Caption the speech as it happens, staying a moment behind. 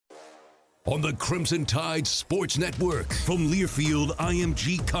On the Crimson Tide Sports Network from Learfield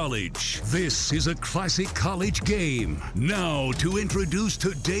IMG College. This is a classic college game. Now to introduce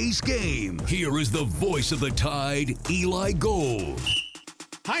today's game, here is the voice of the Tide, Eli Gold.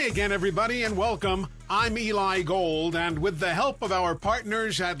 Hi again, everybody, and welcome. I'm Eli Gold, and with the help of our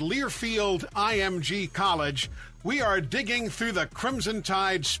partners at Learfield IMG College, we are digging through the Crimson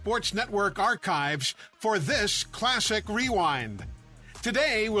Tide Sports Network archives for this classic rewind.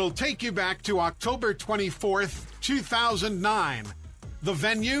 Today, we'll take you back to October 24th, 2009. The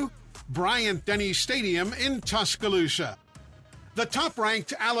venue, Bryant-Denny Stadium in Tuscaloosa. The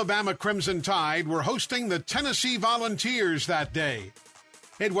top-ranked Alabama Crimson Tide were hosting the Tennessee Volunteers that day.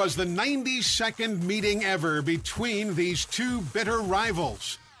 It was the 92nd meeting ever between these two bitter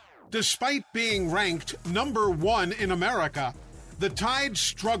rivals. Despite being ranked number one in America, the Tide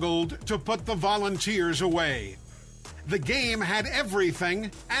struggled to put the Volunteers away. The game had everything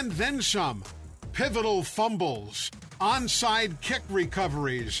and then some. Pivotal fumbles, onside kick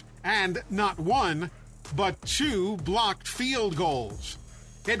recoveries, and not one, but two blocked field goals.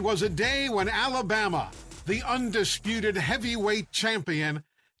 It was a day when Alabama, the undisputed heavyweight champion,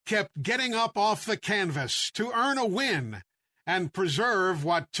 kept getting up off the canvas to earn a win and preserve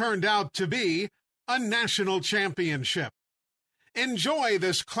what turned out to be a national championship. Enjoy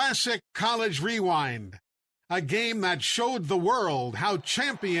this classic college rewind, a game that showed the world how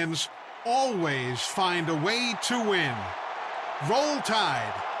champions always find a way to win. Roll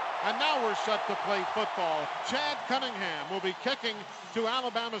Tide. And now we're set to play football. Chad Cunningham will be kicking to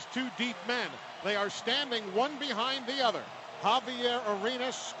Alabama's two deep men. They are standing one behind the other. Javier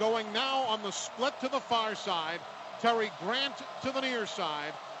Arenas going now on the split to the far side. Terry Grant to the near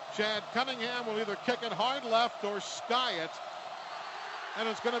side. Chad Cunningham will either kick it hard left or sky it. And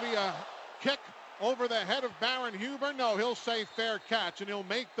it's going to be a kick over the head of Baron Huber. No, he'll say fair catch, and he'll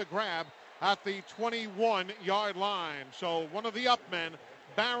make the grab at the 21-yard line. So one of the up men,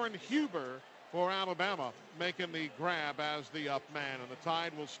 Baron Huber for Alabama, making the grab as the up man. And the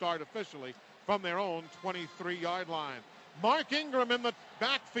Tide will start officially from their own 23-yard line. Mark Ingram in the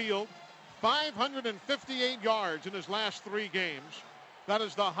backfield, 558 yards in his last three games. That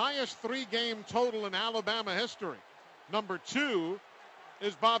is the highest three-game total in Alabama history. Number two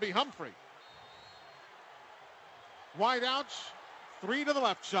is Bobby Humphrey. Wideouts, three to the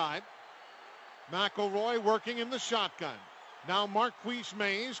left side. McElroy working in the shotgun. Now Marquise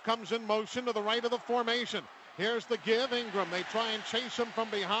Mays comes in motion to the right of the formation. Here's the give. Ingram, they try and chase him from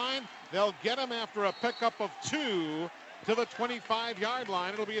behind. They'll get him after a pickup of two to the 25-yard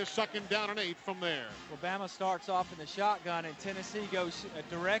line. It'll be a 2nd down and 8 from there. Well, Bama starts off in the shotgun, and Tennessee goes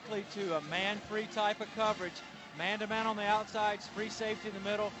directly to a man-free type of coverage. Man-to-man on the outsides, free safety in the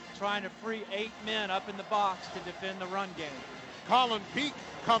middle, trying to free 8 men up in the box to defend the run game. Colin Peak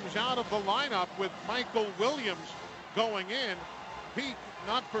comes out of the lineup with Michael Williams going in. Peak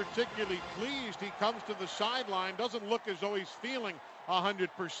not particularly pleased. He comes to the sideline, doesn't look as though he's feeling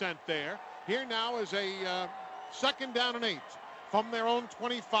 100% there. Here now is a 2nd down and 8 from their own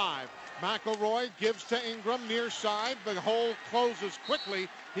 25. McElroy gives to Ingram near side. The hole closes quickly.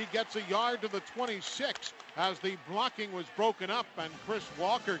 He gets a yard to the 26 as the blocking was broken up, and Chris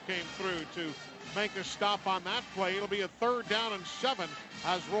Walker came through to make a stop on that play. It'll be a 3rd down and 7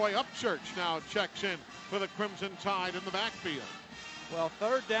 as Roy Upchurch now checks in for the Crimson Tide in the backfield. Well,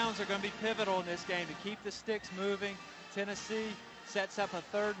 3rd downs are going to be pivotal in this game to keep the sticks moving. Tennessee sets up a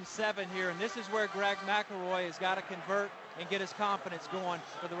 3rd and 7 here, and this is where Greg McElroy has got to convert and get his confidence going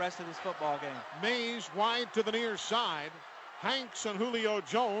for the rest of this football game. Mays wide to the near side. Hanks and Julio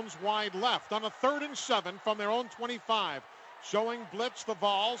Jones wide left on a 3rd and 7 from their own 25. Showing blitz the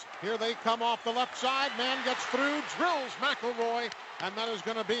Vols. Here they come off the left side. Man gets through, drills McElroy, and that is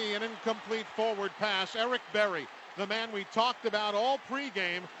going to be an incomplete forward pass. Eric Berry, the man we talked about all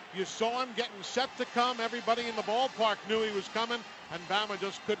pregame. You saw him getting set to come. Everybody in the ballpark knew he was coming, and Bama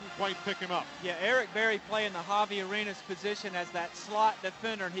just couldn't quite pick him up. Yeah, Eric Berry playing the Javi Arenas position as that slot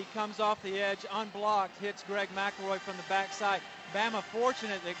defender, and he comes off the edge unblocked, hits Greg McElroy from the backside. Bama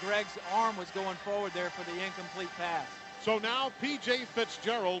fortunate that Greg's arm was going forward there for the incomplete pass. So now P.J.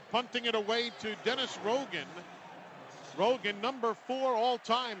 Fitzgerald punting it away to Dennis Rogan. Rogan, number 4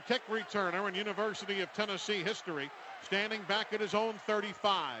 all-time kick returner in University of Tennessee history, standing back at his own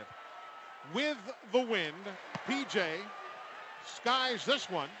 35. With the wind, P.J. skies this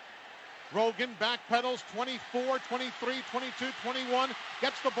one. Rogan backpedals 24, 23, 22, 21.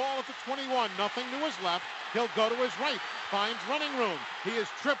 Gets the ball at the 21. Nothing to his left. He'll go to his right. Finds running room. He is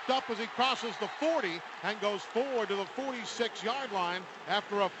tripped up as he crosses the 40 and goes forward to the 46-yard line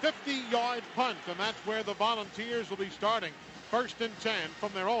after a 50-yard punt. And that's where the Volunteers will be starting first and 10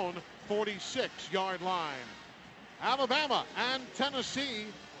 from their own 46-yard line. Alabama and Tennessee.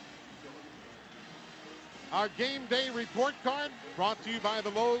 Our game day report card brought to you by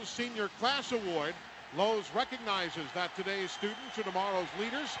the Lowe's Senior Class Award. Lowe's recognizes that today's students are tomorrow's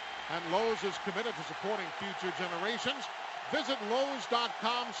leaders, and Lowe's is committed to supporting future generations. Visit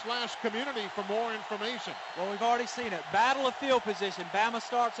Lowe's.com/community for more information. Well, we've already seen it. Battle of field position. Bama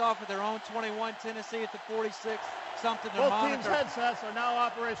starts off with their own 21, Tennessee at the 46. Something to Both monitor. teams' headsets are now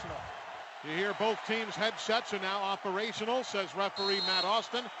operational. You hear both teams' headsets are now operational, says referee Matt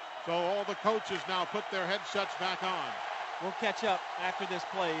Austin. So all the coaches now put their headsets back on. We'll catch up after this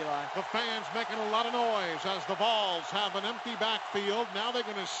play, Eli. The fans making a lot of noise as the Vols have an empty backfield. Now they're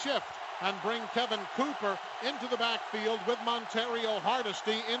going to shift and bring Kevin Cooper into the backfield with Montario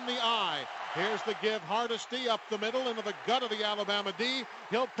Hardesty in the eye. Here's the give. Hardesty up the middle into the gut of the Alabama D.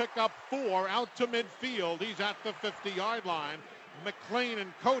 He'll pick up 4 out to midfield. He's at the 50-yard line. McClain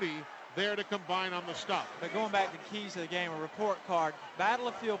and Cody there to combine on the stop. But going back to keys of the game, a report card. Battle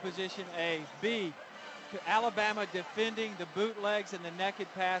of field position A. B. Alabama defending the bootlegs and the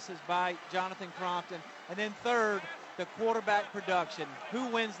naked passes by Jonathan Crompton. And then third, the quarterback production. Who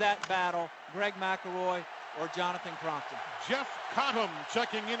wins that battle, Greg McElroy or Jonathan Crompton? Jeff Cottom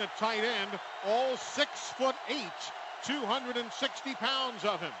checking in at tight end, all 6'8", 260 pounds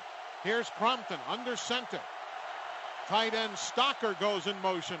of him. Here's Crompton under center. Tight end Stocker goes in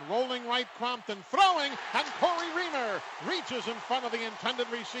motion, rolling right, Crompton throwing, and Corey Reamer reaches in front of the intended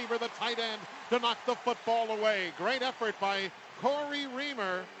receiver, the tight end, to knock the football away. Great effort by Corey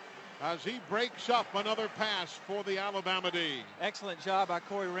Reamer as he breaks up another pass for the Alabama D. Excellent job by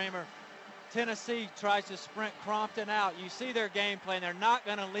Corey Reamer. Tennessee tries to sprint Crompton out. You see their game plan. They're not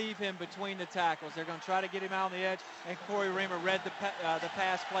going to leave him between the tackles. They're going to try to get him out on the edge, and Corey Reamer read the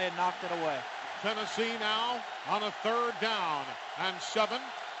pass play and knocked it away. Tennessee now on a 3rd down and 7.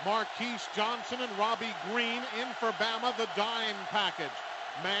 Marquise Johnson and Robbie Green in for Bama, the dime package.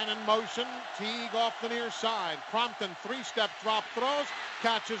 Man in motion, Teague off the near side. Crompton 3-step drop throws.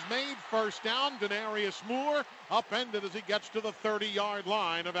 Catch is made, first down. Denarius Moore upended as he gets to the 30-yard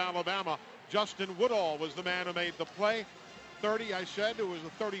line of Alabama. Justin Woodall was the man who made the play. 30, I said, it was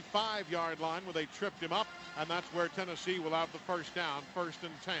the 35-yard line where they tripped him up, and that's where Tennessee will have the first down, 1st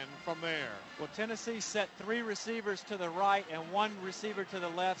and 10 from there. Well, Tennessee set 3 receivers to the right and 1 receiver to the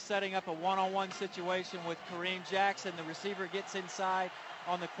left, setting up a one-on-one situation with Kareem Jackson. The receiver gets inside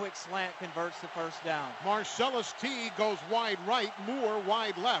on the quick slant, converts the first down. Marcellus Teague goes wide right, Moore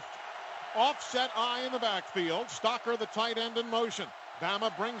wide left. Offset eye in the backfield. Stocker, the tight end, in motion. Bama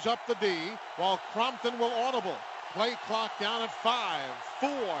brings up the D, while Crompton will audible. Play clock down at 5, 4,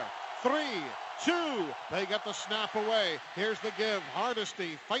 3, 2. They get the snap away. Here's the give.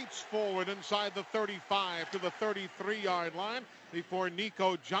 Hardesty fights forward inside the 35 to the 33-yard line before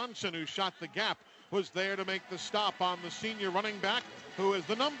Nico Johnson, who shot the gap, was there to make the stop on the senior running back, who is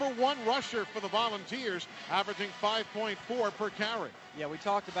the #1 rusher for the Volunteers, averaging 5.4 per carry. Yeah, we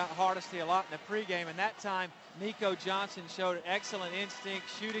talked about Hardesty a lot in the pregame, and that time Nico Johnson showed excellent instinct,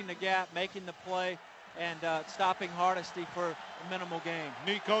 shooting the gap, making the play, and stopping Hardesty for a minimal gain.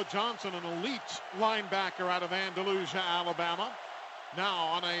 Nico Johnson, an elite linebacker out of Andalusia, Alabama. Now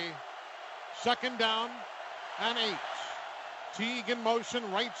on a 2nd down and 8. Teague in motion,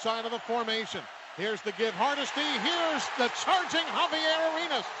 right side of the formation. Here's the give. Hardesty. Here's the charging Javier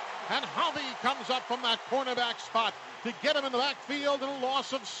Arenas. And Javi comes up from that cornerback spot to get him in the backfield, and a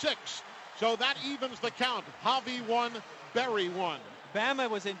loss of 6. So that evens the count. Javi 1, Berry 1. Bama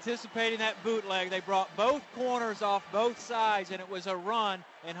was anticipating that bootleg. They brought both corners off both sides, and it was a run,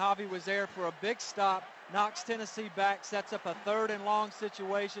 and Javi was there for a big stop, knocks Tennessee back, sets up a 3rd and long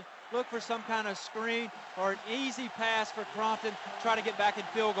situation. Look for some kind of screen or an easy pass for Crompton, try to get back in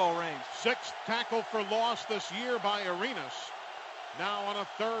field goal range. 6th tackle for loss this year by Arenas. Now on a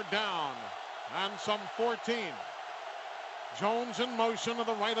 3rd down and some 14. Jones in motion to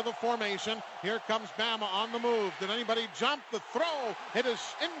the right of the formation. Here comes Bama on the move. Did anybody jump? The throw. It is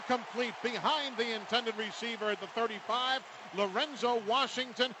incomplete behind the intended receiver at the 35. Lorenzo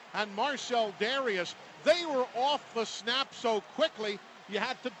Washington and Marcel Darius. They were off the snap so quickly, you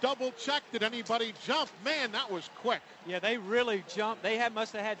had to double check. Did anybody jump? Man, that was quick. Yeah, they really jumped. They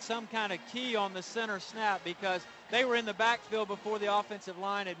must have had some kind of key on the center snap because they were in the backfield before the offensive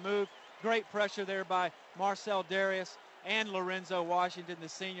line had moved. Great pressure there by Marcel Darius and Lorenzo Washington, the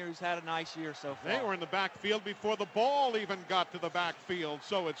senior, who's had a nice year so far. They were in the backfield before the ball even got to the backfield,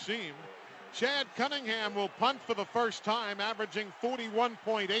 so it seemed. Chad Cunningham will punt for the first time, averaging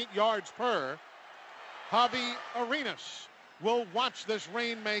 41.8 yards per. Javi Arenas will watch this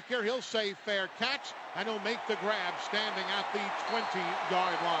rainmaker. He'll say fair catch, and he'll make the grab standing at the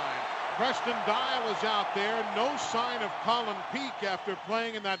 20-yard line. Preston Dial is out there. No sign of Colin Peak after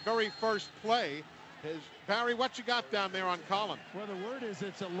playing in that very first play. Barry, what you got down there on Colin? Well, the word is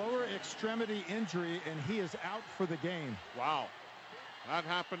it's a lower extremity injury, and he is out for the game. Wow. That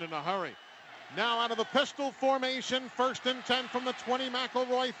happened in a hurry. Now out of the pistol formation, 1st and 10 from the 20.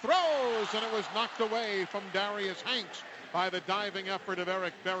 McElroy throws, and it was knocked away from Darius Hanks by the diving effort of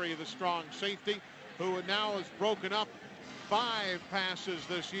Eric Berry, the strong safety, who now has broken up 5 passes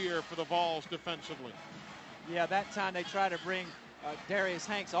this year for the Vols defensively. Yeah, that time they try to bring Darius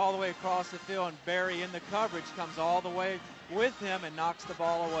Hanks all the way across the field, and Berry in the coverage comes all the way with him and knocks the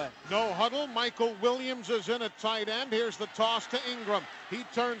ball away. No huddle. Michael Williams is in at tight end. Here's the toss to Ingram. He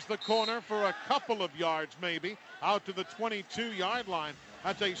turns the corner for a couple of yards maybe out to the 22-yard line.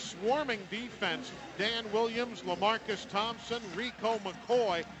 That's a swarming defense. Dan Williams, LaMarcus Thompson, Rico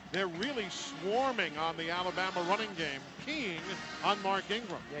McCoy. They're really swarming on the Alabama running game, keying on Mark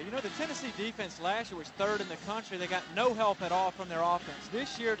Ingram. Yeah, you know, the Tennessee defense last year was 3rd in the country. They got no help at all from their offense.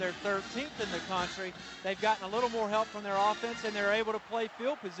 This year, they're 13th in the country. They've gotten a little more help from their offense, and they're able to play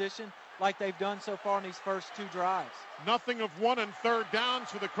field position like they've done so far in these first 2 drives. Nothing of 1 and 3rd downs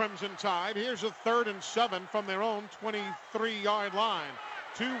for the Crimson Tide. Here's a 3rd and 7 from their own 23-yard line.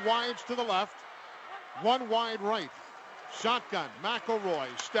 2 wides to the left, 1 wide right. Shotgun. McElroy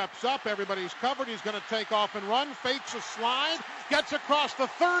steps up. Everybody's covered. He's going to take off and run. Fakes a slide. Gets across the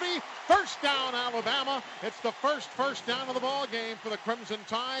 30. First down, Alabama. It's the first down of the ball game for the Crimson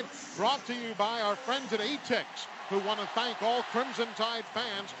Tide. Brought to you by our friends at ATIX, who want to thank all Crimson Tide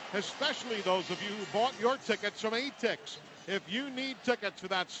fans, especially those of you who bought your tickets from ATIX. If you need tickets for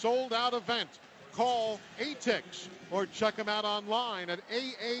that sold-out event, call ATIX or check them out online at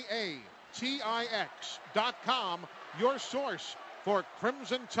AAATIX.com, your source for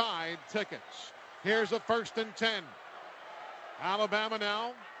Crimson Tide tickets. Here's a 1st and 10. Alabama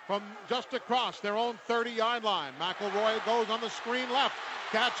now from just across their own 30-yard line. McElroy goes on the screen left.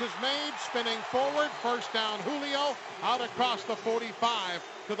 Catch is made, spinning forward. First down, Julio out across the 45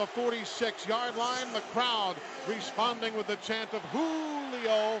 to the 46-yard line. The crowd responding with the chant of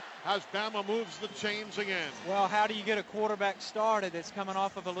Julio as Bama moves the chains again. Well, how do you get a quarterback started that's coming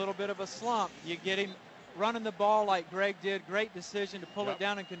off of a little bit of a slump? You get him running the ball like Greg did. Great decision to pull it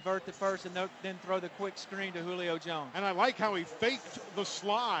down and convert the first, and then throw the quick screen to Julio Jones. And I like how he faked the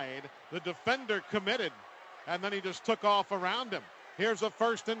slide. The defender committed, and then he just took off around him. Here's a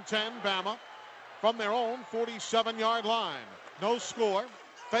 1st and 10, Bama, from their own 47-yard line. No score.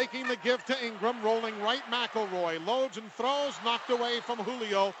 Faking the give to Ingram, rolling right. McElroy loads and throws, knocked away from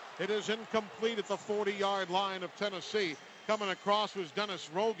Julio. It is incomplete at the 40-yard line of Tennessee. Coming across was Dennis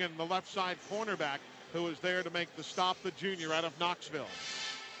Rogan, the left side cornerback, who was there to make the stop, the junior out of Knoxville.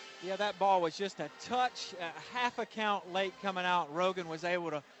 Yeah, that ball was just a touch, half a count late coming out. Rogan was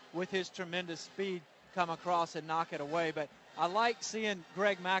able to, with his tremendous speed, come across and knock it away. But I like seeing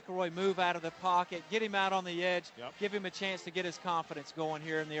Greg McElroy move out of the pocket, get him out on the edge, give him a chance to get his confidence going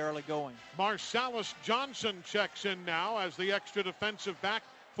here in the early going. Marcellus Johnson checks in now as the extra defensive back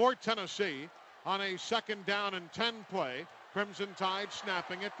for Tennessee on a 2nd down and 10 play. Crimson Tide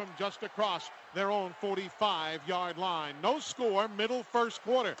snapping it from just across their own 45-yard line. No score, middle first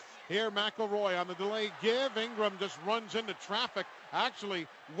quarter. Here McElroy on the delay give. Ingram just runs into traffic. Actually,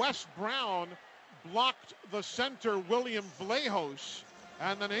 Wes Brown blocked the center, William Vlahos,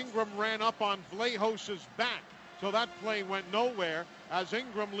 and then Ingram ran up on Vlahos's back. So that play went nowhere. As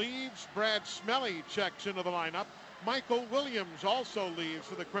Ingram leaves, Brad Smelly checks into the lineup. Michael Williams also leaves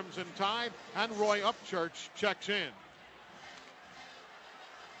for the Crimson Tide, and Roy Upchurch checks in.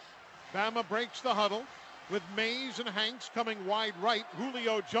 Bama breaks the huddle with Mays and Hanks coming wide right,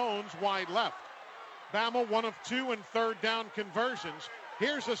 Julio Jones wide left. Bama 1 of 2 in 3rd down conversions.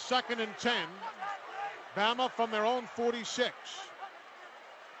 Here's a 2nd and 10. Bama from their own 46.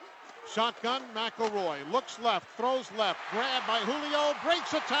 Shotgun, McElroy looks left, throws left, grabbed by Julio,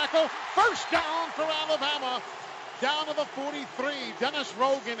 breaks a tackle. First down for Alabama. Down to the 43. Dennis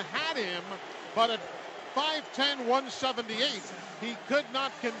Rogan had him, but at 5'10", 178, he could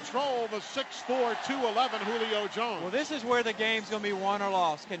not control the 6'4", 211 Julio Jones. Well, this is where the game's going to be won or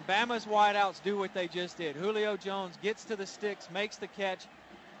lost. Can Bama's wideouts do what they just did? Julio Jones gets to the sticks, makes the catch,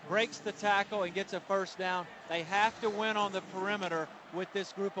 breaks the tackle, and gets a first down. They have to win on the perimeter with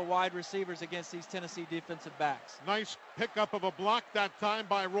this group of wide receivers against these Tennessee defensive backs. Nice pickup of a block that time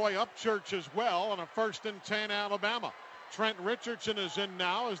by Roy Upchurch as well on a 1st and 10 Alabama. Trent Richardson is in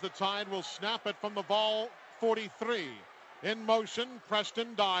now as the Tide will snap it from the ball 43. In motion,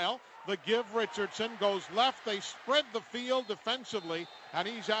 Preston Dial. The give, Richardson goes left. They spread the field defensively, and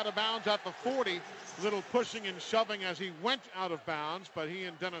he's out of bounds at the 40. Little pushing and shoving as he went out of bounds, but he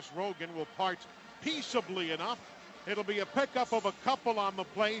and Dennis Rogan will part peaceably enough. It'll be a pickup of a couple on the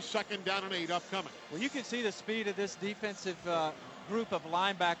play. 2nd down and 8 upcoming. Well, you can see the speed of this defensive group of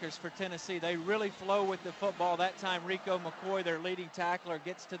linebackers for Tennessee. They really flow with the football. That time, Rico McCoy, their leading tackler,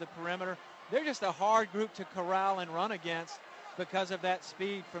 gets to the perimeter. They're just a hard group to corral and run against because of that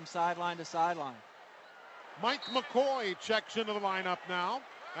speed from sideline to sideline. Mike McCoy checks into the lineup now,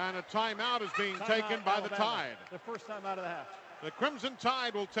 and a timeout is being taken by the Tide. The first time out of the half. The Crimson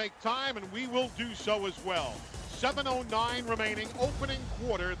Tide will take time, and we will do so as well. 7:09 remaining, opening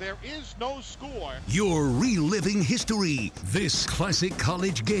quarter. There is no score. You're reliving history. This classic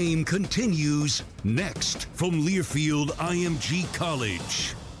college game continues next from Learfield IMG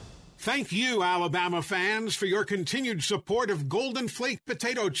College. Thank you, Alabama fans, for your continued support of Golden Flake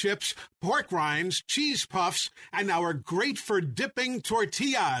potato chips, pork rinds, cheese puffs, and our great-for-dipping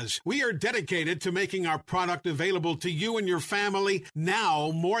tortillas. We are dedicated to making our product available to you and your family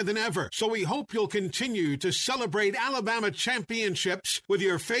now more than ever. So we hope you'll continue to celebrate Alabama championships with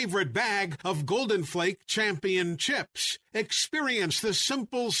your favorite bag of Golden Flake champion chips. Experience the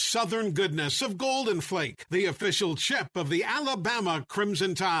simple Southern goodness of Golden Flake, the official chip of the Alabama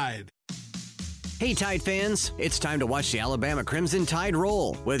Crimson Tide. Hey Tide fans, it's time to watch the Alabama Crimson Tide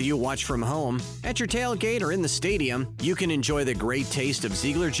roll. Whether you watch from home, at your tailgate, or in the stadium, you can enjoy the great taste of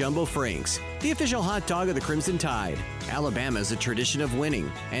Ziegler Jumbo Franks, the official hot dog of the Crimson Tide. Alabama has a tradition of winning,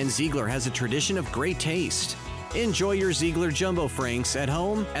 and Ziegler has a tradition of great taste. Enjoy your Ziegler Jumbo Franks at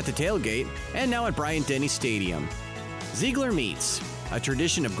home, at the tailgate, and now at Bryant-Denny Stadium. Ziegler Meats, a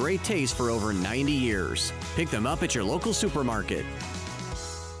tradition of great taste for over 90 years. Pick them up at your local supermarket.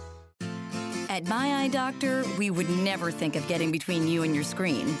 At My Eye Doctor, we would never think of getting between you and your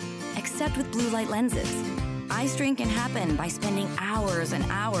screen, except with blue light lenses. Eye strain can happen by spending hours and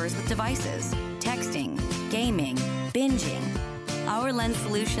hours with devices, texting, gaming, binging. Our lens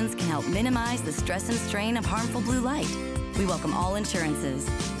solutions can help minimize the stress and strain of harmful blue light. We welcome all insurances.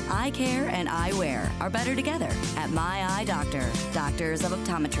 Eye care and eyewear are better together at My Eye Doctor, Doctors of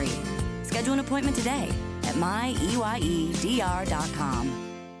Optometry. Schedule an appointment today at myeyedr.com.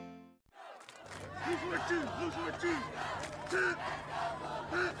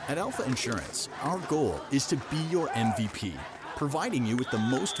 At Alpha Insurance, our goal is to be your MVP, providing you with the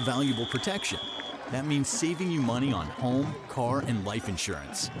most valuable protection. That means saving you money on home, car, and life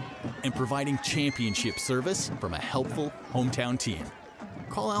insurance, and providing championship service from a helpful hometown team.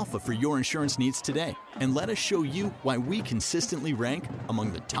 Call Alpha for your insurance needs today, and let us show you why we consistently rank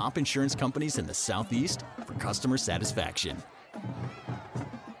among the top insurance companies in the Southeast for customer satisfaction.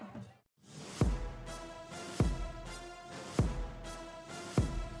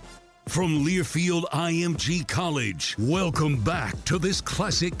 From Learfield IMG College, welcome back to this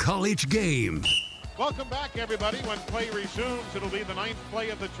classic college game. Welcome back, everybody. When play resumes, it'll be the 9th play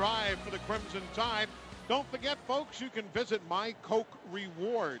of the drive for the Crimson Tide. Don't forget, folks, you can visit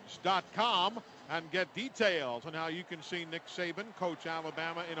mycokerewards.com and get details on how you can see Nick Saban coach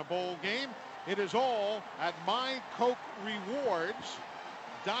Alabama in a bowl game. It is all at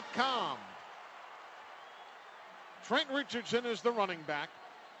mycokerewards.com. Trent Richardson is the running back.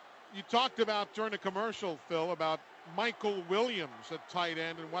 You talked about during the commercial, Phil, about Michael Williams at tight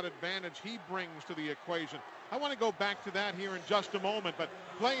end and what advantage he brings to the equation. I want to go back to that here in just a moment, but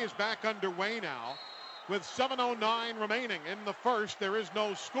play is back underway now. With 7:09 remaining in the first, there is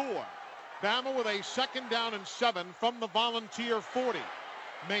no score. Bama with a 2nd down and 7 from the Volunteer 40.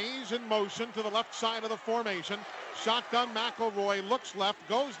 Mays in motion to the left side of the formation. Shotgun McElroy looks left,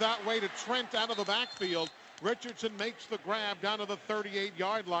 goes that way to Trent out of the backfield. Richardson makes the grab down to the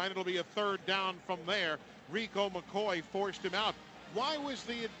 38-yard line. It'll be a 3rd down from there. Rico McCoy forced him out. Why would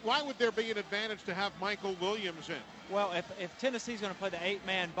there be an advantage to have Michael Williams in? Well, if Tennessee's going to play the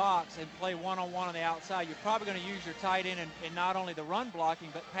 8-man box and play one-on-one on the outside, you're probably going to use your tight end in not only the run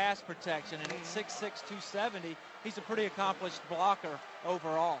blocking, but pass protection. And at 6'6", 270, he's a pretty accomplished blocker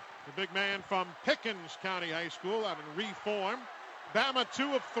overall. The big man from Pickens County High School out in Reform. Bama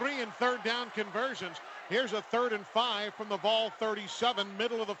 2 of 3 in 3rd down conversions. Here's a 3rd and 5 from the Vol 37,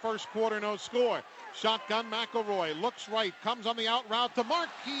 middle of the first quarter, no score. Shotgun McElroy looks right, comes on the out route to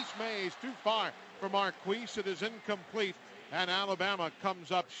Marquise Mays. Too far for Marquise. It is incomplete, and Alabama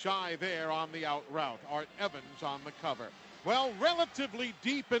comes up shy there on the out route. Art Evans on the cover. Well, relatively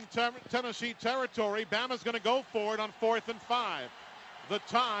deep in Tennessee territory. Bama's going to go for it on 4th and 5. The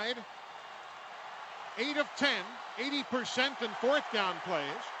Tide, 8 of 10, 80% in 4th down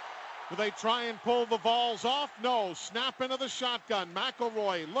plays. Do they try and pull the Vols off? No. Snap into the shotgun.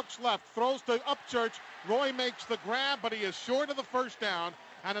 McElroy looks left, throws to Upchurch. Roy makes the grab, but he is short of the first down.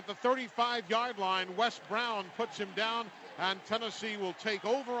 And at the 35-yard line, Wes Brown puts him down, and Tennessee will take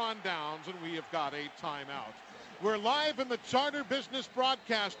over on downs, and we have got a timeout. We're live in the Charter Business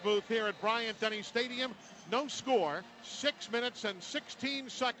broadcast booth here at Bryant-Denny Stadium. No score, 6 minutes and 16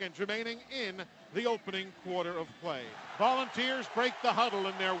 seconds remaining in the opening quarter of play. Volunteers break the huddle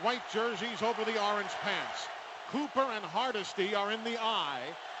in their white jerseys over the orange pants. Cooper and Hardesty are in the eye.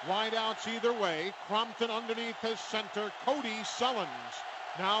 Wideouts either way. Crompton underneath his center. Cody Sullins.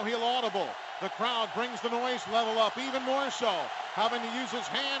 Now he'll audible. The crowd brings the noise level up even more so. Having to use his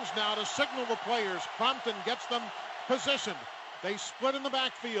hands now to signal the players. Crompton gets them positioned. They split in the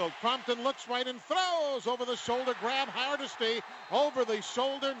backfield. Crompton looks right and throws over the shoulder. Grab Hardesty over the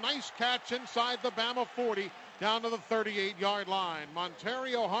shoulder. Nice catch inside the Bama 40 down to the 38-yard line.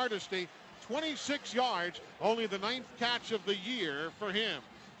 Montario Hardesty, 26 yards, only the 9th catch of the year for him.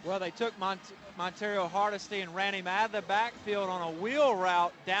 Well, they took Montario Hardesty and ran him out of the backfield on a wheel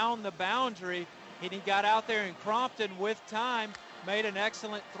route down the boundary, and he got out there, and Crompton, with time, made an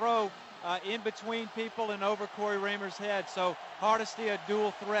excellent throw in between people and over Corey Raymer's head. So Hardesty a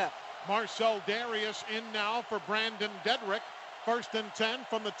dual threat. Marcel Darius in now for Brandon Dedrick. 1st and 10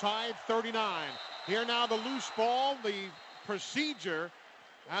 from the Tide 39. Here now the loose ball, the procedure,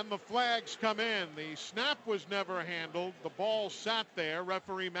 and the flags come in. The snap was never handled. The ball sat there.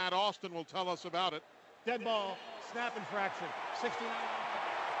 Referee Matt Austin will tell us about it. Dead ball, snap infraction, 69,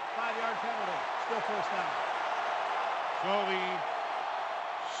 5-yard penalty, still first down. So the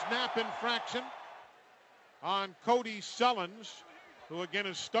snap infraction on Cody Sullins, who again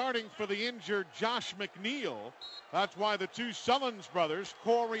is starting for the injured Josh McNeil. That's why the two Sullins brothers,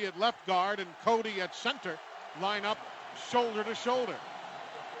 Corey at left guard and Cody at center, line up shoulder to shoulder.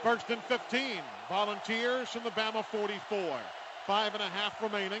 1st and 15. Volunteers from the Bama 44. 5.5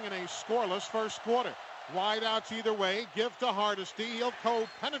 remaining in a scoreless first quarter. Wideouts either way. Give to Hardesty. He'll go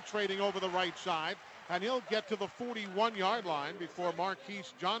penetrating over the right side, and he'll get to the 41-yard line before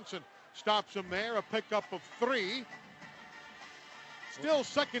Marquise Johnson stops him there. A pickup of 3. Still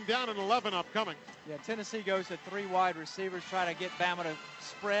 2nd down and 11 upcoming. Yeah, Tennessee goes to 3 wide receivers, try to get Bama to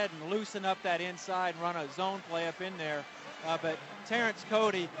spread and loosen up that inside and run a zone play up in there. But Terrence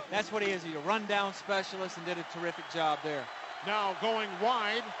Cody, that's what he is. He's a rundown specialist and did a terrific job there. Now going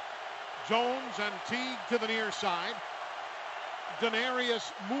wide, Jones and Teague to the near side.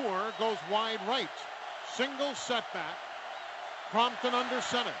 Denarius Moore goes wide right. Single setback. Crompton under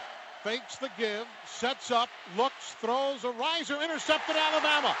center. Fakes the give, sets up, looks, throws, a riser, intercepted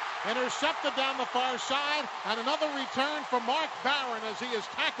Alabama. Intercepted down the far side, and another return for Mark Barron as he is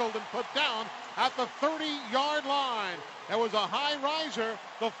tackled and put down at the 30-yard line. There was a high riser,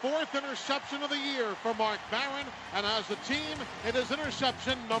 the 4th interception of the year for Mark Barron, and as a team, it is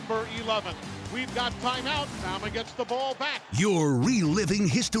interception number 11. We've got timeout. Bama gets the ball back. You're reliving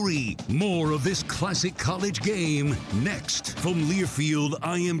history. More of this classic college game next from Learfield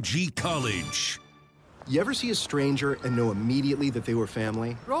IMG College. You ever see a stranger and know immediately that they were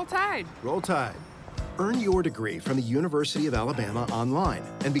family? Roll Tide. Roll Tide. Earn your degree from the University of Alabama online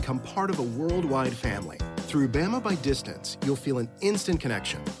and become part of a worldwide family. Through Bama by Distance, you'll feel an instant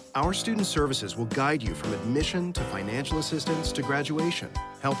connection. Our student services will guide you from admission to financial assistance to graduation,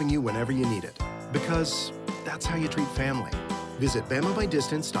 helping you whenever you need it. Because that's how you treat family. Visit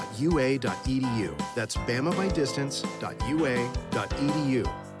bamabydistance.ua.edu. That's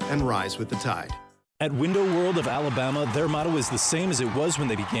bamabydistance.ua.edu. And rise with the tide. At Window World of Alabama, their motto is the same as it was when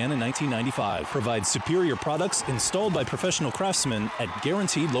they began in 1995. Provide superior products installed by professional craftsmen at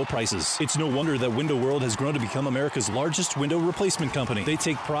guaranteed low prices. It's no wonder that Window World has grown to become America's largest window replacement company. They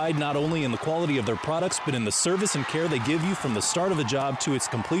take pride not only in the quality of their products, but in the service and care they give you from the start of a job to its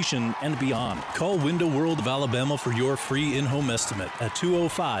completion and beyond. Call Window World of Alabama for your free in-home estimate at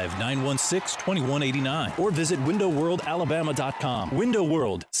 205-916-2189 or visit windowworldalabama.com. Window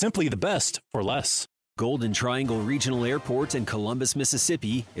World, simply the best for less. Golden Triangle Regional Airport in Columbus,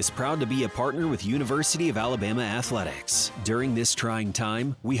 Mississippi is proud to be a partner with University of Alabama Athletics. During this trying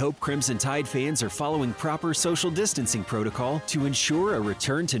time, we hope Crimson Tide fans are following proper social distancing protocol to ensure a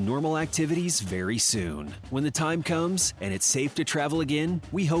return to normal activities very soon. When the time comes and it's safe to travel again,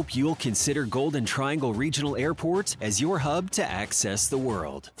 we hope you'll consider Golden Triangle Regional Airport as your hub to access the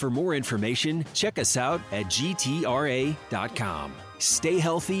world. For more information, check us out at gtra.com. Stay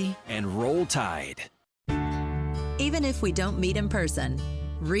healthy and roll Tide. Even if we don't meet in person,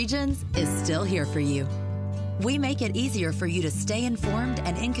 Regions is still here for you. We make it easier for you to stay informed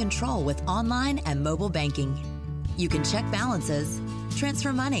and in control with online and mobile banking. You can check balances,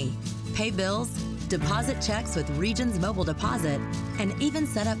 transfer money, pay bills, deposit checks with Regions Mobile Deposit, and even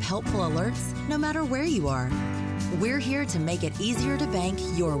set up helpful alerts no matter where you are. We're here to make it easier to bank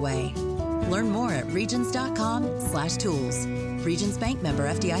your way. Learn more at regions.com/tools. Regions Bank, member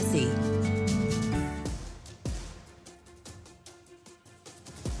FDIC.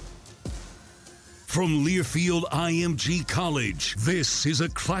 From Learfield IMG College, this is a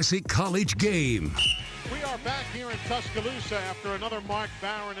classic college game. We are back here in Tuscaloosa after another Mark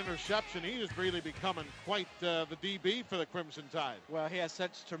Barron interception. He is really becoming quite the DB for the Crimson Tide. Well, he has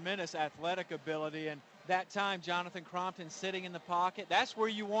such tremendous athletic ability, and that time Jonathan Crompton sitting in the pocket, that's where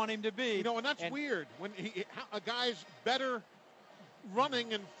you want him to be. You know, and that's weird when a guy's better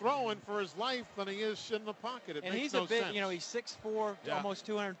running and throwing for his life than he is in the pocket. It and makes he's no a bit, sense. you know, he's 6'4", almost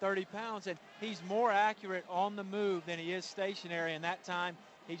 230 pounds, and he's more accurate on the move than he is stationary. And that time,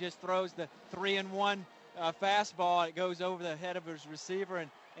 he just throws the 3-and-1 fastball. It goes over the head of his receiver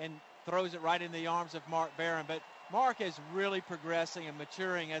and throws it right in the arms of Mark Barron. But Mark is really progressing and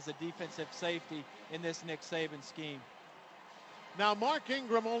maturing as a defensive safety in this Nick Saban scheme. Now, Mark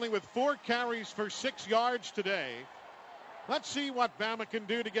Ingram only with 4 carries for 6 yards today. Let's see what Bama can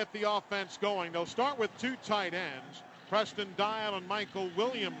do to get the offense going. They'll start with 2 tight ends. Preston Dial and Michael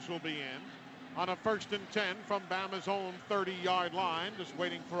Williams will be in on a 1st and 10 from Bama's own 30-yard line. Just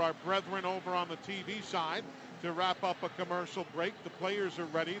waiting for our brethren over on the TV side to wrap up a commercial break. The players are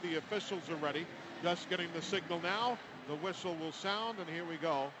ready. The officials are ready. Just getting the signal now. The whistle will sound, and here we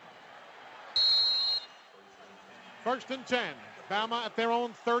go. 1st and 10. Bama at their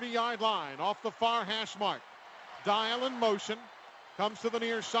own 30-yard line off the far hash mark. Dial in motion, comes to the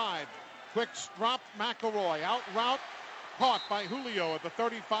near side. Quick drop, McElroy out route, caught by Julio at the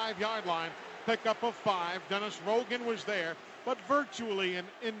 35-yard line. Pickup of 5. Dennis Rogan was there, but virtually an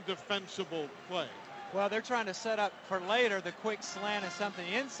indefensible play. Well, they're trying to set up for later the quick slant and something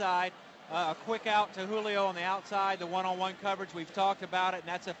inside. A quick out to Julio on the outside, the one-on-one coverage. We've talked about it, and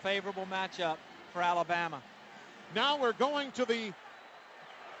that's a favorable matchup for Alabama. Now we're going to the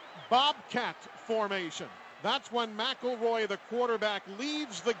Bobcat formation. That's when McElroy, the quarterback,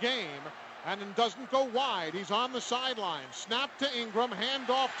 leaves the game and doesn't go wide. He's on the sideline. Snap to Ingram,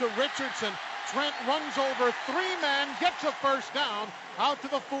 handoff to Richardson. Trent runs over 3 men, gets a first down out to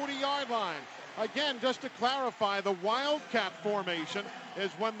the 40-yard line. Again, just to clarify, the Wildcat formation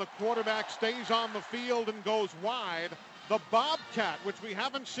is when the quarterback stays on the field and goes wide. The Bobcat, which we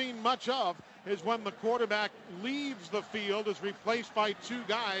haven't seen much of, is when the quarterback leaves the field, is replaced by 2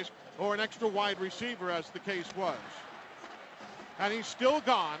 guys or an extra wide receiver, as the case was. And he's still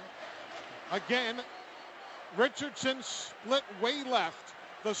gone. Again, Richardson split way left.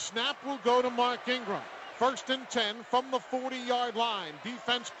 The snap will go to Mark Ingram. 1st and 10 from the 40-yard line.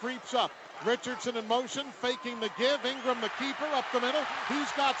 Defense creeps up. Richardson in motion, faking the give. Ingram, the keeper, up the middle.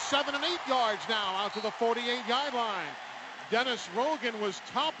 He's got 7 and 8 yards now out to the 48-yard line. Dennis Rogan was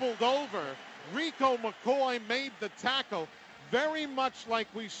toppled over. Rico McCoy made the tackle. Very much like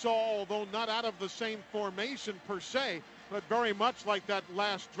we saw, although not out of the same formation per se, but very much like that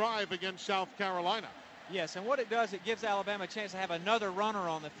last drive against South Carolina. Yes, and what it does, it gives Alabama a chance to have another runner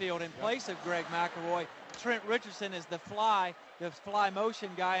on the field in place of Greg McElroy. Trent Richardson is the fly motion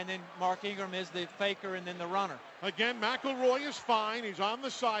guy, and then Mark Ingram is the faker and then the runner. Again, McElroy is fine. He's on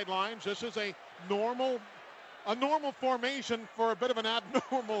the sidelines. This is a normal formation for a bit of an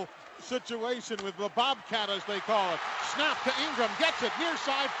abnormal situation with the Bobcat, as they call it. Snap to Ingram, gets it near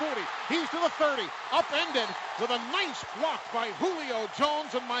side 40. He's to the 30, upended with a nice block by Julio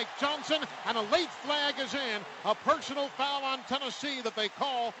Jones and Mike Johnson, and a late flag is in. A personal foul on Tennessee that they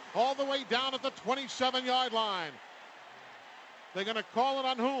call all the way down at the 27-yard line. They're going to call it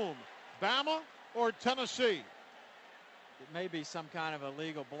on whom? Bama or Tennessee? It may be some kind of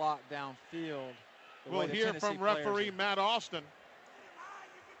illegal block downfield. We'll hear from referee Matt Austin.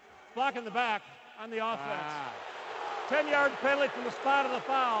 Block in the back on the offense. 10-yard penalty from the spot of the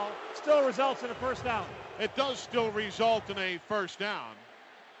foul. Still results in a first down. It does still result in a first down.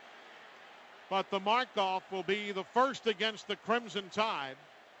 But the mark-off will be the first against the Crimson Tide.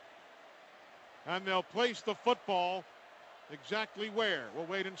 And they'll place the football exactly where. We'll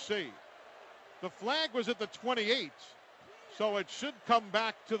wait and see. The flag was at the 28, so it should come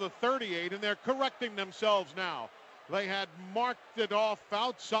back to the 38, and they're correcting themselves now. They had marked it off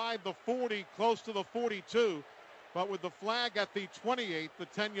outside the 40, close to the 42, but with the flag at the 28, the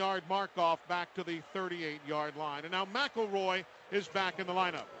 10-yard mark-off back to the 38-yard line. And now McElroy is back in the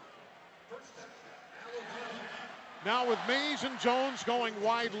lineup. Now with Mays and Jones going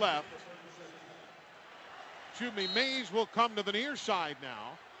wide left. Excuse me, Mays will come to the near side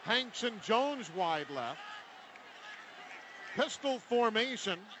now. Hanks and Jones wide left. Pistol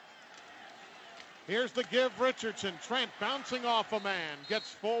formation Here's the give, Richardson. Trent bouncing off a man. Gets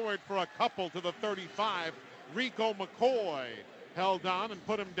forward for a couple to the 35. Rico McCoy held on and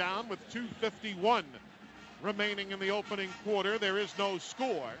put him down with 2:51 remaining in the opening quarter. There is no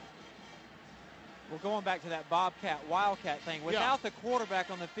score. We're going back to that Wildcat thing. Without the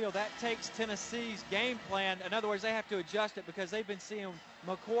quarterback on the field, that takes Tennessee's game plan. In other words, they have to adjust it because they've been seeing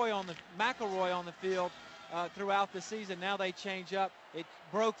McCoy McElroy on the field throughout the season. Now they change up. It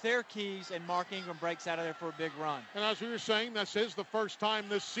broke their keys, and Mark Ingram breaks out of there for a big run. And as we were saying, this is the first time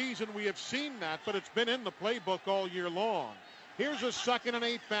this season we have seen that, but it's been in the playbook all year long. Here's a 2nd and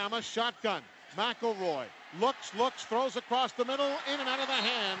 8 Bama shotgun. McElroy looks, throws across the middle, in and out of the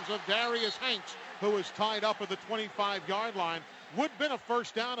hands of Darius Hanks, who is tied up at the 25-yard line. Would have been a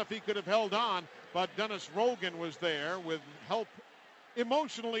first down if he could have held on, but Dennis Rogan was there with help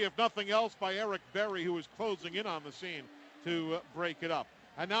emotionally, if nothing else, by Eric Berry, who was closing in on the scene to break it up.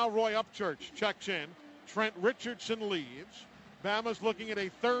 And now Roy Upchurch checks in. Trent Richardson leaves. Bama's looking at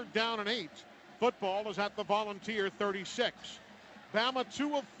a 3rd down and 8. Football is at the Volunteer 36. Bama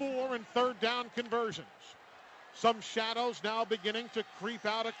 2 of 4 in 3rd down conversions. Some shadows now beginning to creep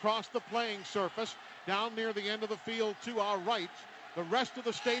out across the playing surface down near the end of the field to our right. The rest of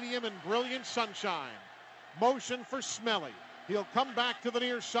the stadium in brilliant sunshine. Motion for Smelly. He'll come back to the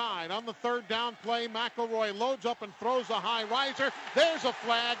near side on the 3rd down play. McElroy loads up and throws a high riser. There's a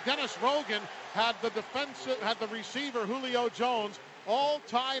flag. Dennis Rogan had the receiver Julio Jones all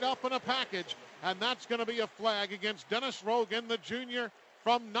tied up in a package, and that's going to be a flag against Dennis Rogan, the junior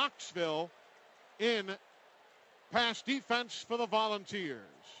from Knoxville, in pass defense for the Volunteers.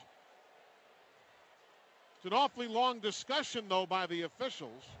 It's an awfully long discussion, though, by the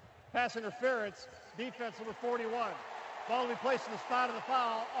officials. Pass interference, defense number 41. Ball will be placed in the spot of the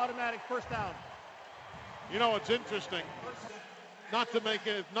foul, automatic first down. You know, it's interesting. Not to make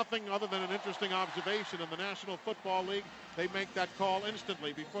it nothing other than an interesting observation. In the National Football League, they make that call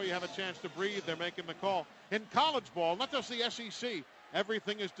instantly. Before you have a chance to breathe, they're making the call. In college ball, not just the SEC,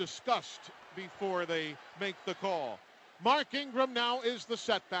 everything is discussed before they make the call. Mark Ingram now is the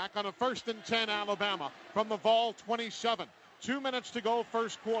setback on a 1st and 10 Alabama from the Vol 27. 2 minutes to go,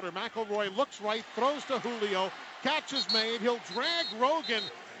 first quarter. McElroy looks right, throws to Julio. Catch is made. He'll drag Rogan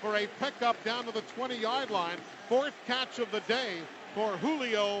for a pickup down to the 20-yard line. 4th catch of the day for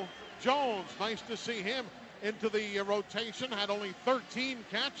Julio Jones. Nice to see him into the rotation. Had only 13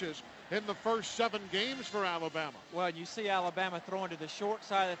 catches in the first 7 games for Alabama. Well, you see Alabama throwing to the short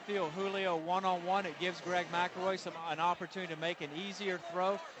side of the field. Julio one-on-one. It gives Greg McElroy an opportunity to make an easier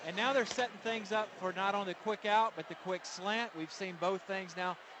throw. And now they're setting things up for not only the quick out, but the quick slant. We've seen both things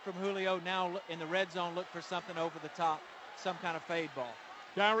now from Julio. Now in the red zone, look for something over the top, some kind of fade ball.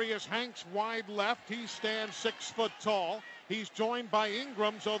 Darius Hanks wide left. He stands 6 foot tall. He's joined by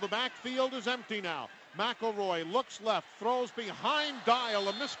Ingram, so the backfield is empty now. McElroy looks left, throws behind Dial,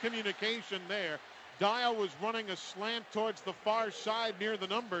 a miscommunication there. Dial was running a slant towards the far side near the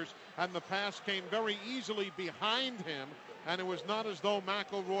numbers, and the pass came very easily behind him, and it was not as though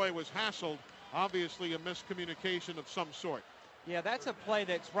McElroy was hassled. Obviously a miscommunication of some sort. Yeah, that's a play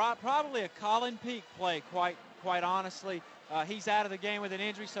that's probably a Colin Peak play, quite honestly. He's out of the game with an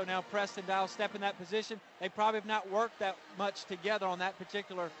injury, so now Preston Dial step in that position. They probably have not worked that much together on that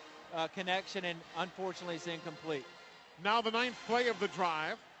particular connection, and unfortunately it's incomplete. Now the 9th play of the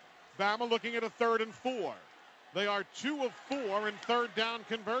drive. Bama looking at a 3rd and 4. They are 2 of 4 in 3rd down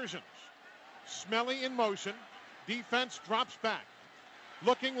conversions. Smelly in motion. Defense drops back.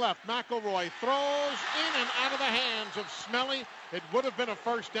 Looking left, McElroy throws in and out of the hands of Smelly. It would have been a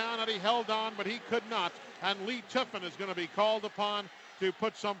first down had he held on, but he could not. And Lee Tiffin is going to be called upon to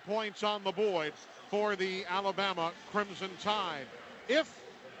put some points on the board for the Alabama Crimson Tide. If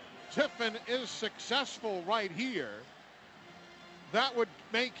Tiffin is successful right here, that would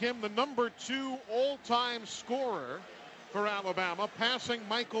make him the number 2 all-time scorer for Alabama, passing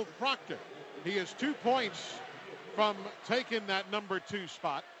Michael Proctor. He is 2 points from taking that number 2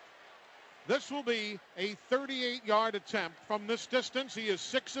 spot. This will be a 38-yard attempt from this distance. He is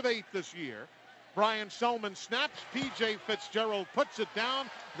 6 of 8 this year. Brian Selman snaps. P.J. Fitzgerald puts it down.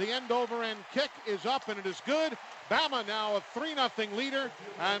 The end-over-end kick is up, and it is good. Bama now a 3-0 leader,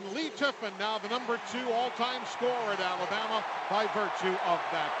 and Lee Tiffin now the number 2 all-time scorer at Alabama by virtue of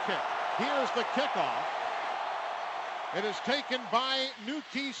that kick. Here's the kickoff. It is taken by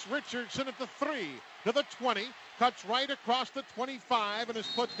Newkeese Richardson at the 3 to the 20, cuts right across the 25, and is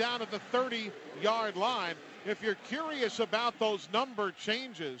put down at the 30-yard line. If you're curious about those number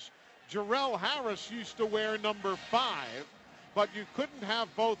changes, Jarrell Harris used to wear number 5, but you couldn't have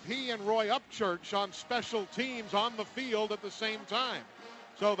both he and Roy Upchurch on special teams on the field at the same time.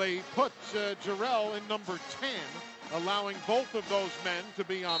 So they put Jarrell in number 10, allowing both of those men to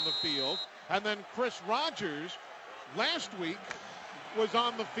be on the field. And then Chris Rogers last week was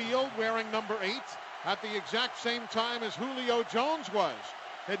on the field wearing number 8 at the exact same time as Julio Jones was.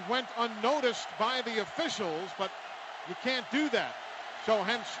 It went unnoticed by the officials, but you can't do that. So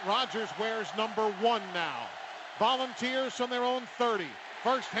hence Rogers wears number 1 now. Volunteers from their own 30.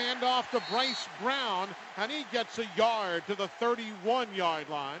 First handoff to Bryce Brown, and he gets a yard to the 31-yard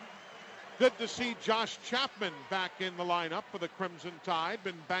line. Good to see Josh Chapman back in the lineup for the Crimson Tide.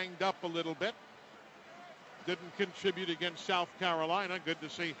 Been banged up a little bit. Didn't contribute against South Carolina. Good to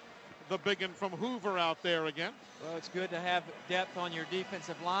see the biggin from Hoover out there again. Well, it's good to have depth on your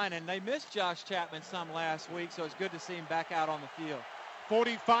defensive line, and they missed Josh Chapman some last week, so it's good to see him back out on the field.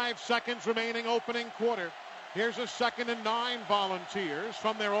 45 seconds remaining opening quarter. Here's a 2nd and 9 Volunteers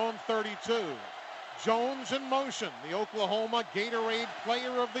from their own 32. Jones in motion, the Oklahoma Gatorade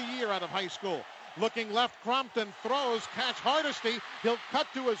Player of the Year out of high school. Looking left, Crompton throws, catch Hardesty. He'll cut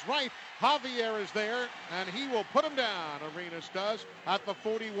to his right. Javier is there, and he will put him down, Arenas does, at the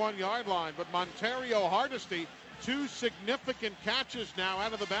 41-yard line. But Montario Hardesty, 2 significant catches now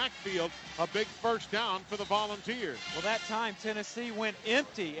out of the backfield. A big first down for the Volunteers. Well, that time Tennessee went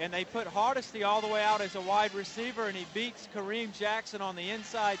empty, and they put Hardesty all the way out as a wide receiver, and he beats Kareem Jackson on the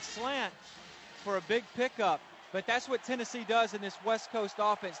inside slant for a big pickup. But that's what Tennessee does in this West Coast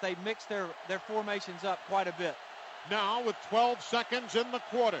offense. They mix their formations up quite a bit. Now with 12 seconds in the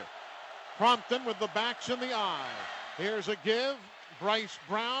quarter, Crompton with the backs in the eye. Here's a give. Bryce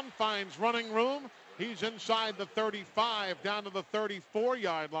Brown finds running room. He's inside the 35 down to the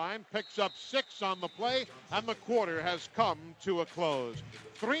 34-yard line. Picks up 6 on the play, and the quarter has come to a close.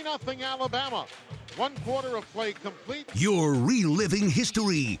 3-0 Alabama. 1 quarter of play complete. You're reliving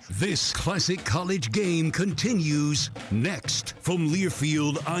history. This classic college game continues next from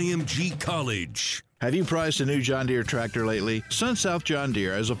Learfield IMG College. Have you priced a new John Deere tractor lately? SunSouth John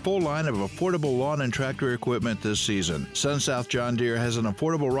Deere has a full line of affordable lawn and tractor equipment this season. SunSouth John Deere has an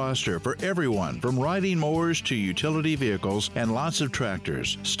affordable roster for everyone, from riding mowers to utility vehicles and lots of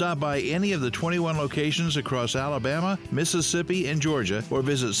tractors. Stop by any of the 21 locations across Alabama, Mississippi, and Georgia, or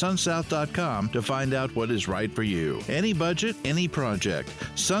visit sunsouth.com to find out what is right for you. Any budget, any project.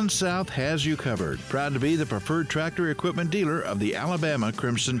 SunSouth has you covered. Proud to be the preferred tractor equipment dealer of the Alabama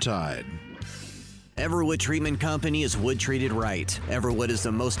Crimson Tide. Everwood Treatment Company is wood treated right. Everwood is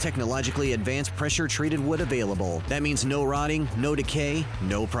the most technologically advanced pressure treated wood available. That means no rotting, no decay,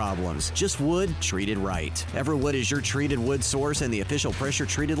 no problems. Just wood treated right. Everwood is your treated wood source and the official pressure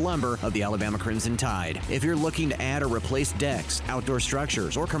treated lumber of the Alabama Crimson Tide. If you're looking to add or replace decks, outdoor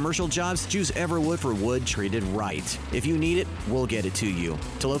structures, or commercial jobs, choose Everwood for wood treated right. If you need it, we'll get it to you.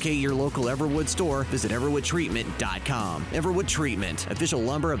 To locate your local Everwood store, visit everwoodtreatment.com. Everwood Treatment, official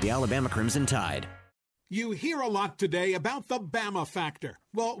lumber of the Alabama Crimson Tide. You hear a lot today about the Bama factor.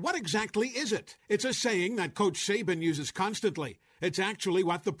 Well, what exactly is it? It's a saying that Coach Saban uses constantly. It's actually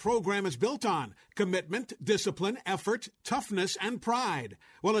what the program is built on: commitment, discipline, effort, toughness, and pride.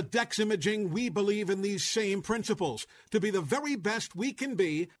 Well, at Dex Imaging, we believe in these same principles to be the very best we can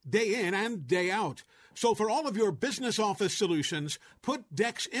be day in and day out. So for all of your business office solutions, put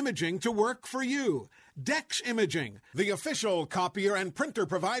Dex Imaging to work for you. Dex Imaging, the official copier and printer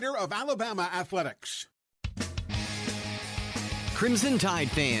provider of Alabama Athletics. Crimson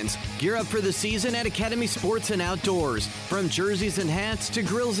Tide fans, gear up for the season at Academy Sports and Outdoors. From jerseys and hats to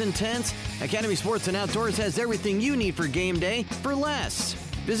grills and tents, Academy Sports and Outdoors has everything you need for game day for less.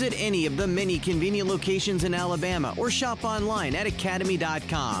 Visit any of the many convenient locations in Alabama or shop online at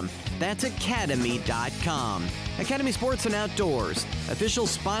academy.com. That's academy.com. Academy Sports and Outdoors, official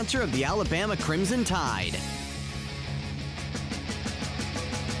sponsor of the Alabama Crimson Tide.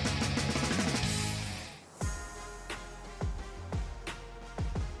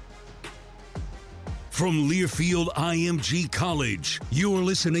 From Learfield IMG College, you're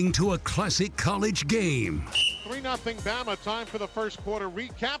listening to a classic college game. 3-0 Bama. Time for the first quarter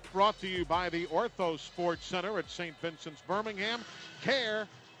recap, brought to you by the Ortho Sports Center at St. Vincent's, Birmingham. Care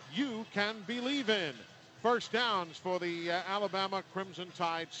you can believe in. First downs for the Alabama Crimson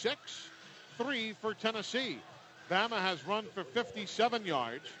Tide, 6, 3 for Tennessee. Bama has run for 57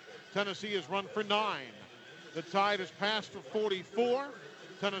 yards. Tennessee has run for 9. The Tide has passed for 44.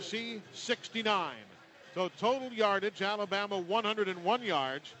 Tennessee, 69. So total yardage, Alabama 101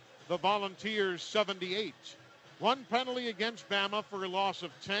 yards, the Volunteers 78. 1 penalty against Bama for a loss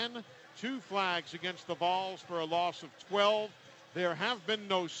of 10, 2 flags against the Vols for a loss of 12. There have been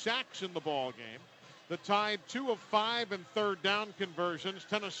no sacks in the ball game. The Tide 2 of 5 in third down conversions.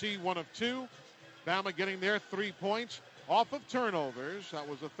 Tennessee 1 of 2. Bama getting their 3 points. off of turnovers. That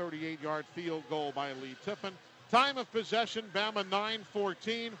was a 38-yard field goal by Lee Tippin. Time of possession, Bama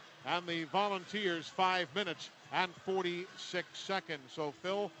 9:14, and the Volunteers 5 minutes and 46 seconds. So,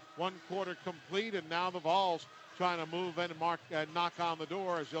 Phil, 1 quarter complete, and now the Vols trying to move in and knock on the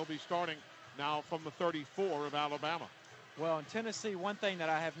door as they'll be starting now from the 34 of Alabama. Well, in Tennessee, one thing that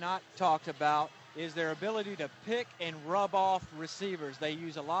I have not talked about is their ability to pick and rub off receivers. They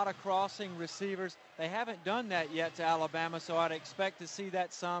use a lot of crossing receivers. They haven't done that yet to Alabama, so I'd expect to see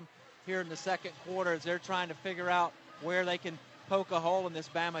that some here in the second quarter as they're trying to figure out where they can poke a hole in this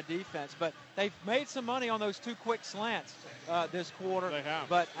Bama defense. But they've made some money on those 2 quick slants this quarter. They have.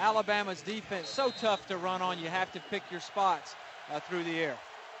 But Alabama's defense, so tough to run on. You have to pick your spots through the air.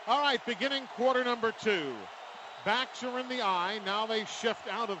 All right, beginning quarter number 2. Backs are in the eye. Now they shift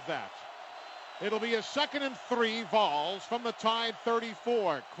out of that. It'll be a 2nd and 3, Vols from the Tide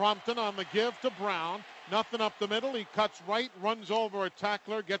 34. Crompton on the give to Brown. Nothing up the middle. He cuts right, runs over a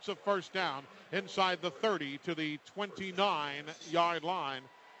tackler, gets a first down inside the 30 to the 29-yard line.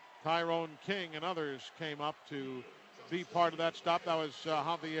 Tyrone King and others came up to be part of that stop. That was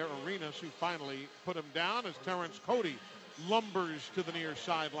Javier Arenas who finally put him down as Terrence Cody lumbers to the near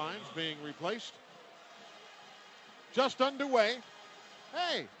sidelines, being replaced. Just underway.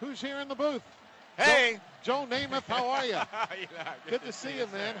 Hey, who's here in the booth? Hey. Joe Namath, how are you? Good to see you,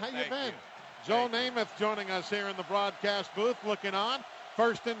 man. How you been? Joe Namath joining us here in the broadcast booth, looking on.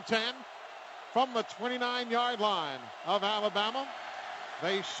 1st and 10 from the 29-yard line of Alabama.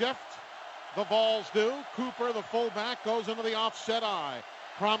 They shift. The Vols do. Cooper, the fullback, goes into the offset eye.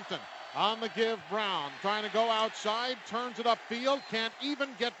 Crompton on the give. Brown trying to go outside, turns it upfield, can't even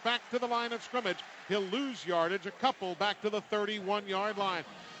get back to the line of scrimmage. He'll lose yardage, a couple back to the 31-yard line.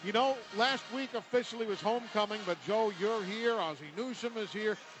 You know, last week officially was homecoming, but Joe, you're here. Ozzie Newsome is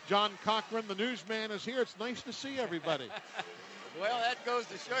here. John Cochran, the newsman, is here. It's nice to see everybody. Well, that goes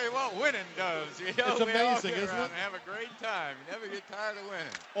to show you what winning does. You know, it's amazing, isn't it? Have a great time. You never get tired of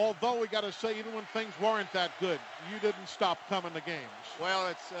winning. Although we got to say, even when things weren't that good, you didn't stop coming to games. Well,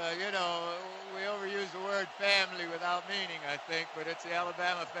 it's, you know, we overuse the word family without meaning, I think, but it's the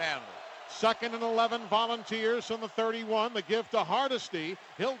Alabama family. 2nd and 11, Volunteers from the 31. The give to Hardesty.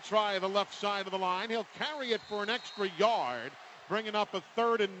 He'll try the left side of the line. He'll carry it for an extra yard, bringing up a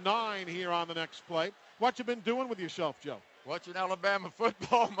 3rd and 9 here on the next play. What you been doing with yourself, Joe? Watching Alabama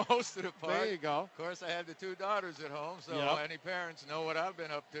football most of the part. There you go. Of course, I have the 2 daughters at home, so any parents know what I've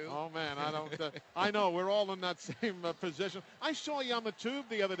been up to. Oh, man, I don't. I know, we're all in that same position. I saw you on the tube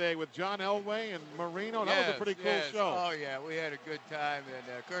the other day with John Elway and Marino. That was a pretty cool show. Oh, yeah, we had a good time.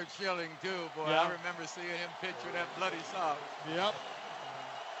 And Kurt Schilling, too. Boy, I remember seeing him picture that bloody sock. Yep.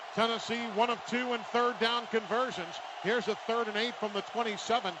 Tennessee, 1 of 2 and 3rd down conversions. Here's a 3rd and 8 from the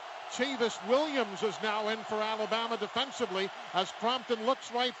 27. Chavis Williams is now in for Alabama defensively as Crompton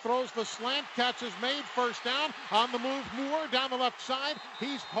looks right, throws the slant, catch is made, first down. On the move, Moore down the left side.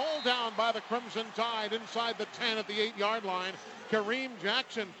 He's pulled down by the Crimson Tide inside the 10 at the 8-yard line. Kareem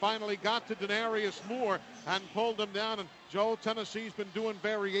Jackson finally got to Denarius Moore and pulled him down. And Joe, Tennessee's been doing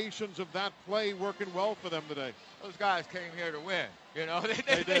variations of that play, working well for them today. Those guys came here to win. You know,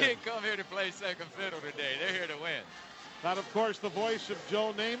 they didn't come here to play second fiddle today. They're here to win. That, of course, the voice of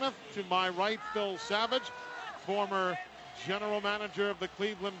Joe Namath. To my right, Phil Savage, former general manager of the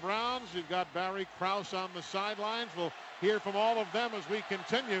Cleveland Browns. You've got Barry Krause on the sidelines. We'll hear from all of them as we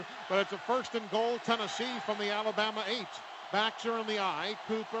continue. But it's a 1st and goal, Tennessee from the Alabama 8. Backs are in the eye.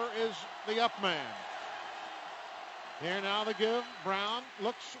 Cooper is the up man. Here now the give. Brown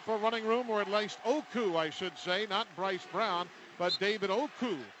looks for running room, or at least Oku, I should say. Not Bryce Brown, but David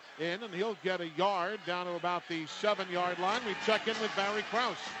Oku in, and he'll get a yard down to about the 7-yard line. We check in with Barry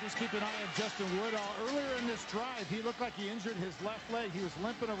Krause. Just keep an eye on Justin Woodall. Earlier in this drive, he looked like he injured his left leg. He was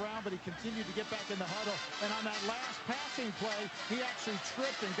limping around, but he continued to get back in the huddle. And on that last passing play, he actually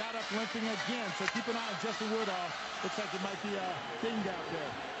tripped and got up limping again. So keep an eye on Justin Woodall. Looks like it might be dinged out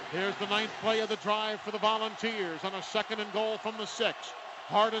there. Here's the 9th play of the drive for the Volunteers on a 2nd and goal from the 6.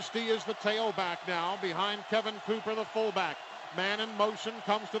 Hardesty is the tailback now behind Kevin Cooper, the fullback. Man in motion,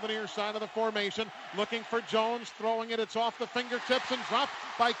 comes to the near side of the formation, looking for Jones, throwing it. It's off the fingertips and dropped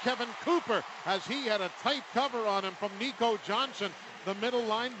by Kevin Cooper as he had a tight cover on him from Nico Johnson, the middle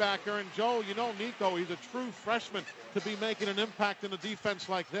linebacker. And Joe, you know Nico, he's a true freshman to be making an impact in a defense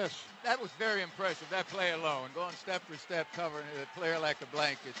like this. That was very impressive, that play alone, going step for step, covering a player like a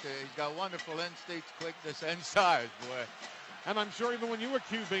blanket. He's got wonderful instincts, quickness, and size, boy. And I'm sure even when you were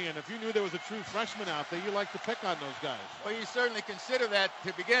QBing, if you knew there was a true freshman out there, you like to pick on those guys. Well, you certainly consider that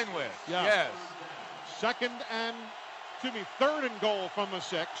to begin with. Yeah. Yes. 3rd and goal from the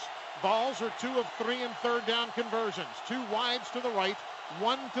 6. Balls are 2 of 3 in third down conversions. 2 wides to the right,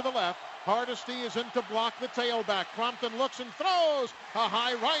 1 to the left. Hardesty is in to block the tailback. Crompton looks and throws a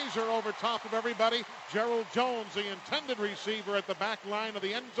high riser over top of everybody. Gerald Jones, the intended receiver, at the back line of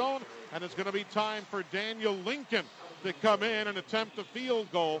the end zone. And it's going to be time for Daniel Lincoln to come in and attempt a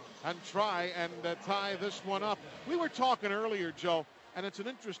field goal and try and tie this one up. We were talking earlier, Joe, and it's an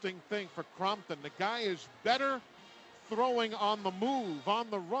interesting thing for Crompton. The guy is better throwing on the move, on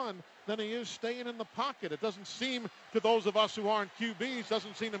the run, than he is staying in the pocket. It doesn't seem, to those of us who aren't QBs,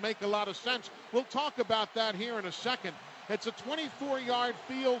 doesn't seem to make a lot of sense. We'll talk about that here in a second. It's a 24-yard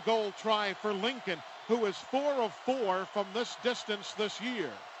field goal try for Lincoln, who is 4 of 4 from this distance this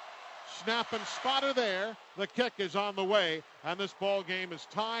year. Snap and spotter there. The kick is on the way, and this ball game is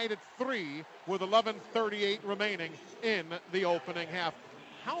tied at 3 with 11:38 remaining in the opening half.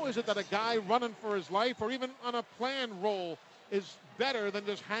 How is it that a guy running for his life or even on a planned roll is better than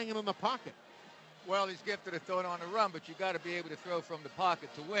just hanging in the pocket? Well, he's gifted at throwing on the run, but you got to be able to throw from the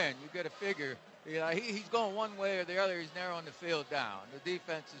pocket to win. You got to figure, he's going one way or the other. He's narrowing the field down. The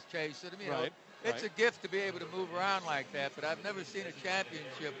defense is chasing him. It's a gift to be able to move around like that, but I've never seen a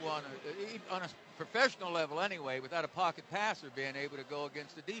championship won on a professional level anyway without a pocket passer being able to go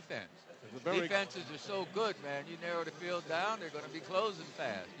against the defense. Defenses are so good, man. You narrow the field down, they're going to be closing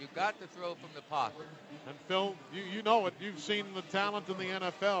fast. You've got to throw from the pocket. And Phil, you know it. You've seen the talent in the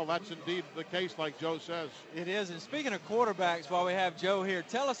NFL. That's indeed the case, like Joe says. It is. And speaking of quarterbacks, while we have Joe here,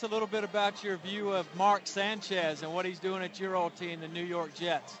 tell us a little bit about your view of Mark Sanchez and what he's doing at your old team, the New York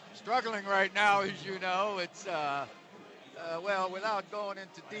Jets. Struggling right now, as you know. It's well, without going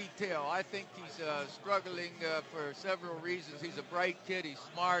into detail, I think he's struggling for several reasons. He's a bright kid. He's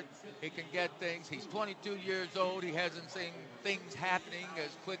smart. He can get things. He's 22 years old. He hasn't seen things happening as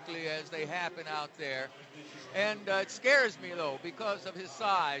quickly as they happen out there. And it scares me, though, because of his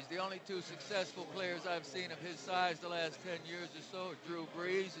size. The only 2 successful players I've seen of his size the last 10 years or so are Drew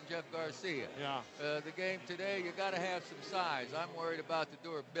Brees and Jeff Garcia. Yeah. The game today, you got to have some size. I'm worried about the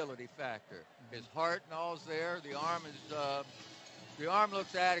durability factor. His heart and all's there. The arm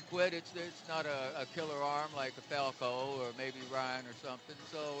looks adequate. It's not a killer arm like a Falco or maybe Ryan or something.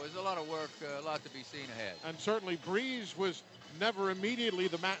 So there's a lot of work, a lot to be seen ahead. And certainly Breeze was never immediately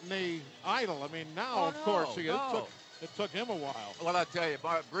the matinee idol. I mean, now, of course, it took him a while. Well, I'll tell you,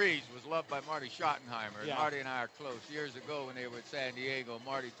 Breeze was loved by Marty Schottenheimer. Yeah. Marty and I are close. Years ago when they were at San Diego,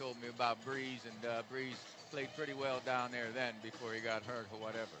 Marty told me about Breeze, and Breeze played pretty well down there then before he got hurt or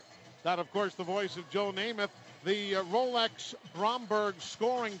whatever. That, of course, the voice of Joe Namath. The Rolex Bromberg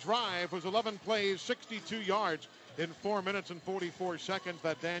scoring drive was 11 plays, 62 yards in 4 minutes and 44 seconds.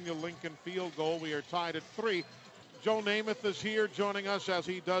 That Daniel Lincoln field goal. We are tied at 3. Joe Namath is here joining us, as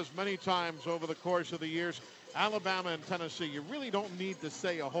he does many times over the course of the years. Alabama and Tennessee, you really don't need to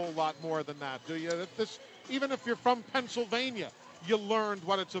say a whole lot more than that, do you? Even if you're from Pennsylvania, you learned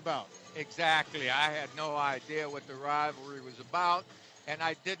what it's about. Exactly. I had no idea what the rivalry was about. And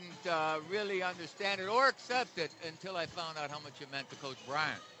I didn't really understand it or accept it until I found out how much it meant to Coach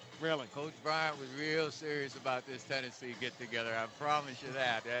Bryant. Really? Coach Bryant was real serious about this Tennessee get-together. I promise you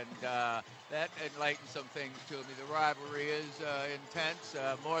that. And that enlightened some things to me. The rivalry is intense,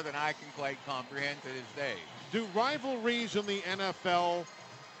 more than I can quite comprehend to this day. Do rivalries in the NFL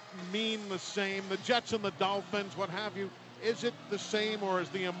mean the same? The Jets and the Dolphins, what have you, is it the same, or is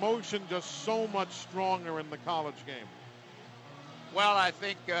the emotion just so much stronger in the college game? Well, I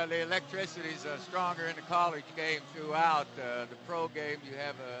think the electricity is stronger in the college game throughout. The pro game, you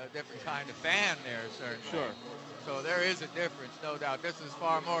have a different kind of fan there, certainly. Sure. So there is a difference, no doubt. This is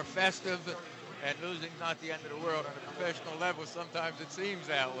far more festive, and losing's not the end of the world. On a professional level, sometimes it seems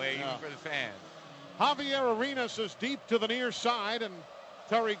that way, even for the fans. Javier Arenas is deep to the near side, and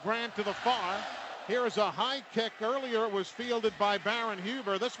Terry Grant to the far. Here is a high kick. Earlier it was fielded by Baron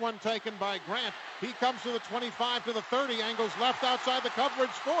Huber. This one taken by Grant. He comes to the 25 to the 30, angles left outside the coverage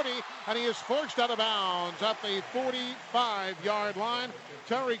 40, and he is forced out of bounds at the 45-yard line.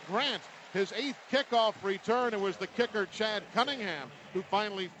 Terry Grant, his 8th kickoff return. It was the kicker Chad Cunningham who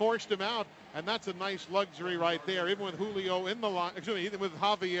finally forced him out, and that's a nice luxury right there. Even with Julio in the line, even with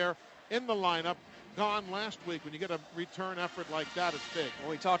Javier in the lineup. Gone last week. When you get a return effort like that, it's big. Well,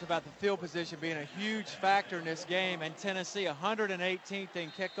 we talked about the field position being a huge factor in this game, and Tennessee 118th in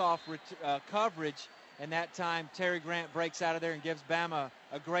kickoff coverage and that time Terry Grant breaks out of there and gives Bama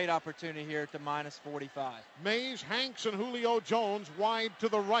a great opportunity here at the -45. Mays, Hanks, and Julio Jones wide to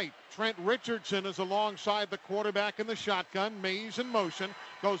the right. Trent Richardson is alongside the quarterback in the shotgun. Mays in motion,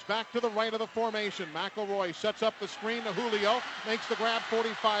 goes back to the right of the formation. McElroy sets up the screen to Julio, makes the grab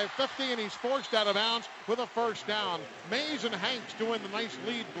 45-50, and he's forced out of bounds with a first down. Mays and Hanks doing the nice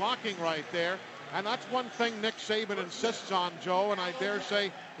lead blocking right there. And that's one thing Nick Saban insists on, Joe, and I dare say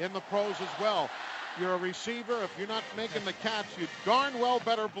in the pros as well. You're a receiver. If you're not making the catch, you darn well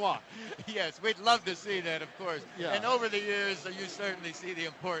better block. Yes, we'd love to see that, of course. Yeah. And over the years, you certainly see the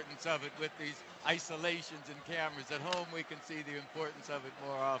importance of it with these isolations and cameras. At home, we can see the importance of it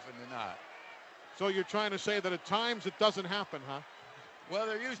more often than not. So you're trying to say that at times it doesn't happen, huh? Well,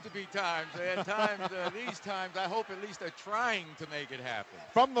 there used to be times. At times, these times, I hope at least they're trying to make it happen.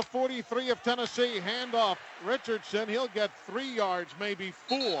 From the 43 of Tennessee, handoff Richardson. He'll get 3 yards, maybe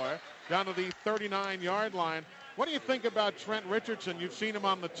 4, down to the 39-yard line. What do you think about Trent Richardson? You've seen him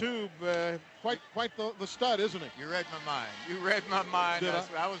on the tube. Quite the stud, isn't he? You read my mind. You read my mind. Did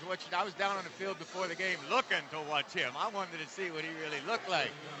I was watching. I was down on the field before the game looking to watch him. I wanted to see what he really looked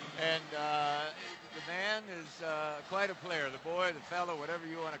like. And the man is quite a player. The boy, the fellow, whatever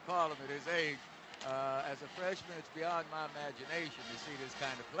you want to call him at his age. As a freshman, it's beyond my imagination to see this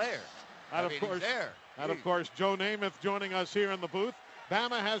kind of player. Of course, Joe Namath joining us here in the booth.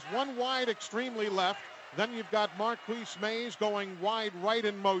 Bama has one wide extremely left. Then you've got Marquise Mays going wide right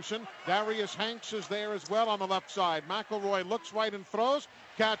in motion. Darius Hanks is there as well on the left side. McElroy looks right and throws.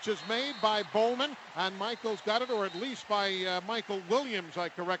 Catch is made by Bowman, and Michael's got it, or at least by Michael Williams, I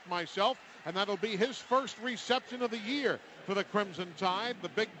correct myself. And that'll be his first reception of the year for the Crimson Tide. The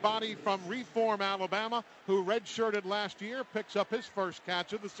big body from Reform, Alabama, who redshirted last year, picks up his first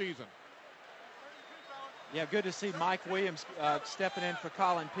catch of the season. Yeah, good to see Mike Williams stepping in for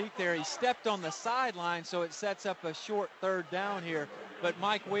Colin Peak there. He stepped on the sideline, so it sets up a short third down here. But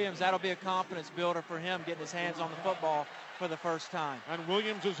Mike Williams, that'll be a confidence builder for him, getting his hands on the football for the first time. And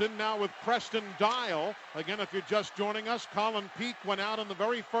Williams is in now with Preston Dial. Again, if you're just joining us, Colin Peak went out in the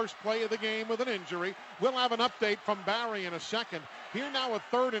very first play of the game with an injury. We'll have an update from Barry in a second. Here now with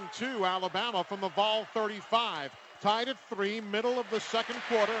 3rd and 2, Alabama from the Vol 35. Tied at 3, middle of the second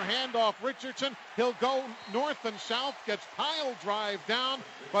quarter. Handoff Richardson. He'll go north and south, gets pile drive down,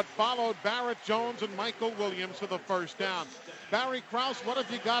 but followed Barrett Jones and Michael Williams for the first down. Barry Krause, what have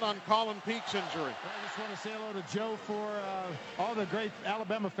you got on Colin Peak's injury? I just want to say hello to Joe for all the great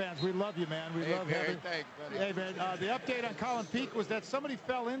Alabama fans. We love you, man. We love Barry, thanks, buddy. Hey, man, the update on Colin Peak was that somebody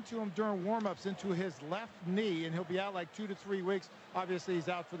fell into him during warm-ups into his left knee, and he'll be out like 2 to 3 weeks. Obviously, he's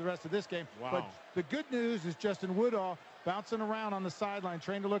out for the rest of this game. Wow. But the good news is Justin Woodall bouncing around on the sideline.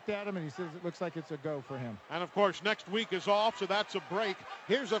 Trainer looked at him, and he says it looks like it's a go for him. And, of course, next week is off, so that's a break.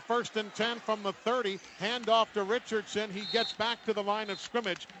 Here's a 1st and 10 from the 30. Handoff to Richardson. He gets back to the line of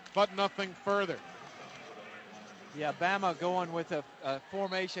scrimmage, but nothing further. Yeah, Bama going with a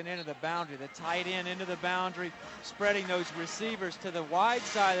formation into the boundary, the tight end into the boundary, spreading those receivers to the wide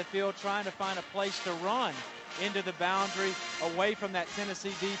side of the field, trying to find a place to run into the boundary, away from that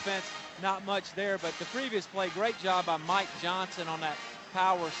Tennessee defense. Not much there, but the previous play, great job by Mike Johnson on that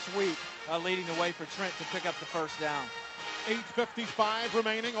power sweep, leading the way for Trent to pick up the first down. 8:55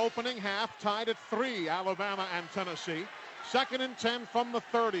 remaining, opening half, tied at 3, Alabama and Tennessee. 2nd and 10 from the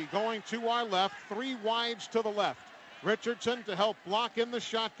 30, going to our left, 3 wides to the left. Richardson to help block in the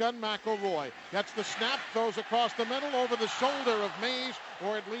shotgun. McElroy gets the snap, throws across the middle over the shoulder of Mays,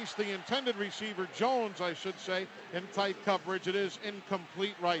 or at least the intended receiver, Jones, I should say, in tight coverage. It is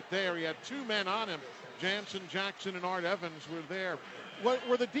incomplete right there. He had 2 men on him. Jansen, Jackson, and Art Evans were there.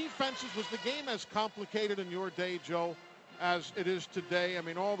 Were the defenses, was the game as complicated in your day, Joe, as it is today? I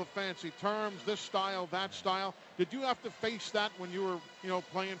mean, all the fancy terms, this style, that style. Did you have to face that when you were,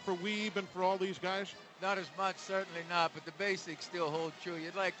 playing for Weeb and for all these guys? Not as much, certainly not, but the basics still hold true.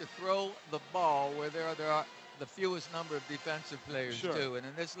 You'd like to throw the ball where there are the fewest number of defensive players, sure. too. And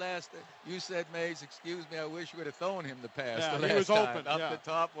in this last, you said, Mays, excuse me, I wish you would have thrown him the pass. Yeah, the he last was time, open. up the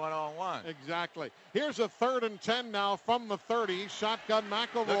top, one-on-one. Exactly. Here's a 3rd and 10 now from the 30. Shotgun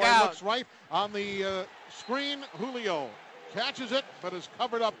McElroy looks right on the screen. Julio catches it, but is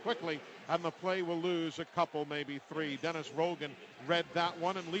covered up quickly, and the play will lose a couple, maybe 3. Dennis Rogan read that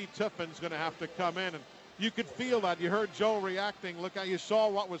one, and Lee Tiffin's going to have to come in, and you could feel that. You heard Joe reacting. Look how you saw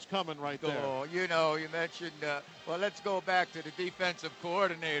what was coming right there. Oh, you mentioned, well, let's go back to the defensive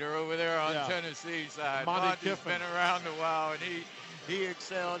coordinator over there on Tennessee side. Monty's been around a while, and he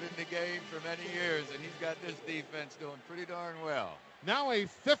excelled in the game for many years, and he's got this defense doing pretty darn well. Now a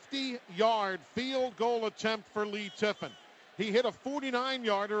 50-yard field goal attempt for Lee Tiffin. He hit a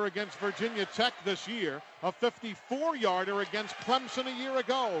 49-yarder against Virginia Tech this year, a 54-yarder against Clemson a year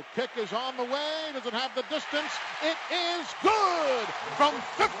ago. Kick is on the way. Does it have the distance? It is good from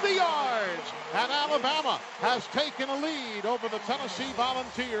 50 yards. And Alabama has taken a lead over the Tennessee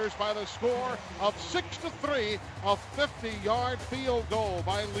Volunteers by the score of 6-3, a 50-yard field goal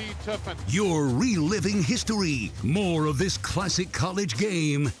by Lee Tiffin. You're reliving history. More of this classic college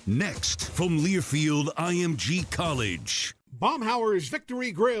game next from Learfield IMG College. Baumhauer's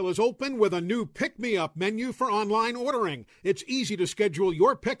Victory Grill is open with a new pick-me-up menu for online ordering. It's easy to schedule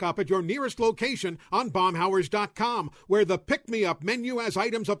your pickup at your nearest location on Baumhauers.com, where the pick-me-up menu has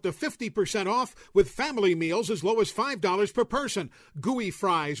items up to 50% off with family meals as low as $5 per person, gooey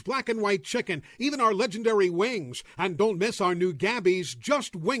fries, black and white chicken, even our legendary wings. And don't miss our new Gabby's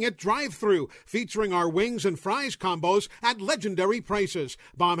Just Wing It drive-thru, featuring our wings and fries combos at legendary prices.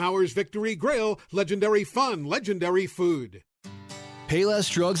 Baumhauer's Victory Grill, legendary fun, legendary food.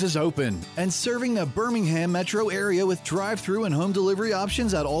 Payless Drugs is open and serving the Birmingham metro area with drive-through and home delivery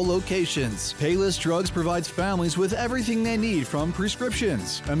options at all locations. Payless Drugs provides families with everything they need, from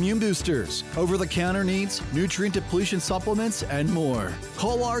prescriptions, immune boosters, over-the-counter needs, nutrient depletion supplements, and more.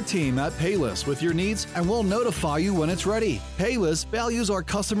 Call our team at Payless with your needs and we'll notify you when it's ready. Payless values our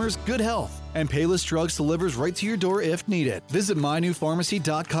customers' good health, and Payless Drugs delivers right to your door if needed. Visit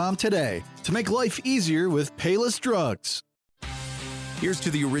mynewpharmacy.com today to make life easier with Payless Drugs. Here's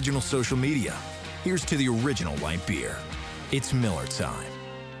to the original social media. Here's to the original light beer. It's Miller time.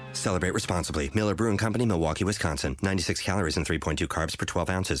 Celebrate responsibly. Miller Brewing Company, Milwaukee, Wisconsin. 96 calories and 3.2 carbs per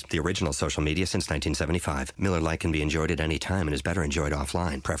 12 ounces. The original social media since 1975. Miller Lite can be enjoyed at any time and is better enjoyed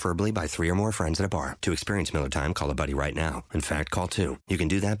offline, preferably by 3 or more friends at a bar. To experience Miller time, call a buddy right now. In fact, call 2. You can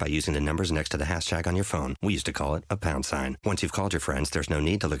do that by using the numbers next to the hashtag on your phone. We used to call it a £. Once you've called your friends, there's no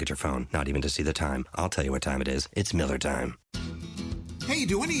need to look at your phone, not even to see the time. I'll tell you what time it is. It's Miller time. Hey,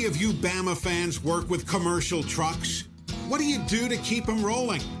 do any of you Bama fans work with commercial trucks? What do you do to keep them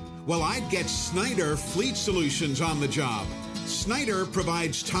rolling? Well, I'd get Snyder Fleet Solutions on the job. Snyder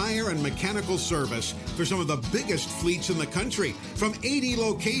provides tire and mechanical service for some of the biggest fleets in the country, from 80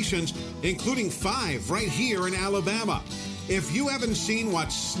 locations, including 5 right here in Alabama. If you haven't seen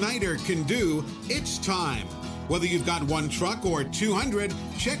what Snyder can do, it's time. Whether you've got 1 truck or 200,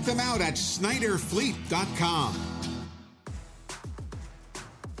 check them out at SnyderFleet.com.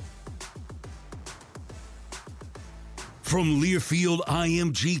 From Learfield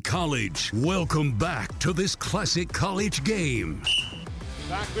IMG College, welcome back to this classic college game.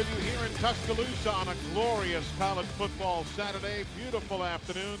 Back with you here in Tuscaloosa on a glorious college football Saturday. Beautiful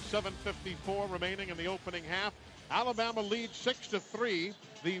afternoon, 7:54 remaining in the opening half. Alabama leads 6-3.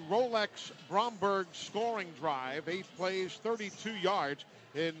 The Rolex Bromberg scoring drive, 8 plays, 32 yards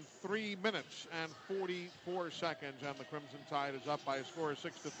in 3 minutes and 44 seconds, and the Crimson Tide is up by a score of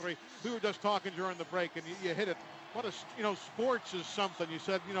 6-3. We were just talking during the break, and you hit it. What a, sports is something. You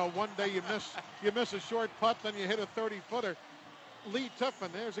said, one day you miss a short putt, then you hit a 30-footer. Lee Tiffin,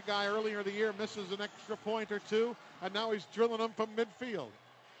 there's a guy earlier in the year misses an extra point or 2, and now he's drilling them from midfield.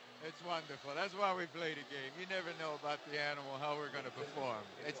 It's wonderful. That's why we play the game. You never know about the animal, how we're going to perform.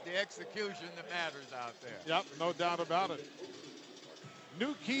 It's the execution that matters out there. Yep, no doubt about it.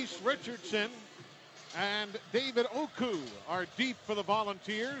 Newkeese Richardson and David Oku are deep for the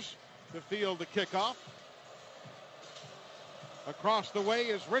Volunteers to field the kickoff. Across the way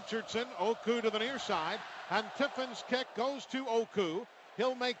is Richardson, Oku to the near side, and Tiffin's kick goes to Oku.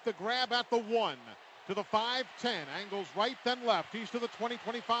 He'll make the grab at the 1, to the 5-10, angles right then left. He's to the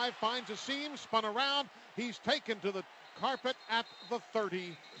 20-25, finds a seam, spun around. He's taken to the carpet at the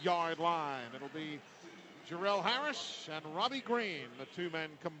 30-yard line. It'll be Jarrell Harris and Robbie Green, the 2 men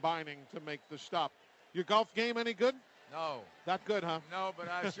combining to make the stop. Your golf game any good? No. Not good, huh? No, but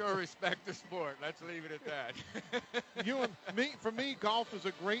I sure respect the sport. Let's leave it at that. For me, golf is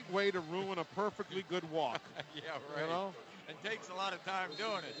a great way to ruin a perfectly good walk. Yeah, right. It takes a lot of time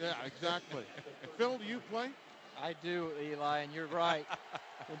doing it. Yeah, exactly. Phil, do you play? I do, Eli, and you're right.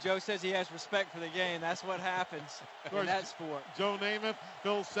 When Joe says he has respect for the game, that's what happens in that sport. Joe Namath,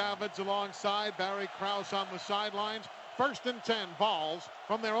 Phil Savage alongside, Barry Krause on the sidelines. 1st and 10, balls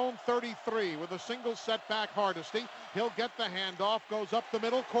from their own 33 with a single setback. Hardesty. He'll get the handoff, goes up the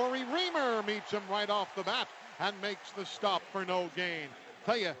middle. Corey Reamer meets him right off the bat and makes the stop for no gain.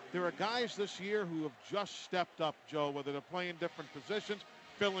 Tell you, there are guys this year who have just stepped up, Joe, whether they're playing different positions,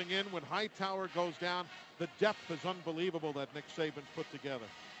 filling in when Hightower goes down. The depth is unbelievable that Nick Saban's put together.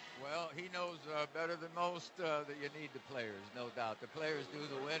 Well, he knows better than most that you need the players, no doubt. The players do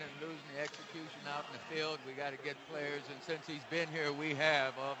the winning and losing, the execution out in the field. We got to get players, and since he's been here, we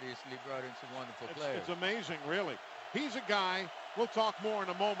have obviously brought in some wonderful players. It's amazing, really. He's a guy, we'll talk more in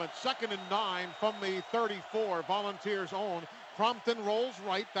a moment. 2nd and 9 from the 34, Volunteers' own. Crompton rolls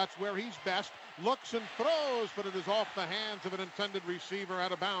right, that's where he's best. Looks and throws, but it is off the hands of an intended receiver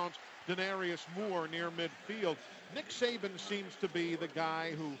out of bounds. Denarius Moore near midfield. Nick Saban seems to be the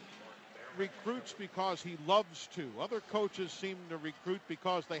guy who recruits because he loves to. Other coaches seem to recruit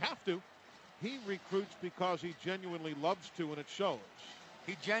because they have to. He recruits because he genuinely loves to, and it shows.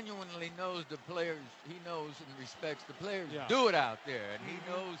 He genuinely knows the players. He knows and respects the players. Do it out there, and he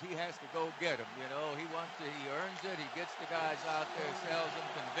knows he has to go get them. You know, he wants to. He earns it. He gets the guys out there, sells them,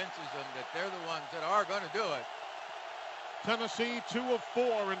 convinces them that they're the ones that are going to do it. Tennessee 2 of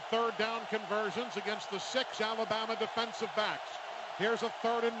 4 in 3rd down conversions against the 6 Alabama defensive backs. Here's a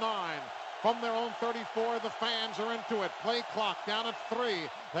 3rd and 9. From their own 34, the fans are into it. Play clock down at 3.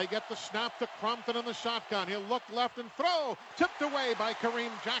 They get the snap to Crompton in the shotgun. He'll look left and throw. Tipped away by Kareem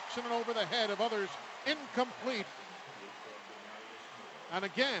Jackson and over the head of others. Incomplete. And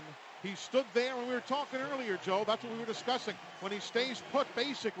again, he stood there when we were talking earlier, Joe. That's what we were discussing. When he stays put,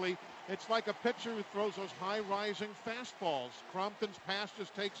 basically, it's like a pitcher who throws those high-rising fastballs. Crompton's pass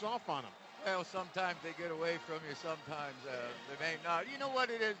just takes off on him. Well, sometimes they get away from you. Sometimes they may not. You know what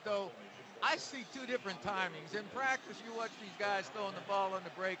it is, though? I see 2 different timings. In practice, you watch these guys throwing the ball on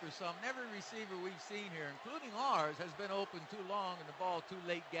the break or something. Every receiver we've seen here, including ours, has been open too long and the ball too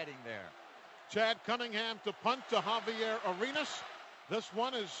late getting there. Chad Cunningham to punt to Javier Arenas. This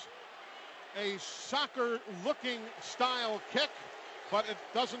one is a soccer-looking style kick, but it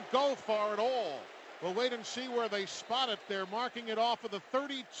doesn't go far at all. We'll wait and see where they spot it. They're marking it off of the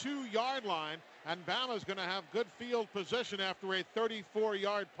 32-yard line, and Bama's going to have good field position after a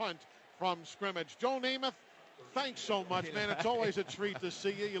 34-yard punt from scrimmage. Joe Namath, thanks so much, man. It's always a treat to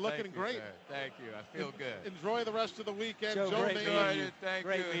see you. You're looking great. Sir. Thank you. I feel good. Enjoy the rest of the weekend. Joe Namath. Thank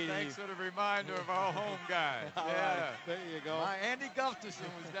you. Thanks for the reminder of our home guys. Right. There you go. Andy Gustafson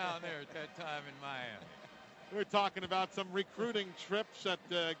was down there at that time in Miami. We're talking about some recruiting trips that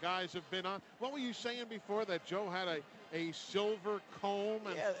guys have been on. What were you saying before, that Joe had a silver comb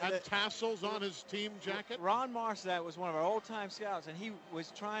and tassels on his team jacket? Ron Marsatt was one of our old-time scouts, and he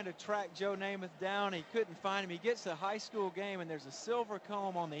was trying to track Joe Namath down. He couldn't find him. He gets to a high school game, and there's a silver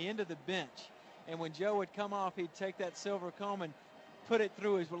comb on the end of the bench. And when Joe would come off, he'd take that silver comb and put it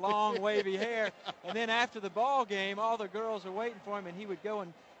through his long, wavy hair. And then after the ball game, all the girls are waiting for him, and he would go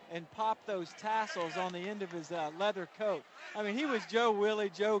and pop those tassels on the end of his leather coat. I mean, he was Joe Willie,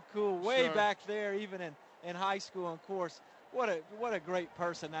 Joe Cool, way back there, even in high school. And of course, what a great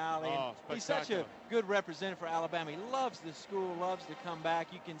personality. Oh, and he's such a good representative for Alabama. He loves the school, loves to come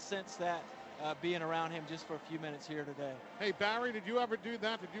back. You can sense that being around him just for a few minutes here today. Hey, Barry, did you ever do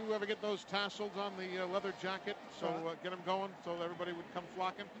that? Did you ever get those tassels on the leather jacket, so get them going so everybody would come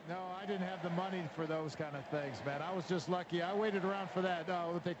flocking? No, I didn't have the money for those kind of things, man. I was just lucky. I waited around for that,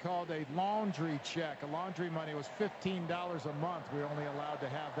 what they called a laundry check. A laundry money was $15 a month. We were only allowed to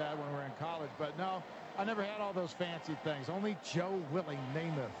have that when we were in college. But no, I never had all those fancy things. Only Joe Willie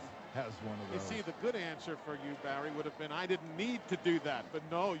Namath has one of those. You see, the good answer for you, Barry, would have been, I didn't need to do that. But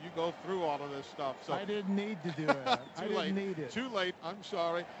no, you go through all of this stuff. So I didn't need to do it. I didn't need it. Too late. I'm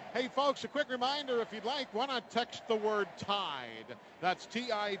sorry. Hey, folks, a quick reminder, if you'd like, why not text the word TIDE? That's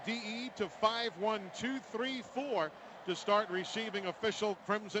TIDE to 51234 to start receiving official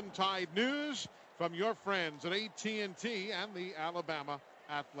Crimson Tide news from your friends at AT&T and the Alabama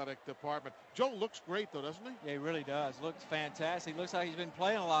Athletic Department. Joe looks great, though, doesn't he? Yeah, he really does. Looks fantastic. Looks like he's been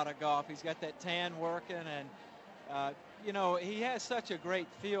playing a lot of golf. He's got that tan working, and you know, he has such a great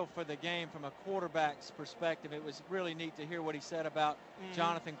feel for the game from a quarterback's perspective. It was really neat to hear what he said about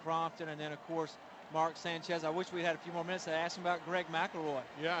Jonathan Crompton, and then, of course, Mark Sanchez. I wish we had a few more minutes to ask him about Greg McElroy.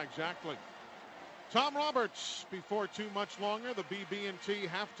 Yeah, exactly. Tom Roberts, before too much longer, the BB&T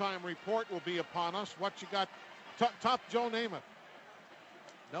halftime report will be upon us. What you got? Top Joe Namath.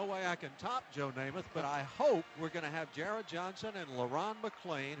 No way I can top Joe Namath, but I hope we're going to have Jared Johnson and LaRon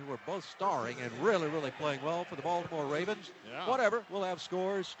McClain, who are both starring and really, really playing well for the Baltimore Ravens. Yeah. Whatever, we'll have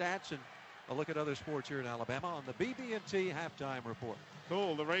scores, stats, and a look at other sports here in Alabama on the BB&T halftime report.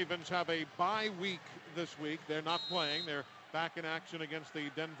 Cool. The Ravens have a bye week this week. They're not playing. They're back in action against the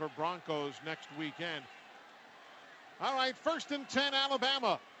Denver Broncos next weekend. All right, 1st and 10,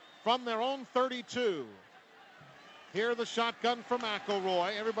 Alabama from their own 32. Here the shotgun from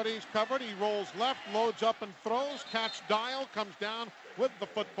McElroy. Everybody's covered. He rolls left, loads up and throws. Catch Dial, comes down with the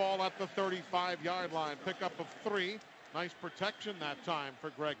football at the 35-yard line. Pickup of 3. Nice protection that time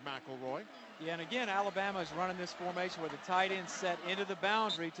for Greg McElroy. Yeah, and again, Alabama is running this formation where the tight end set into the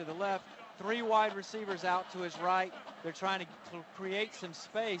boundary to the left, 3 wide receivers out to his right. They're trying to create some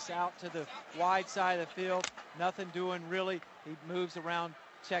space out to the wide side of the field. Nothing doing really. He moves around,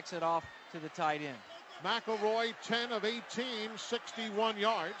 checks it off to the tight end. McElroy, 10 of 18, 61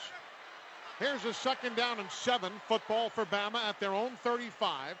 yards. Here's a 2nd down and 7 football for Bama at their own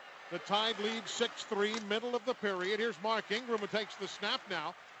 35. The Tide leads 6-3, middle of the period. Here's Mark Ingram, who takes the snap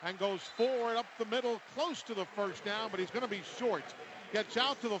now and goes forward up the middle, close to the first down, but he's going to be short. Gets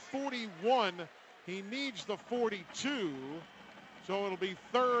out to the 41. He needs the 42, so it'll be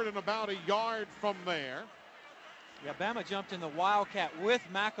 3rd and about a yard from there. Yeah, Bama jumped in the Wildcat with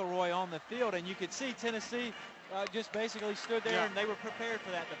McElroy on the field, and you could see Tennessee just basically stood there, and they were prepared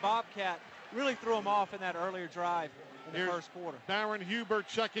for that. The Bobcat really threw them off in that earlier drive in the first quarter. Darren Huber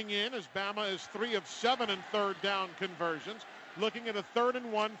checking in as Bama is 3 of 7 in 3rd down conversions, looking at a 3rd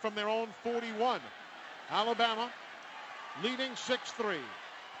and 1 from their own 41. Alabama leading 6-3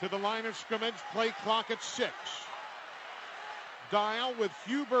 to the line of scrimmage, play clock at 6. Dial with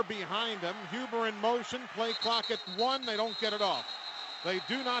Huber behind him. Huber in motion, play clock at 1. They don't get it off. They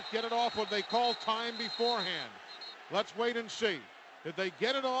do not get it off when they call time beforehand. Let's wait and see. Did they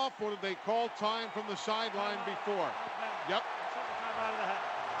get it off, or did they call time from the sideline before? Yep.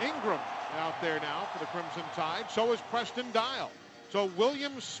 Ingram out there now for the Crimson Tide. So is Preston Dial. So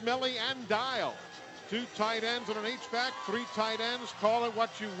Williams, Smelly, and Dial. 2 tight ends and an H-back, 3 tight ends. Call it what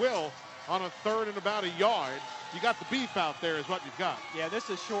you will on a 3rd and about a yard. You got the beef out there is what you've got. Yeah, this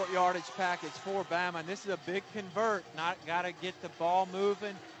is a short yardage package for Bama, and this is a big convert. Got to get the ball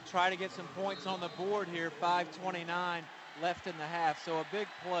moving, try to get some points on the board here. 5:29 left in the half, so a big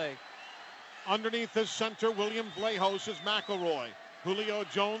play. Underneath his center, William Vlahos is McElroy. Julio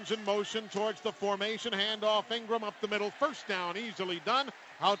Jones in motion towards the formation. Handoff Ingram up the middle. 1st down, easily done.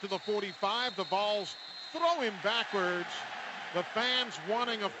 Out to the 45. The Vols throw him backwards. The fans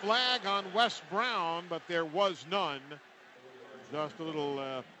wanting a flag on Wes Brown, but there was none. Just a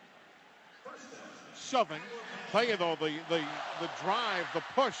little shoving. Tell you though, the drive, the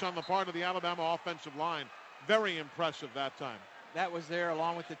push on the part of the Alabama offensive line, very impressive that time. That was there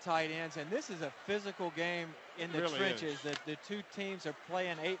along with the tight ends, and this is a physical game in the trenches. The 2 teams are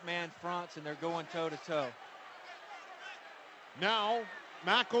playing 8-man fronts, and they're going toe-to-toe. Now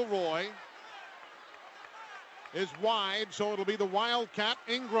McElroy is wide, so it'll be the Wildcat.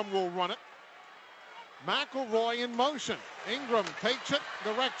 Ingram will run it. McElroy in motion. Ingram takes it,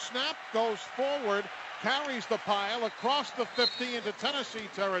 direct snap, goes forward, carries the pile across the 50 into Tennessee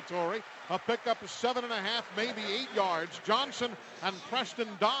territory. A pickup of 7.5, maybe 8 yards. Johnson and Preston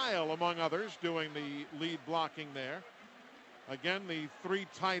Dial, among others, doing the lead blocking there. Again, the 3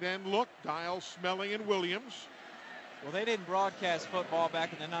 tight end look, Dial, Smelly, and Williams. Well, they didn't broadcast football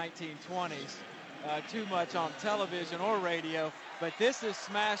back in the 1920s. Too much on television or radio, but this is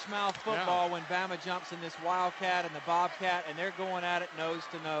smash mouth football when Bama jumps in this Wildcat and the Bobcat, and they're going at it nose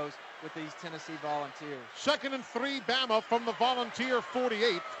to nose with these Tennessee Volunteers. 2nd and 3, Bama from the Volunteer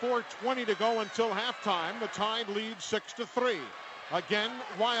 48. 4:20 to go until halftime. The Tide leads 6-3. Again,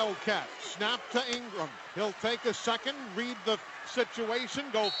 Wildcat. Snap to Ingram. He'll take a second, read the situation,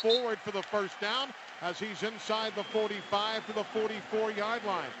 go forward for the 1st down as he's inside the 45 to the 44-yard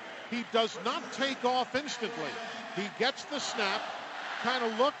line. He does not take off instantly. He gets the snap, kind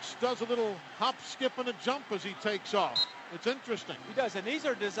of looks, does a little hop, skip, and a jump as he takes off. It's interesting. He does, and these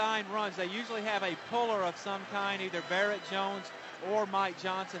are design runs. They usually have a puller of some kind, either Barrett Jones or Mike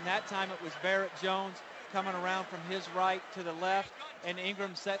Johnson. That time it was Barrett Jones coming around from his right to the left, and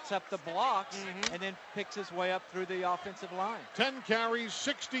Ingram sets up the blocks and then picks his way up through the offensive line. 10 carries,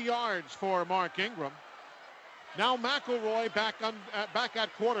 60 yards for Mark Ingram. Now McElroy back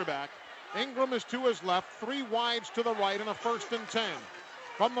at quarterback. Ingram is to his left, 3 wides to the right, and a 1st and 10.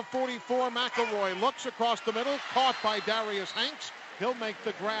 From the 44, McElroy looks across the middle, caught by Darius Hanks. He'll make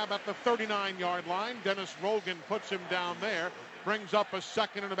the grab at the 39-yard line. Dennis Rogan puts him down there, brings up a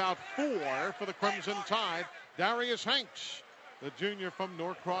 2nd and about 4 for the Crimson Tide. Darius Hanks, the junior from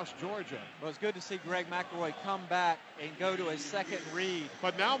Norcross, Georgia. Well, it's good to see Greg McElroy come back and go to his 2nd read.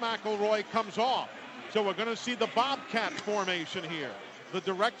 But now McElroy comes off. So we're going to see the Bobcat formation here. The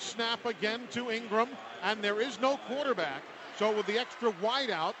direct snap again to Ingram, and there is no quarterback. So with the extra wide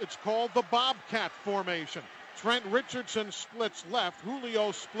out, it's called the Bobcat formation. Trent Richardson splits left.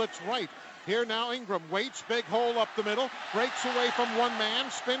 Julio splits right. Here now Ingram waits, big hole up the middle, breaks away from one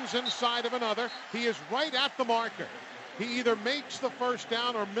man, spins inside of another. He is right at the marker. He either makes the 1st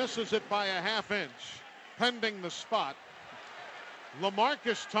down or misses it by a ½ inch, pending the spot.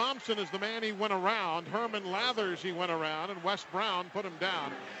 LaMarcus Thompson is the man he went around. Herman Lathers he went around, and Wes Brown put him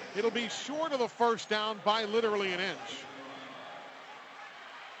down. It'll be short of the 1st down by literally an inch.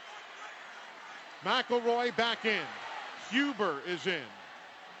 McElroy back in. Huber is in.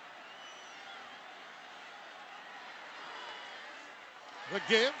 The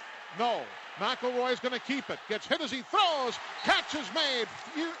give? No. McElroy's going to keep it. Gets hit as he throws. Catch is made.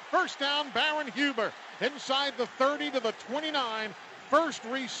 First down, Baron Huber. Inside the 30 to the 29. First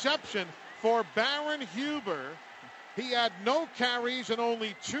reception for Baron Huber. He had no carries and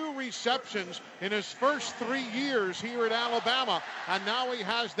only 2 receptions in his first 3 years here at Alabama. And now he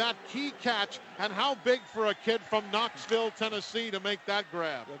has that key catch. And how big for a kid from Knoxville, Tennessee, to make that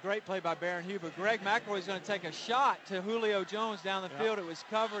grab. A great play by Baron Huber. Greg McElroy is going to take a shot to Julio Jones down the field. It was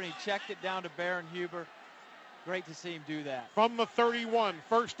covered. He checked it down to Baron Huber. Great to see him do that. From the 31,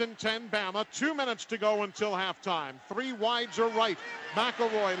 1st and 10, Bama. 2 minutes to go until halftime. 3 wides are right.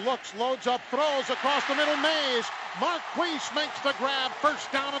 McElroy looks, loads up, throws across the middle maze. Marquise makes the grab.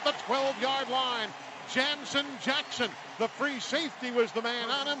 First down at the 12-yard line. Jansen Jackson, the free safety, was the man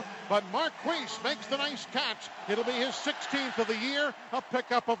on him, but Marquise makes the nice catch. It'll be his 16th of the year, a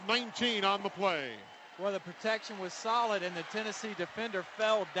pickup of 19 on the play. Well, the protection was solid, and the Tennessee defender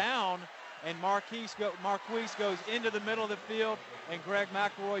fell down, and Marquise goes into the middle of the field, and Greg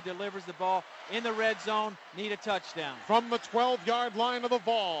McElroy delivers the ball in the red zone. Need a touchdown. From the 12-yard line of the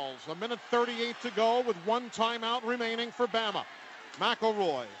Vols, 1:38 to go with 1 timeout remaining for Bama.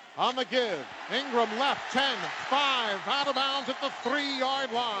 McElroy on the give. Ingram left, 10, 5, out of bounds at the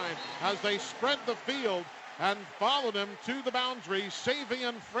 3-yard line as they spread the field and followed him to the boundary.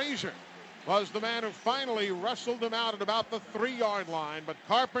 Savion Frazier was the man who finally wrestled him out at about the 3-yard line, but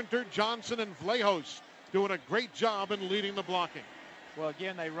Carpenter, Johnson, and Vlahos doing a great job in leading the blocking. Well,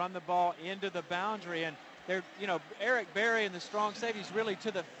 again, they run the ball into the boundary, and they're, Eric Berry and the strong safeties really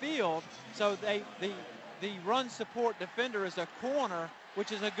to the field, so the run support defender is a corner,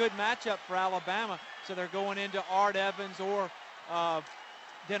 which is a good matchup for Alabama. So they're going into Art Evans or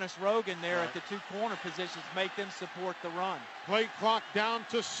Dennis Rogan there at the 2 corner positions, make them support the run. Play clock down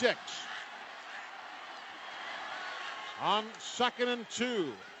to 6. On 2nd and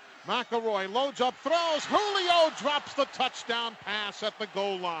 2, McElroy loads up, throws. Julio drops the touchdown pass at the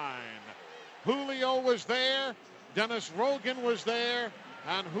goal line. Julio was there. Dennis Rogan was there.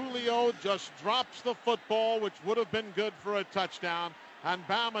 And Julio just drops the football, which would have been good for a touchdown. And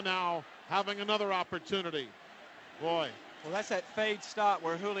Bama now having another opportunity. Boy. Well, that's that fade stop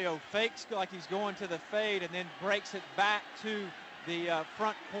where Julio fakes like he's going to the fade and then breaks it back to the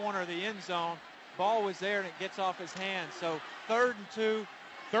front corner of the end zone. Ball was there and it gets off his hands. So 3rd and 2.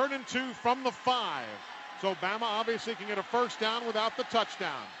 3rd and 2 from the 5. So Bama obviously can get a first down without the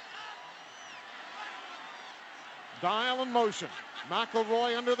touchdown. Dial in motion.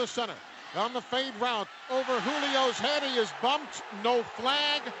 McElroy under the center. On the fade route over Julio's head. He is bumped. No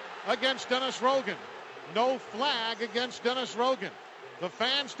flag against Dennis Rogan. No flag against Dennis Rogan. The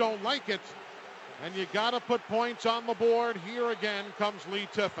fans don't like it. And you got to put points on the board. Here again comes Lee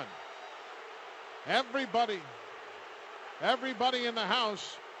Tiffin. Everybody in the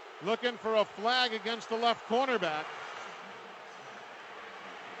house looking for a flag against the left cornerback.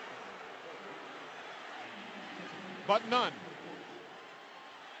 But none.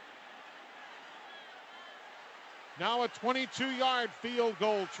 Now a 22-yard field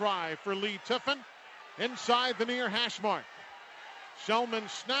goal try for Lee Tiffin inside the near hash mark. Shellman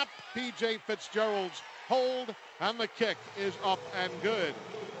snapped, P.J. Fitzgerald's hold, and the kick is up and good.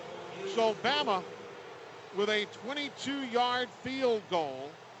 So Bama with a 22-yard field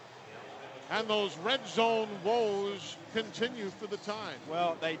goal, and those red zone woes continue for the time.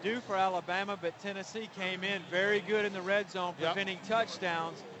 Well, they do for Alabama, but Tennessee came in very good in the red zone, preventing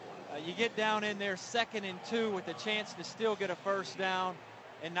touchdowns. You get down in there 2nd and 2 with a chance to still get a first down,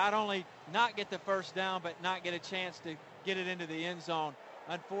 and not only not get the first down, but not get a chance to get it into the end zone.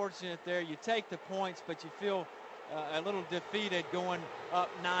 Unfortunate there. You take the points, but you feel a little defeated going up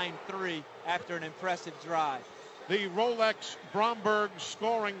 9-3 after an impressive drive. The Rolex Bromberg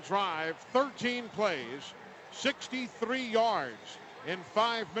scoring drive, 13 plays, 63 yards in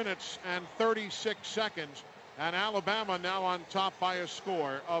 5 minutes and 36 seconds. And Alabama now on top by a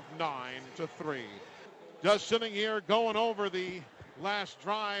score of 9-3. Just sitting here going over the last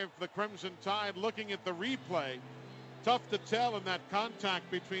drive, the Crimson Tide looking at the replay. Tough to tell in that contact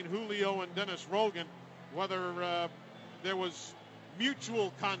between Julio and Dennis Rogan whether there was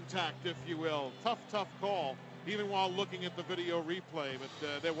mutual contact, if you will. Tough call, even while looking at the video replay,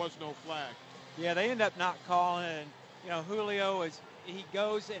 but there was no flag. Yeah, they end up not calling it. And, Julio he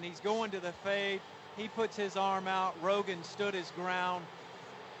goes and he's going to the fade. He puts his arm out. Rogan stood his ground.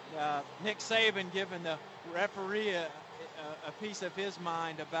 Nick Saban giving the referee a piece of his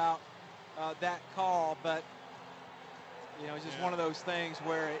mind about that call. But, You know, it's just one of those things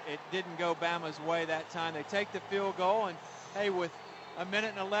where it didn't go Bama's way that time. They take the field goal, and, hey, with a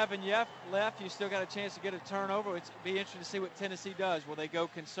minute and 11 left, you still got a chance to get a turnover. It'd be interesting to see what Tennessee does. Will they go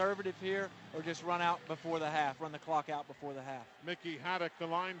conservative here or just run the clock out before the half? Mickey Haddock, the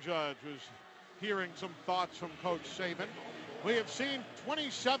line judge, was hearing some thoughts from Coach Saban. We have seen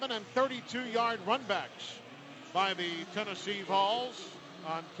 27 and 32-yard runbacks by the Tennessee Vols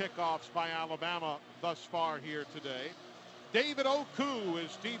on kickoffs by Alabama thus far here today. David Oku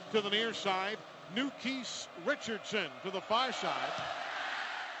is deep to the near side. Newkeese Richardson to the far side.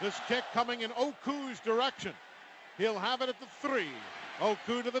 This kick coming in Oku's direction. He'll have it at the 3.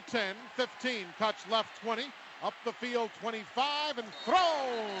 Oku to the 10, 15, cuts left 20, up the field 25, and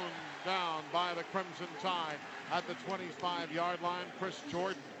thrown down by the Crimson Tide at the 25-yard line. Chris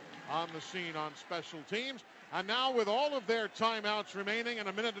Jordan on the scene on special teams. And now with all of their timeouts remaining and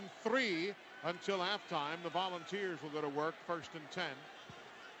a minute and 3 until halftime, the Volunteers will go to work, 1st and 10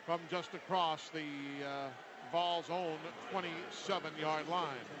 from just across the Vols' own 27-yard line.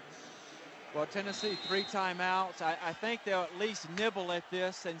 Well, Tennessee 3 timeouts. I think they'll at least nibble at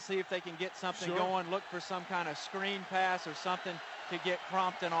this and see if they can get something going, look for some kind of screen pass or something to get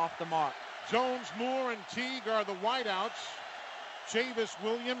Crompton off the mark. Jones, Moore, and Teague are the wideouts. Chavis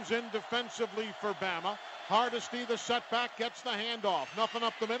Williams in defensively for Bama. Hardesty, the setback, gets the handoff. Nothing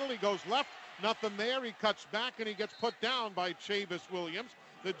up the middle. He goes left. Nothing there. He cuts back, and he gets put down by Chavis Williams,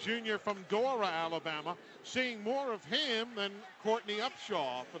 the junior from Dora, Alabama. Seeing more of him than Courtney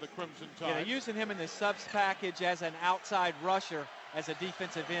Upshaw for the Crimson Tide. Yeah, they're using him in the subs package as an outside rusher as a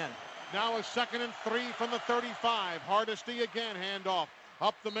defensive end. Now a 2nd and 3 from the 35. Hardesty again, handoff.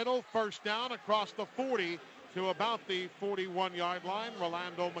 Up the middle, 1st down across the 40 to about the 41-yard line.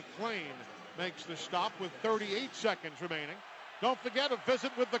 Rolando McClain makes the stop with 38 seconds remaining. Don't forget a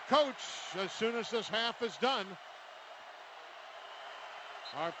visit with the coach as soon as this half is done.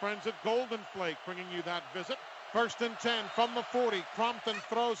 Our friends at Golden Flake bringing you that visit. 1st and 10 from the 40. Crompton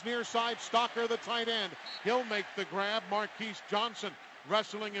throws near side. Stocker, the tight end. He'll make the grab. Marquise Johnson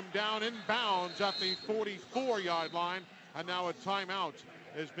wrestling him down in bounds at the 44-yard line. And now a timeout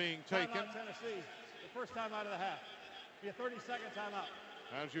is being taken. Timeout, Tennessee. The first time out of the half. Be a 30-second timeout.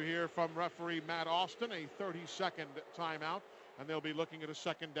 As you hear from referee Matt Austin, a 30-second timeout. And they'll be looking at a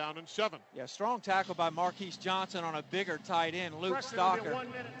 2nd down and 7. Yeah, strong tackle by Marquise Johnson on a bigger tight end, Luke Stocker.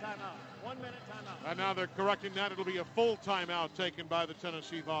 1 minute timeout. 1 minute timeout. And now they're correcting that. It'll be a full timeout taken by the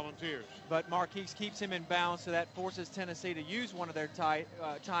Tennessee Volunteers. But Marquise keeps him in bounds, so that forces Tennessee to use one of their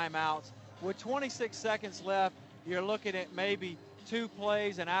timeouts. With 26 seconds left, you're looking at maybe 2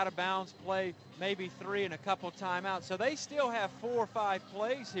 plays, an out-of-bounds play, maybe 3, and a couple timeouts. So they still have 4 or 5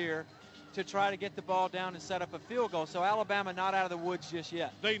 plays here to try to get the ball down and set up a field goal. So Alabama not out of the woods just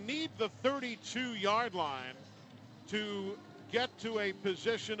yet. They need the 32-yard line to get to a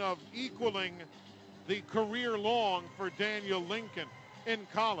position of equaling the career long for Daniel Lincoln in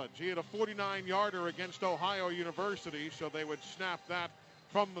college. He had a 49-yarder against Ohio University, so they would snap that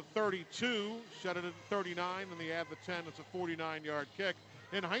from the 32, set it at 39, and they add the 10. It's a 49-yard kick.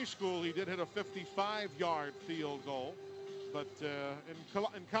 In high school, he did hit a 55-yard field goal. But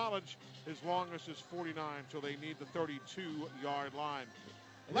in college, his longest is 49, so they need the 32-yard line.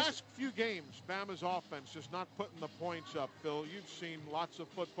 Last few games, Bama's offense just not putting the points up, Phil. You've seen lots of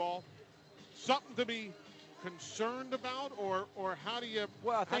football. Something to be concerned about, or how do you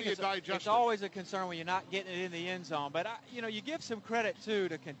digest it? It's always a concern when you're not getting it in the end zone. But, you give some credit, too,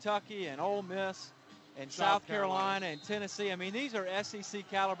 to Kentucky and Ole Miss and South Carolina and Tennessee. I mean, these are SEC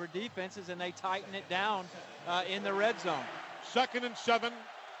caliber defenses, and they tighten it down in the red zone. 2nd and 7.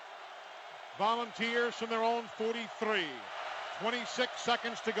 Volunteers from their own 43. 26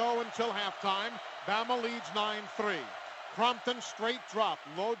 seconds to go until halftime. Bama leads 9-3. Crompton straight drop.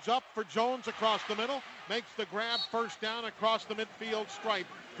 Loads up for Jones across the middle. Makes the grab, 1st down across the midfield stripe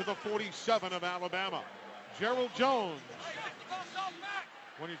to the 47 of Alabama. Gerald Jones.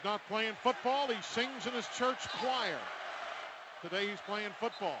 When he's not playing football, he sings in his church choir. Today he's playing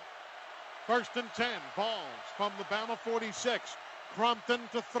football. 1st and 10. Vols from the Bama 46. Crompton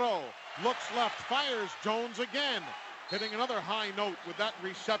to throw. Looks left. Fires. Jones again. Hitting another high note with that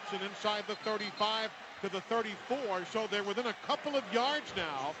reception inside the 35 to the 34. So they're within a couple of yards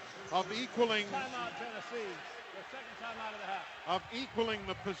now of equaling. Timeout, Tennessee. The 2nd timeout of the half. Of equaling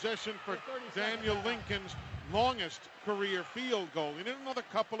the position for Daniel Lincoln's longest career field goal. He need another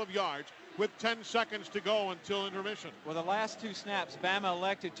couple of yards with 10 seconds to go until intermission. Well, the last 2 snaps, Bama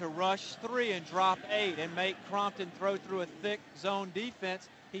elected to rush 3 and drop 8 and make Crompton throw through a thick zone defense.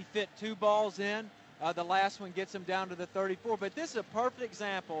 He fit 2 balls in. The last one gets him down to the 34. But this is a perfect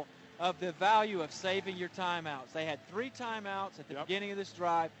example of the value of saving your timeouts. They had 3 timeouts at the beginning of this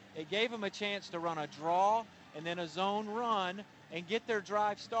drive. It gave them a chance to run a draw and then a zone run and get their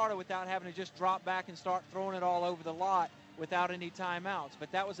drive started without having to just drop back and start throwing it all over the lot without any timeouts.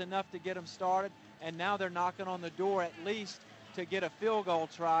 But that was enough to get them started, and now they're knocking on the door at least to get a field goal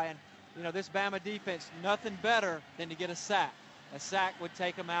try. And, you know, this Bama defense, nothing better than to get a sack. A sack would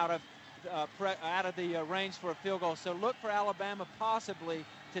take them out of the range for a field goal. So look for Alabama possibly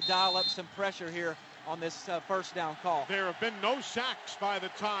to dial up some pressure here on this first down call. There have been no sacks by the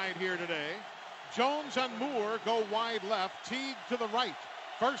Tide here today. Jones and Moore go wide left, Teague to the right.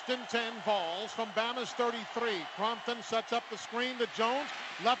 1st and 10, Vols from Bama's 33. Crompton sets up the screen to Jones.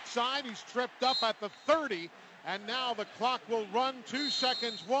 Left side, he's tripped up at the 30. And now the clock will run 2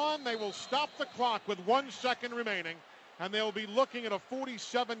 seconds. They will stop the clock with 1 second remaining. And they'll be looking at a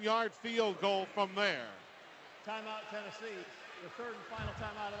 47-yard field goal from there. Timeout, Tennessee. The 3rd and final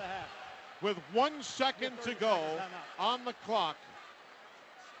timeout of the half. With 1 second to go on the clock,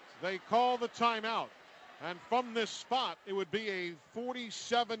 they call the timeout. And from this spot, it would be a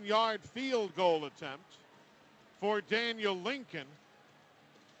 47-yard field goal attempt for Daniel Lincoln.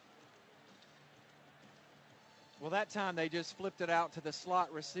 Well, that time they just flipped it out to the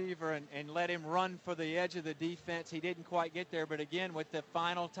slot receiver and let him run for the edge of the defense. He didn't quite get there, but again, with the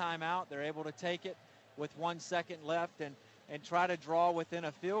final timeout, they're able to take it with 1 second left and try to draw within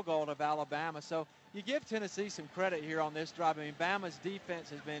a field goal of Alabama. So you give Tennessee some credit here on this drive. I mean, Bama's defense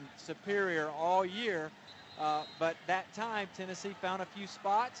has been superior all year, but that time Tennessee found a few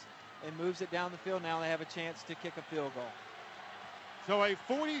spots and moves it down the field. Now they have a chance to kick a field goal. So a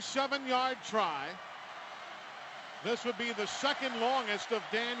 47-yard try. This would be the second longest of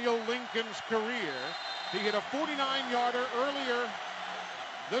Daniel Lincoln's career. He hit a 49-yarder earlier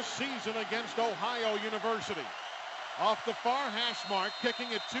this season against Ohio University. Off the far hash mark,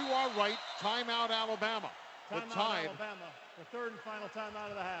 kicking it to our right, timeout Alabama. The Tide, Alabama, the 3rd and final timeout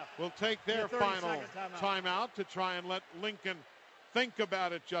of the half. Will take their final timeout to try and let Lincoln think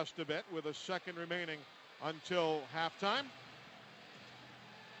about it just a bit with a second remaining until halftime.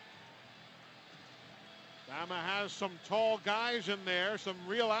 Bama has some tall guys in there, some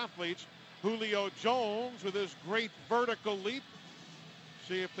real athletes. Julio Jones with his great vertical leap.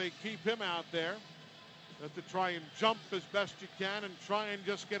 See if they keep him out there. Have to try and jump as best you can and try and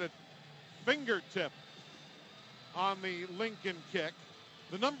just get a fingertip on the Lincoln kick.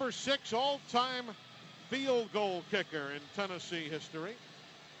 The number 6 all-time field goal kicker in Tennessee history.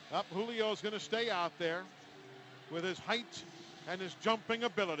 Julio's going to stay out there with his height and his jumping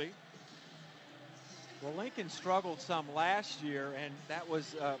ability. Well, Lincoln struggled some last year, and that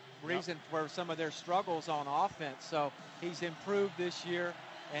was a reason for some of their struggles on offense. So he's improved this year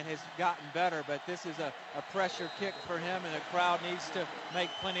and has gotten better, but this is a pressure kick for him, and the crowd needs to make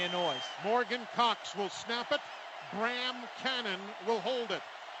plenty of noise. Morgan Cox will snap it. Bram Cannon will hold it.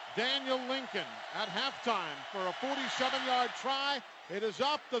 Daniel Lincoln at halftime for a 47-yard try. It is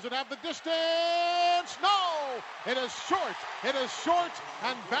up. Does it have the distance? No! It is short. It is short,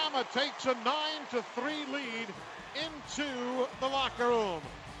 and Bama takes a 9-3 lead into the locker room.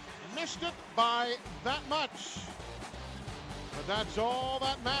 Missed it by that much. But that's all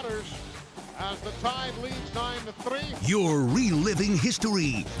that matters as the Tide leads 9-3. You're reliving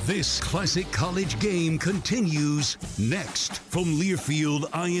history. This classic college game continues next from Learfield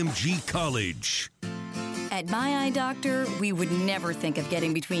IMG College. At My Eye Doctor, we would never think of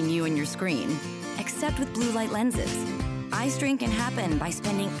getting between you and your screen, except with blue light lenses. Eye strain can happen by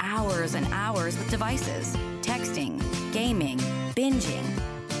spending hours and hours with devices, texting, gaming, binging.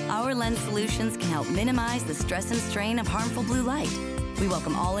 Our lens solutions can help minimize the stress and strain of harmful blue light. We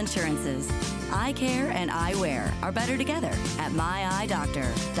welcome all insurances. Eye care and eyewear are better together at My Eye Doctor,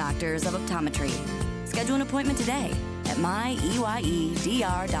 Doctors of Optometry. Schedule an appointment today at myeyedr.com.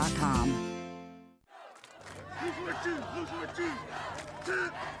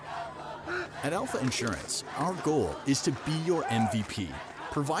 At Alpha Insurance, our goal is to be your MVP,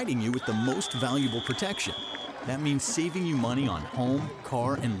 providing you with the most valuable protection. That means saving you money on home,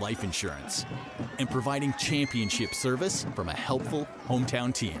 car, and life insurance, and providing championship service from a helpful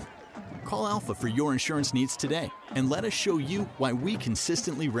hometown team. Call Alpha for your insurance needs today, and let us show you why we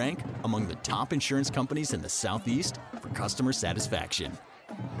consistently rank among the top insurance companies in the Southeast for customer satisfaction.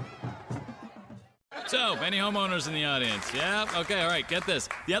 So, any homeowners in the audience? Yeah? Okay, all right, get this.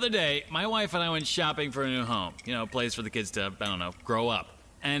 The other day, my wife and I went shopping for a new home. You know, a place for the kids to, I don't know, grow up.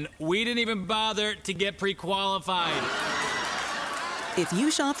 And we didn't even bother to get pre-qualified. If you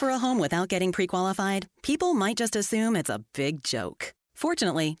shop for a home without getting pre-qualified, people might just assume it's a big joke.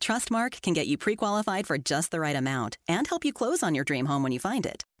 Fortunately, Trustmark can get you pre-qualified for just the right amount and help you close on your dream home when you find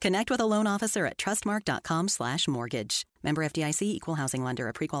it. Connect with a loan officer at trustmark.com/mortgage. Member FDIC, Equal Housing Lender.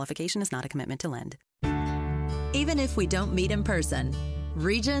 A pre-qualification is not a commitment to lend. Even if we don't meet in person,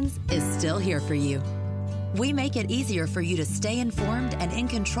 Regions is still here for you. We make it easier for you to stay informed and in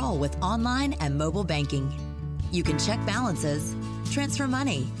control with online and mobile banking. You can check balances, transfer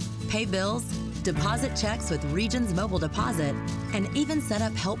money, pay bills, deposit checks with Regions Mobile Deposit, and even set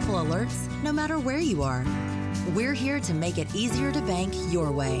up helpful alerts no matter where you are. We're here to make it easier to bank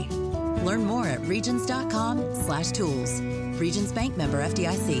your way. Learn more at regions.com/tools. Regions Bank, member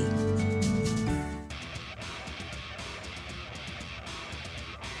FDIC.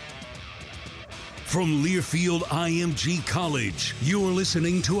 From Learfield IMG College, you're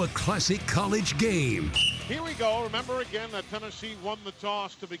listening to a classic college game. Here we go. Remember again that Tennessee won the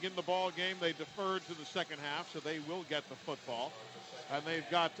toss to begin the ball game. They deferred to the second half, so they will get the football. And they've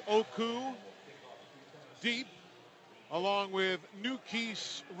got Oku deep, along with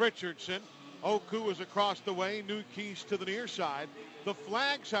Newkeese Richardson. Oku is across the way, Newkeese to the near side. The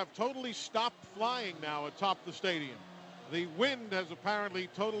flags have totally stopped flying now atop the stadium. The wind has apparently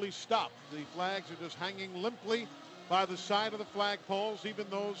totally stopped. The flags are just hanging limply by the side of the flagpoles, even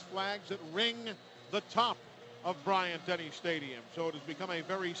those flags that ring the top of Bryant-Denny Stadium. So it has become a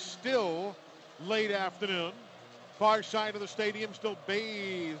very still late afternoon. Far side of the stadium still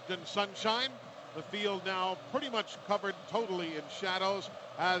bathed in sunshine. The field now pretty much covered totally in shadows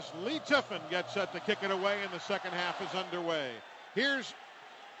as Lee Tiffin gets set to kick it away and the second half is underway. Here's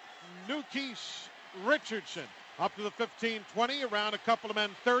Newkeese Richardson up to the 15-20, around a couple of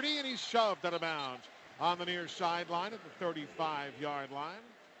men 30, and he's shoved out of bounds on the near sideline at the 35-yard line.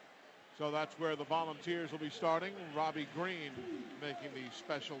 So that's where the Volunteers will be starting. Robbie Green making the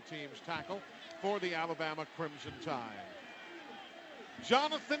special teams tackle for the Alabama Crimson Tide.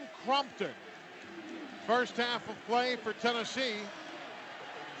 Jonathan Crumpton, first half of play for Tennessee.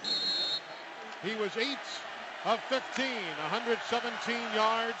 He was 8 of 15, 117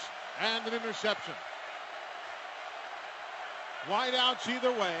 yards and an interception. Wideouts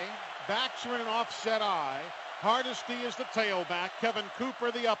either way. Backs are in an offset eye. Hardesty is the tailback. Kevin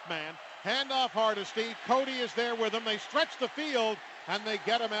Cooper the up man. Handoff Hardesty. Cody is there with him. They stretch the field and they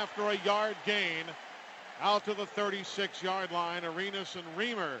get him after a yard gain out to the 36-yard line. Arenas and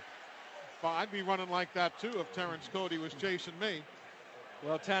Reamer. I'd be running like that too if Terrence Cody was chasing me.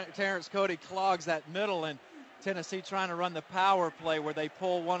 Well, Terrence Cody clogs that middle, and Tennessee trying to run the power play where they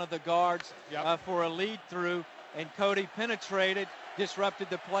pull one of the guards for a lead through, and Cody penetrated, disrupted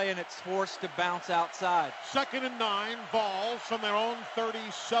the play, and it's forced to bounce outside. 2nd and 9, balls from their own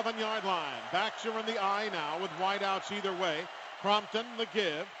 37-yard line. Backs are in the eye now with wideouts either way. Crompton the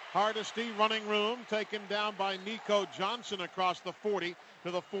give. Hardesty running room, taken down by Nico Johnson across the 40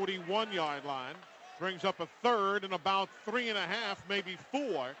 to the 41-yard line. Brings up a third and about 3.5, maybe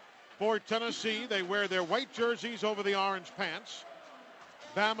 4 for Tennessee. They wear their white jerseys over the orange pants.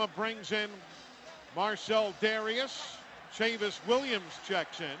 Bama brings in Marcel Darius. Chavis Williams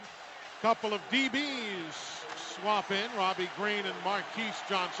checks in. Couple of DBs swap in. Robbie Green and Marquise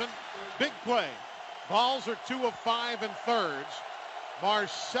Johnson. Big play. Balls are 2 of 5 and thirds.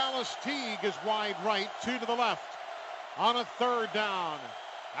 Marcellus Teague is wide right, 2 to the left. On a 3rd down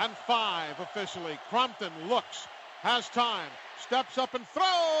and 5 officially. Crompton looks, has time, steps up and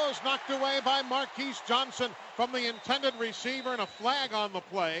throws. Knocked away by Marquise Johnson from the intended receiver, and a flag on the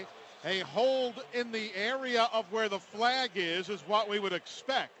play. A hold in the area of where the flag is what we would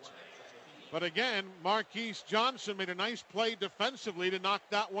expect. But again, Marquise Johnson made a nice play defensively to knock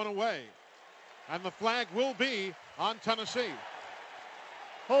that one away. And the flag will be on Tennessee.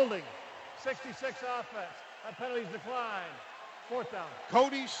 Holding, 66 offense. That penalty's declined. 4th down.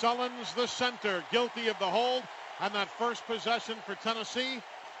 Cody Sullins, the center, guilty of the hold. And that first possession for Tennessee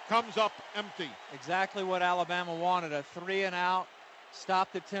comes up empty. Exactly what Alabama wanted, a 3 and out.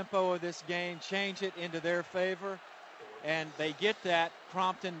 Stop the tempo of this game, change it into their favor, and they get that.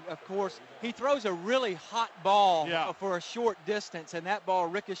 Crompton, of course, he throws a really hot ball for a short distance, and that ball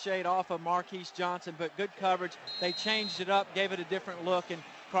ricocheted off of Marquise Johnson, but good coverage. They changed it up, gave it a different look, and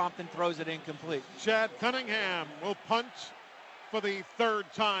Crompton throws it incomplete. Chad Cunningham will punt for the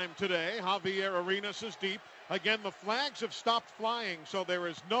 3rd time today. Javier Arenas is deep. Again, the flags have stopped flying, so there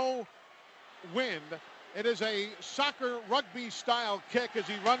is no wind. It is a soccer rugby style kick as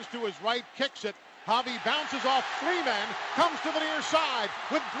he runs to his right, kicks it. Javi bounces off 3 men, comes to the near side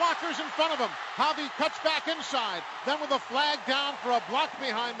with blockers in front of him. Javi cuts back inside. Then with a flag down for a block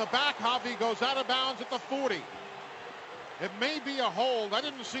behind the back, Javi goes out of bounds at the 40. It may be a hold. I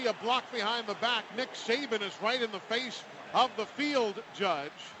didn't see a block behind the back. Nick Saban is right in the face of the field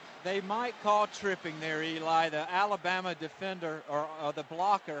judge. They might call tripping there, Eli. The Alabama defender or the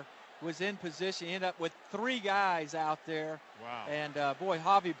blocker was in position. He ended up with 3 guys out there. Wow. And, boy,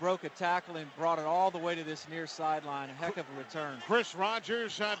 Javi broke a tackle and brought it all the way to this near sideline. A heck of a return. Chris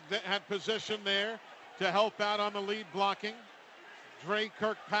Rogers had position there to help out on the lead blocking. Dre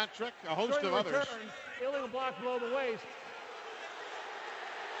Kirkpatrick, a host of others. Illegal block below the waist.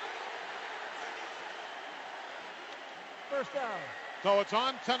 First down. So it's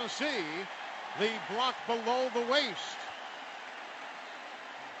on Tennessee. The block below the waist.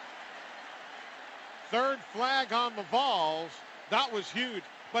 Third flag on the Vols. That was huge.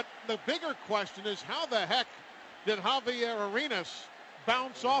 But the bigger question is, how the heck did Javier Arenas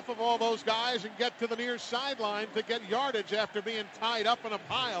bounce off of all those guys and get to the near sideline to get yardage after being tied up in a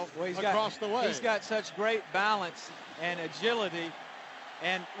pile across the way? He's got such great balance and agility.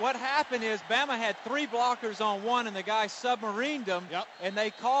 And what happened is Bama had 3 blockers on one, and the guy submarined them, and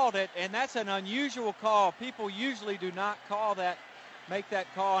they called it. And that's an unusual call. People usually do not call that, make that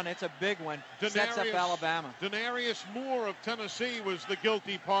call, and it's a big one. Sets up Alabama. Denarius Moore of Tennessee was the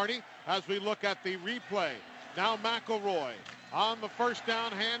guilty party as we look at the replay. Now McElroy on the first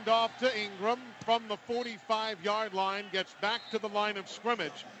down handoff to Ingram from the 45-yard line, gets back to the line of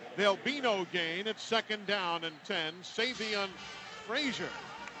scrimmage. There'll be no gain. It's 2nd down and 10. Savion Frazier,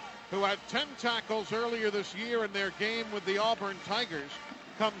 who had 10 tackles earlier this year in their game with the Auburn Tigers,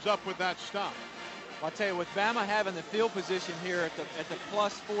 comes up with that stop. Well, I'll tell you, with Bama having the field position here at the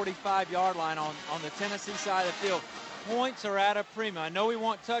plus 45-yard line on the Tennessee side of the field, points are at a premium. I know we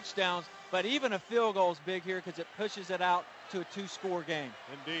want touchdowns, but even a field goal is big here because it pushes it out to a 2-score game.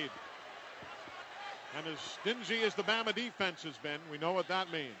 Indeed. And as stingy as the Bama defense has been, we know what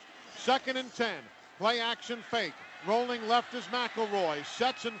that means. 2nd and 10. Play action fake. Rolling left is McElroy.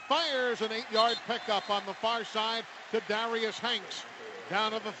 Sets and fires an 8-yard pickup on the far side to Darius Hanks.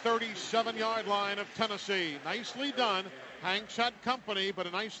 Down to the 37-yard line of Tennessee. Nicely done. Hanks had company, but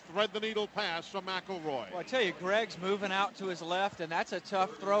a nice thread-the-needle pass from McElroy. Well, I tell you, Greg's moving out to his left, and that's a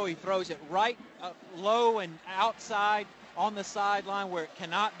tough throw. He throws it right low and outside on the sideline where it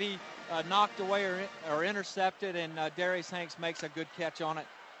cannot be knocked away or intercepted, and Darius Hanks makes a good catch on it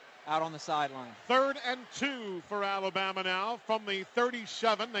out on the sideline. 3rd and 2 for Alabama now from the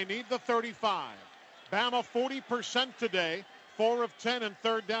 37. They need the 35. Bama 40% today, 4 of 10 in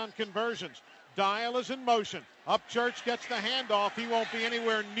 3rd down conversions. Dial is in motion. Upchurch gets the handoff. He won't be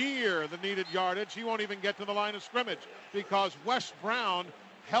anywhere near the needed yardage. He won't even get to the line of scrimmage because Wes Brown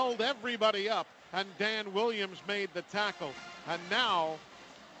held everybody up and Dan Williams made the tackle. And now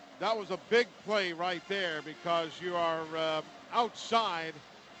that was a big play right there because you are outside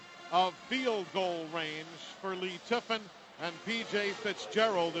of field goal range for Lee Tiffin, and P.J.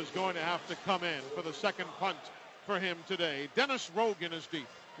 Fitzgerald is going to have to come in for the 2nd punt for him today. Dennis Rogan is deep.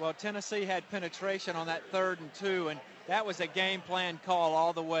 Well, Tennessee had penetration on that 3rd and 2, and that was a game plan call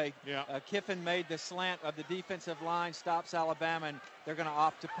all the way. Yeah. Kiffin made the slant of the defensive line, stops Alabama, and they're going to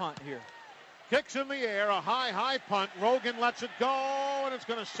opt to punt here. Kicks in the air, a high punt. Rogan lets it go, and it's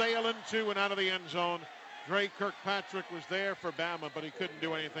going to sail into and out of the end zone. Dre Kirkpatrick was there for Bama, but he couldn't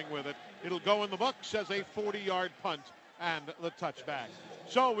do anything with it. It'll go in the books as a 40-yard punt and the touchback.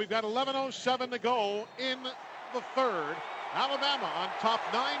 So we've got 11:07 to go in the 3rd. Alabama on top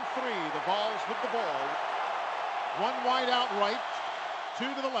 9-3. The Vols with the ball. 1 wide out right,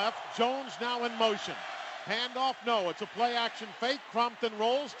 2 to the left. Jones now in motion. Handoff, no. It's a play action fake. Crompton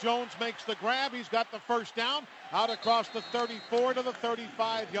rolls. Jones makes the grab. He's got the first down. Out across the 34 to the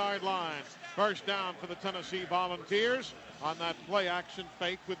 35-yard line. First down for the Tennessee Volunteers on that play action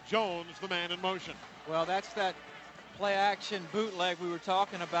fake with Jones, the man in motion. Well, that's that play action bootleg we were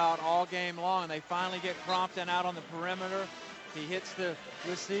talking about all game long. They finally get Crompton out on the perimeter. He hits the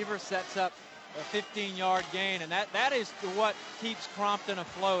receiver, sets up a 15-yard gain, and that is what keeps Crompton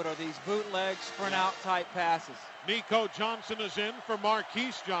afloat, are these bootleg sprint out type passes. Nico Johnson is in for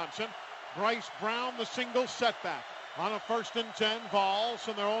Marquise Johnson. Bryce Brown, the single setback. On a 1st and 10, Vols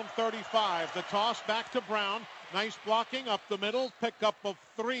in their own 35. The toss back to Brown. Nice blocking up the middle. Pickup of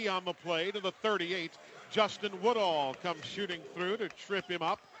 3 on the play to the 38. Justin Woodall comes shooting through to trip him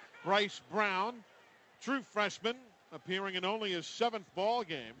up. Bryce Brown, true freshman, appearing in only his 7th ball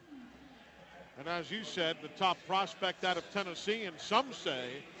game. And as you said, the top prospect out of Tennessee, and some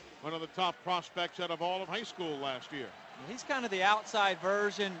say one of the top prospects out of all of high school last year. He's kind of the outside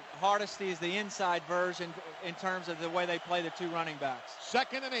version. Hardesty is the inside version in terms of the way they play the 2 running backs.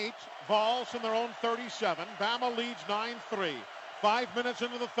 2nd and 8. Vols in their own 37. Bama leads 9-3. 5 minutes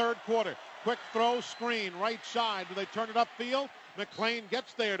into the 3rd quarter. Quick throw screen right side. Do they turn it upfield? McLean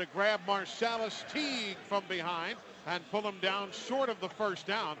gets there to grab Marcellus Teague from behind and pull him down short of the first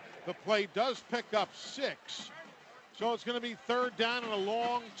down. The play does pick up 6. So it's going to be 3rd down and a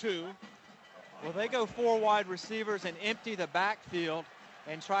long 2. Well, they go 4 wide receivers and empty the backfield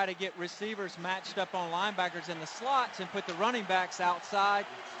and try to get receivers matched up on linebackers in the slots and put the running backs outside.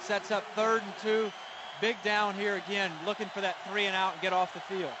 Sets up 3rd and 2. Big down here again, looking for that 3 and out and get off the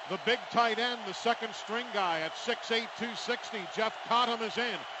field. The big tight end, the second string guy at 6'8", 260. Jeff Cottom is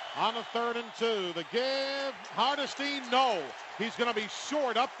in on a 3rd and 2. The give, Hardesty, no. He's going to be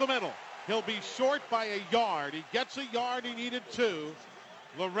short up the middle. He'll be short by a yard. He gets a yard, he needed 2.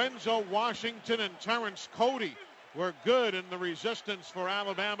 Lorenzo Washington and Terrence Cody were good in the resistance for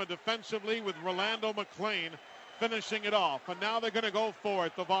Alabama defensively, with Rolando McClain finishing it off. And now they're going to go for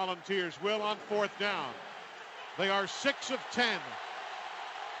it, the Volunteers will, on 4th down. They are 6 of 10.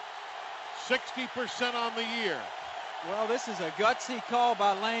 60% on the year. Well, this is a gutsy call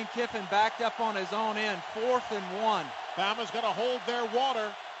by Lane Kiffin, backed up on his own end. 4th and 1. Bama's going to hold their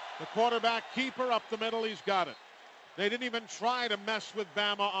water. The quarterback keeper up the middle, he's got it. They didn't even try to mess with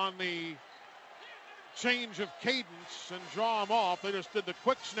Bama on the change of cadence and draw him off. They just did the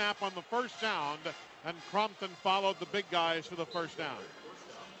quick snap on the first down, and Crompton followed the big guys for the first down.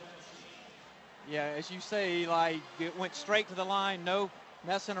 Yeah, as you say, Eli, it went straight to the line. No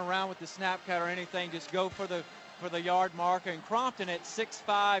messing around with the snap count or anything. Just go for the yard marker. And Crompton at 6'5",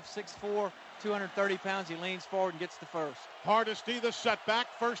 6'4", 230 pounds, he leans forward and gets the first. Hardesty, the setback,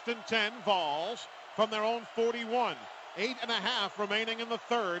 1st and 10. Vols from their own 41. 8.5 remaining in the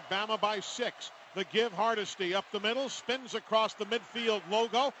 3rd. Bama by 6. The give, Hardesty up the middle, spins across the midfield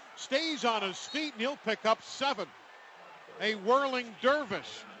logo, stays on his feet, and he'll pick up 7. A whirling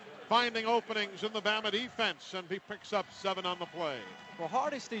dervish finding openings in the Bama defense, and he picks up 7 on the play. Well,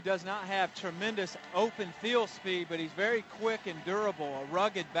 Hardesty does not have tremendous open field speed, but he's very quick and durable, a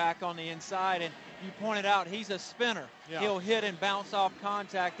rugged back on the inside, and you pointed out he's a spinner. Yeah. He'll hit and bounce off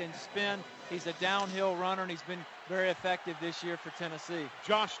contact and spin. He's a downhill runner, and he's been very effective this year for Tennessee.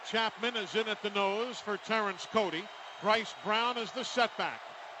 Josh Chapman is in at the nose for Terrence Cody. Bryce Brown is the setback.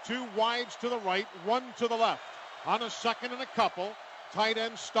 2 wides to the right, 1 to the left. On a 2nd and a couple, tight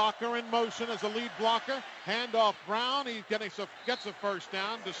end Stalker in motion as a lead blocker. Handoff Brown. He gets a first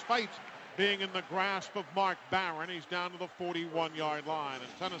down despite being in the grasp of Mark Barron. He's down to the 41-yard line.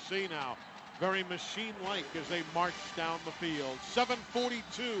 And Tennessee now very machine-like as they march down the field.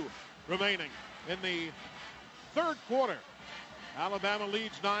 7:42 remaining in the 3rd quarter. Alabama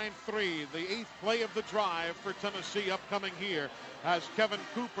leads 9-3. The 8th play of the drive for Tennessee upcoming here as Kevin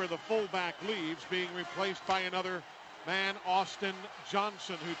Cooper, the fullback, leaves, being replaced by another man, Austin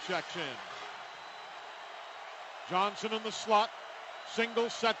Johnson, who checks in. Johnson in the slot, single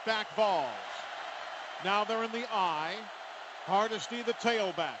setback Vols. Now they're in the I. Hardesty, the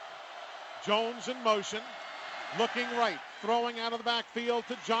tailback. Jones in motion, looking right, throwing out of the backfield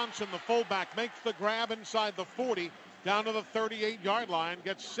to Johnson, the fullback, makes the grab inside the 40, down to the 38-yard line,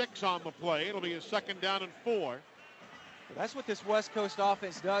 gets 6 on the play. It'll be a 2nd down and 4. That's what this West Coast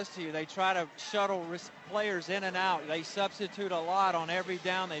offense does to you. They try to shuttle players in and out. They substitute a lot on every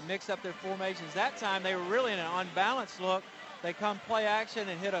down. They mix up their formations. That time they were really in an unbalanced look. They come play action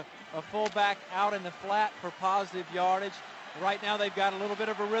and hit a fullback out in the flat for positive yardage. Right now they've got a little bit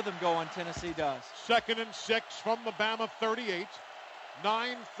of a rhythm going, Tennessee does. 2nd and 6 from the Bama 38.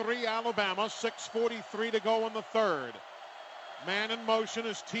 9-3 Alabama, 6:43 to go in the 3rd. Man in motion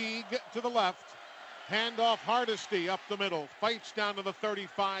is Teague to the left. Handoff Hardesty up the middle. Fights down to the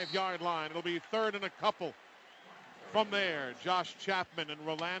 35-yard line. It'll be 3rd and a couple from there. Josh Chapman and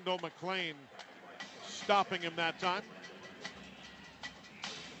Rolando McClain stopping him that time.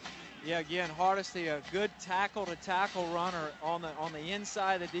 Yeah, again, Hardesty, a good tackle-to-tackle runner on the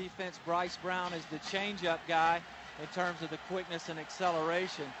inside of the defense. Bryce Brown is the change-up guy in terms of the quickness and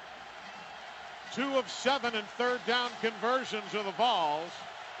acceleration. 2 of 7 in 3rd down conversions of the Vols.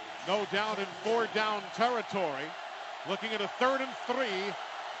 No doubt in 4-down territory. Looking at a 3rd and 3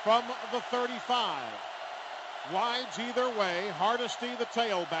 from the 35. Wides either way. Hardesty, the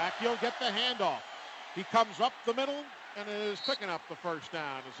tailback. He'll get the handoff. He comes up the middle and is picking up the first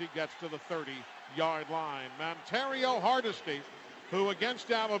down as he gets to the 30-yard line. Montario Hardesty, who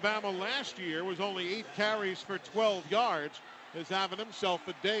against Alabama last year was only 8 carries for 12 yards, is having himself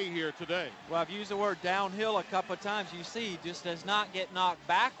a day here today. Well, I've used the word downhill a couple of times. You see, he just does not get knocked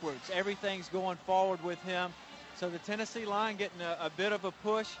backwards. Everything's going forward with him. So the Tennessee line getting a bit of a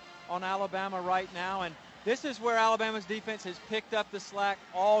push on Alabama right now. And this is where Alabama's defense has picked up the slack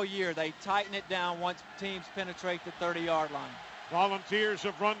all year. They tighten it down once teams penetrate the 30-yard line. Volunteers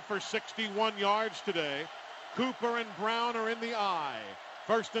have run for 61 yards today. Cooper and Brown are in the eye.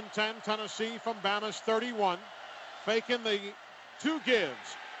 1st and 10, Tennessee from Bama's 31. Faking the two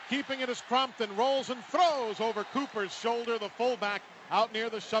gives. Keeping it as Crompton rolls and throws over Cooper's shoulder. The fullback out near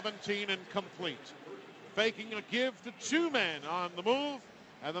the 17 and complete. Faking a give to two men on the move.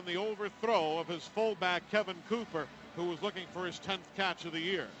 And then the overthrow of his fullback, Kevin Cooper, who was looking for his 10th catch of the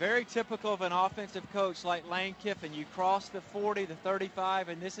year. Very typical of an offensive coach like Lane Kiffin. You cross the 40, the 35,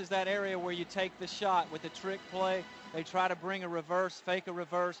 and this is that area where you take the shot with the trick play. They try to bring a reverse, fake a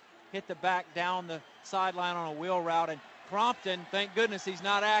reverse, hit the back down the sideline on a wheel route. And Crompton, thank goodness he's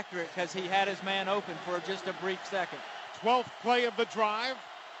not accurate because he had his man open for just a brief second. 12th play of the drive,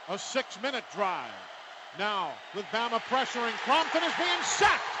 a 6-minute drive. Now, with Bama pressuring, Crompton is being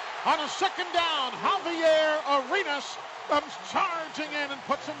sacked on a 2nd down. Javier Arenas comes charging in and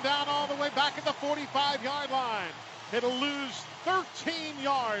puts him down all the way back at the 45-yard line. It'll lose 13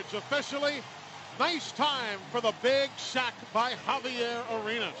 yards officially. Nice time for the big sack by Javier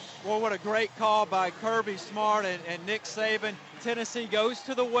Arenas. Well, what a great call by Kirby Smart and Nick Saban. Tennessee goes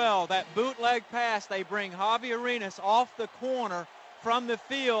to the well. That bootleg pass, they bring Javier Arenas off the corner from the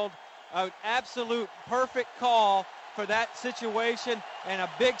field. An absolute perfect call for that situation, and a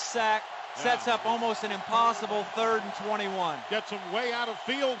big sack sets up almost an impossible 3rd and 21. Gets them way out of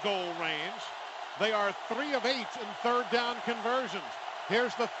field goal range. They are 3 of 8 in 3rd down conversions.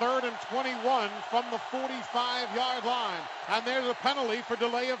 Here's the 3rd and 21 from the 45-yard line. And there's a penalty for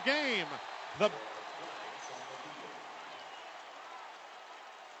delay of game. The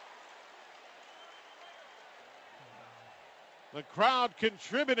crowd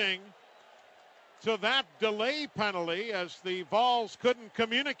contributing to that delay penalty as the Vols couldn't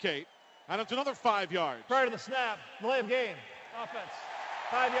communicate. And it's another 5 yards. Prior to the snap, delay of game, offense,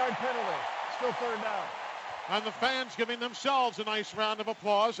 5-yard penalty, still 3rd down. And the fans giving themselves a nice round of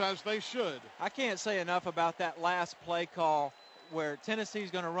applause, as they should. I can't say enough about that last play call where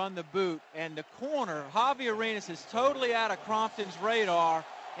Tennessee's going to run the boot, and the corner, Javier Arenas, is totally out of Crompton's radar,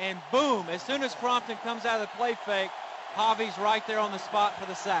 and boom, as soon as Crompton comes out of the play fake, Javi's right there on the spot for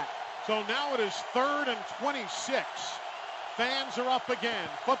the sack. So now it is 3rd and 26. Fans are up again.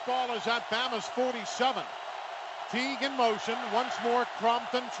 Football is at Bama's 47. Teague in motion. Once more,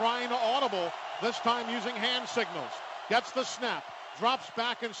 Crompton trying to audible, this time using hand signals. Gets the snap. Drops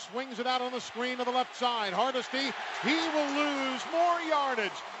back and swings it out on the screen to the left side. Hardesty, he will lose more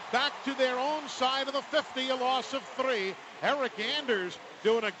yardage. Back to their own side of the 50, a loss of 3. Eric Anders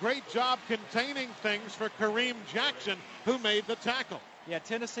doing a great job containing things for Kareem Jackson, who made the tackle. Yeah,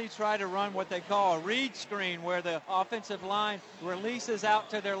 Tennessee tried to run what they call a read screen, where the offensive line releases out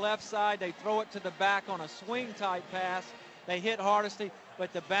to their left side. They throw it to the back on a swing-type pass. They hit Hardesty,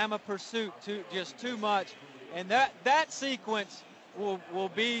 but the Bama pursuit just too much. And that sequence will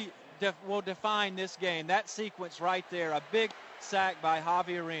define this game. That sequence right there, a big sack by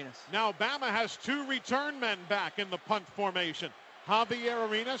Javier Arenas. Now Bama has 2 return men back in the punt formation, Javier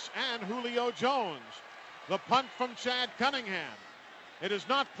Arenas and Julio Jones. The punt from Chad Cunningham. It is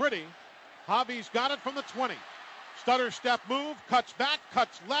not pretty. Javi's got it from the 20. Stutter step move, cuts back,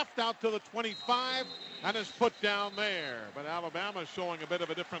 cuts left out to the 25, and is put down there. But Alabama showing a bit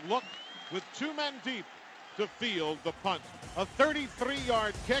of a different look with 2 men deep to field the punt. A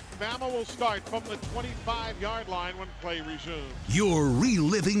 33-yard kick. Bama will start from the 25-yard line when play resumes. You're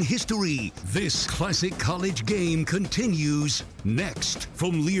reliving history. This classic college game continues next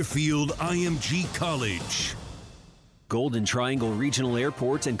from Learfield IMG College. Golden Triangle Regional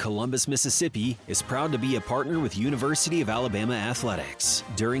Airport in Columbus, Mississippi is proud to be a partner with University of Alabama Athletics.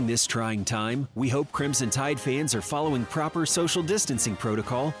 During this trying time, we hope Crimson Tide fans are following proper social distancing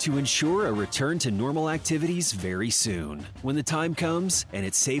protocol to ensure a return to normal activities very soon. When the time comes and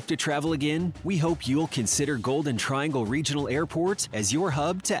it's safe to travel again, we hope you'll consider Golden Triangle Regional Airport as your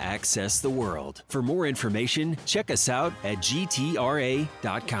hub to access the world. For more information, check us out at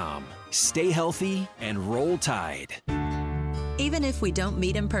gtra.com. Stay healthy and roll Tide. Even if we don't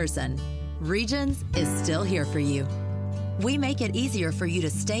meet in person, Regions is still here for you. We make it easier for you to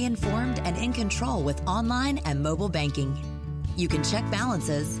stay informed and in control with online and mobile banking. You can check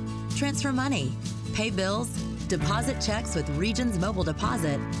balances, transfer money, pay bills, deposit checks with Regions Mobile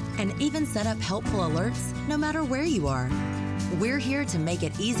Deposit, and even set up helpful alerts no matter where you are. We're here to make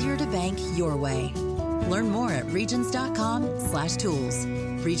it easier to bank your way. Learn more at regions.com/tools.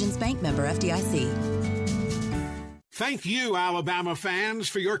 Regions Bank, member FDIC. Thank you, Alabama fans,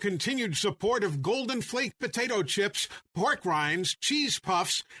 for your continued support of Golden Flake potato chips, pork rinds, cheese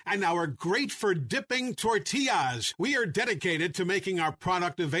puffs, and our great-for-dipping tortillas. We are dedicated to making our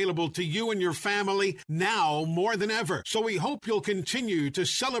product available to you and your family now more than ever. So we hope you'll continue to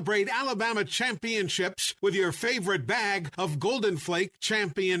celebrate Alabama championships with your favorite bag of Golden Flake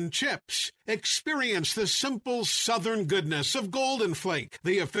champion chips. Experience the simple Southern goodness of Golden Flake,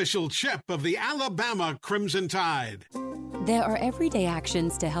 the official chip of the Alabama Crimson Tide. There are everyday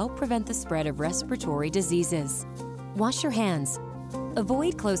actions to help prevent the spread of respiratory diseases. Wash your hands.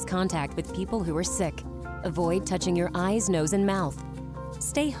 Avoid close contact with people who are sick. Avoid touching your eyes, nose, and mouth.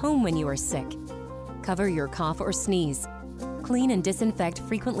 Stay home when you are sick. Cover your cough or sneeze. Clean and disinfect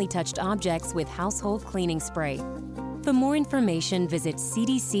frequently touched objects with household cleaning spray. For more information, visit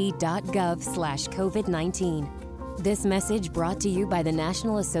cdc.gov/COVID-19. This message brought to you by the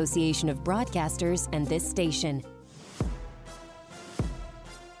National Association of Broadcasters and this station.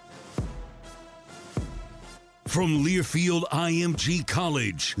 From Learfield IMG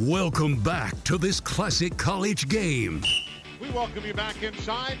College, welcome back to this classic college game. We welcome you back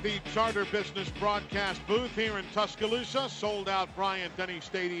inside the Charter Business broadcast booth here in Tuscaloosa. Sold out Bryant-Denny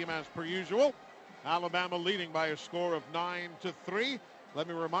Stadium as per usual. Alabama leading by a score of 9-3. Let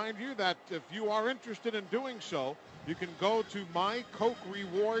me remind you that if you are interested in doing so, you can go to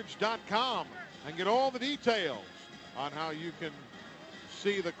mycokerewards.com and get all the details on how you can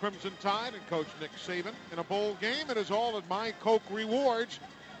see the Crimson Tide and Coach Nick Saban in a bowl game. It is all at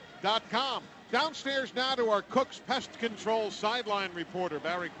mycokerewards.com. Downstairs now to our Cook's Pest Control sideline reporter,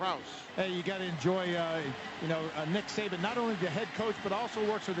 Barry Krause. Hey, you got to enjoy, Nick Saban, not only the head coach, but also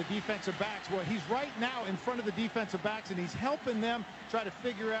works with the defensive backs. Well, he's right now in front of the defensive backs, and he's helping them try to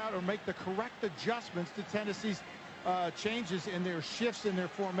figure out or make the correct adjustments to Tennessee's changes in their shifts in their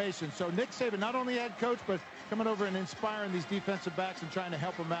formation. So Nick Saban, not only head coach, but coming over and inspiring these defensive backs and trying to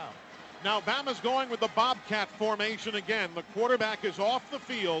help them out. Now, Bama's going with the Bobcat formation again. The quarterback is off the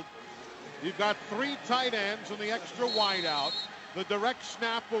field. You've got 3 tight ends and the extra wide out. The direct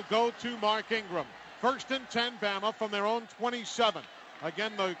snap will go to Mark Ingram. 1st and 10, Bama from their own 27.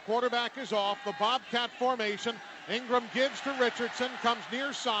 Again, the quarterback is off. The Bobcat formation. Ingram gives to Richardson, comes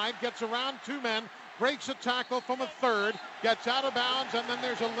near side, gets around 2 men, breaks a tackle from a third, gets out of bounds, and then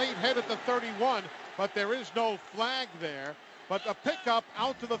there's a late hit at the 31, but there is no flag there. But a pickup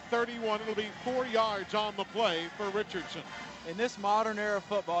out to the 31. It'll be 4 yards on the play for Richardson. In this modern era of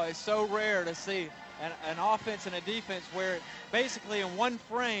football, it's so rare to see an offense and a defense where basically in one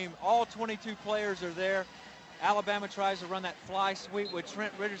frame, all 22 players are there. Alabama tries to run that fly sweep with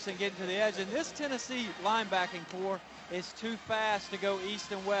Trent Richardson getting to the edge. And this Tennessee linebacking core is too fast to go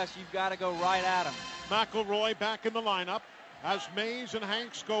east and west. You've got to go right at them. McElroy back in the lineup as Mays and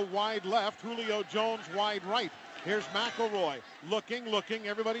Hanks go wide left. Julio Jones wide right. Here's McElroy looking.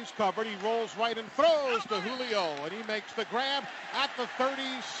 Everybody's covered. He rolls right and throws to Julio, and he makes the grab at the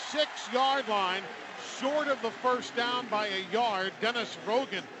 36-yard line, short of the first down by a yard. Dennis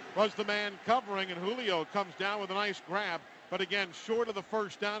Rogan was the man covering, and Julio comes down with a nice grab, but again, short of the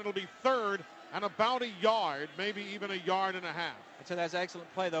first down. It'll be 3rd and about a yard, maybe even a yard and a half. So that's an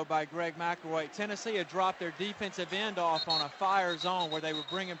excellent play, though, by Greg McElroy. Tennessee had dropped their defensive end off on a fire zone where they were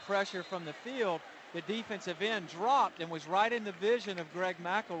bringing pressure from the field. The defensive end dropped and was right in the vision of Greg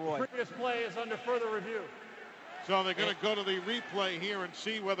McElroy. The previous play is under further review. So they're going to go to the replay here and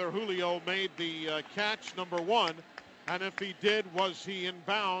see whether Julio made the catch, number 1. And if he did, was he in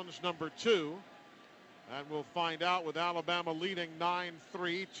bounds, number 2. And we'll find out with Alabama leading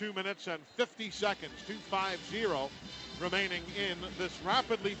 9-3, 2 minutes and 50 seconds, 2:50 remaining in this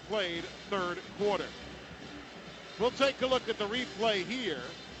rapidly played 3rd quarter. We'll take a look at the replay here.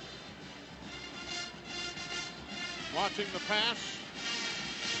 Watching the pass,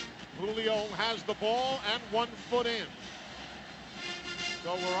 Julio has the ball and 1 foot in.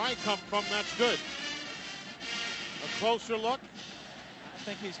 So where I come from, that's good. A closer look. I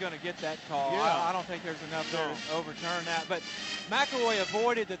think he's going to get that call. Yeah. I don't think there's enough there to overturn that. But McElroy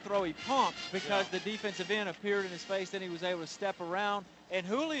avoided the throw. He pumped because the defensive end appeared in his face. Then he was able to step around. And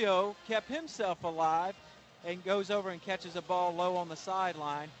Julio kept himself alive and goes over and catches a ball low on the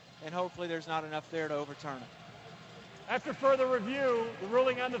sideline. And hopefully there's not enough there to overturn it. After further review, the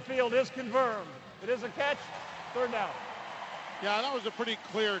ruling on the field is confirmed. It is a catch, 3rd down. Yeah, that was a pretty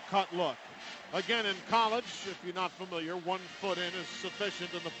clear-cut look. Again, in college, if you're not familiar, 1 foot in is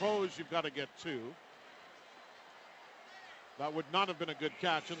sufficient. In the pros, you've got to get 2. That would not have been a good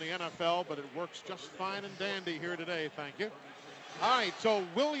catch in the NFL, but it works just fine and dandy here today. Thank you. All right, so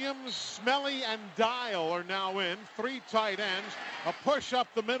Williams, Smelly, and Dial are now in. 3 tight ends. A push up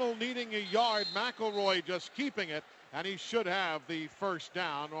the middle needing a yard. McElroy just keeping it. And he should have the first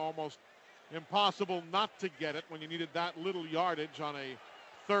down. Almost impossible not to get it when you needed that little yardage on a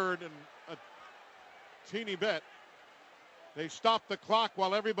third and a teeny bit. They stopped the clock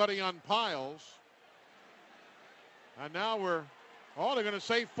while everybody unpiles. And now they're going to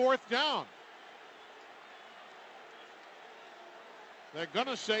say fourth down. They're going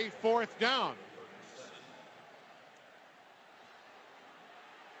to say fourth down.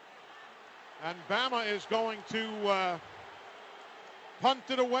 And Bama is going to punt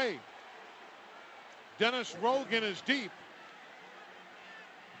it away. Dennis Rogan is deep.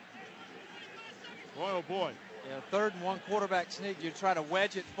 Boy, oh boy. Yeah, third and one quarterback sneak. You try to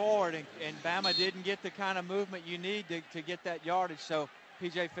wedge it forward, and Bama didn't get the kind of movement you need to get that yardage. So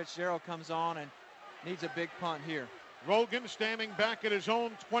P.J. Fitzgerald comes on and needs a big punt here. Rogan standing back at his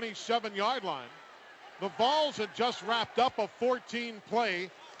own 27-yard line. The Vols had just wrapped up a 14-play,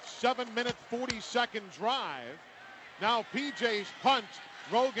 7-minute, 40-second drive. Now P.J.'s punt.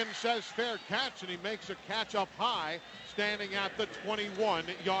 Rogan says fair catch, and he makes a catch up high, standing at the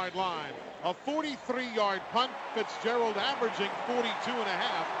 21-yard line. A 43-yard punt. Fitzgerald averaging 42.5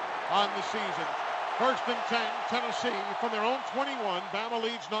 on the season. First and 10, Tennessee from their own 21. Bama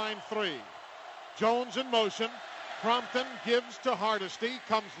leads 9-3. Jones in motion. Crompton gives to Hardesty.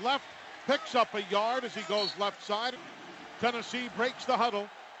 Comes left, picks up a yard as he goes left side. Tennessee breaks the huddle.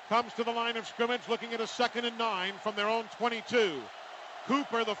 Comes to the line of scrimmage, looking at a 2nd and 9 from their own 22.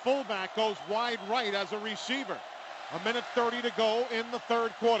 Cooper, the fullback, goes wide right as a receiver. 1:30 to go in the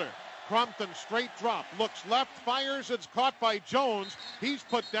third quarter. Crompton, straight drop, looks left, fires. It's caught by Jones. He's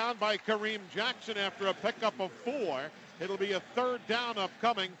put down by Kareem Jackson after a pickup of 4. It'll be a third down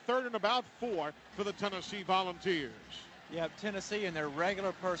upcoming, 3rd and about 4 for the Tennessee Volunteers. Yeah, Tennessee and their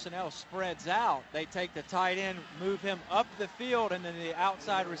regular personnel spreads out. They take the tight end, move him up the field, and then the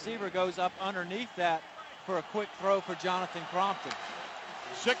outside receiver goes up underneath that for a quick throw for Jonathan Crompton.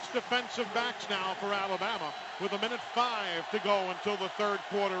 6 defensive backs now for Alabama with 1:05 to go until the third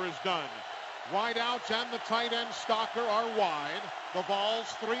quarter is done. Wide outs and the tight end Stocker are wide. The Vols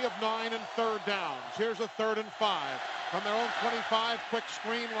 3 of 9 and third downs. Here's a 3rd and 5. From their own 25, quick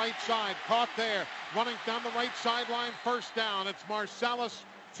screen right side. Caught there. Running down the right sideline. First down. It's Marcellus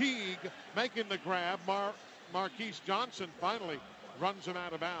Teague making the grab. Marquise Johnson finally runs him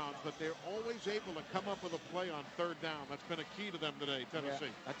out of bounds, but they're always able to come up with a play on third down. That's been a key to them today, Tennessee.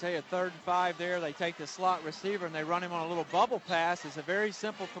 Yeah, I tell you, 3rd and 5 there. They take the slot receiver and they run him on a little bubble pass. It's a very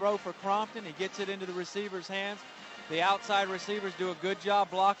simple throw for Crompton. He gets it into the receiver's hands. The outside receivers do a good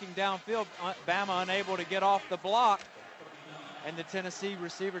job blocking downfield. Bama unable to get off the block. And the Tennessee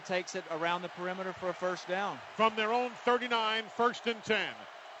receiver takes it around the perimeter for a first down. From their own 39, 1st and 10.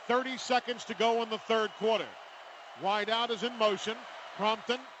 30 seconds to go in the third quarter. Wide out is in motion.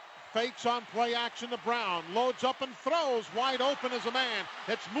 Crompton fakes on play action to Brown. Loads up and throws. Wide open as a man.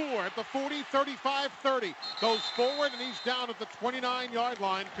 It's Moore at the 40, 35, 30. Goes forward and he's down at the 29-yard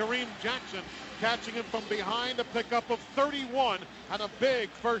line. Kareem Jackson catching him from behind. A pickup of 31 and a big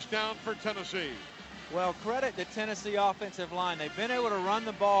first down for Tennessee. Well, credit the Tennessee offensive line. They've been able to run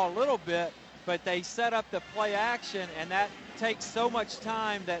the ball a little bit, but they set up the play action, and that takes so much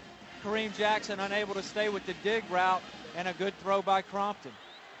time that Kareem Jackson unable to stay with the dig route, and a good throw by Crompton.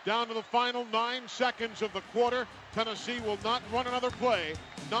 Down to the final 9 seconds of the quarter. Tennessee will not run another play.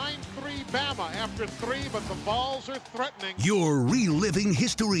 9-3 Bama after 3, but the Vols are threatening. You're reliving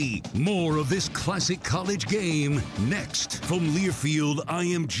history. More of this classic college game next from Learfield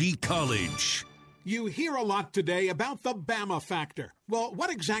IMG College. You hear a lot today about the Bama factor. Well, what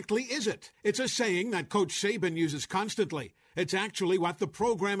exactly is it? It's a saying that Coach Saban uses constantly. It's actually what the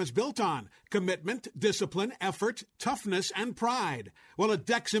program is built on: commitment, discipline, effort, toughness, and pride. Well, at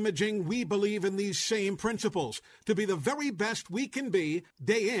Dex Imaging, we believe in these same principles to be the very best we can be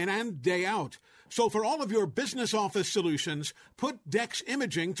day in and day out. So for all of your business office solutions, put Dex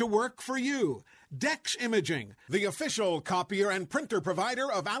Imaging to work for you. Dex Imaging, the official copier and printer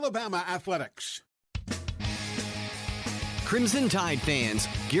provider of Alabama Athletics. Crimson Tide fans,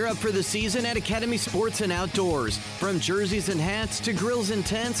 gear up for the season at Academy Sports and Outdoors. From jerseys and hats to grills and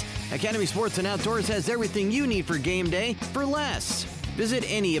tents, Academy Sports and Outdoors has everything you need for game day for less. Visit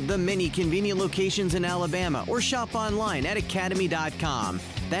any of the many convenient locations in Alabama or shop online at academy.com.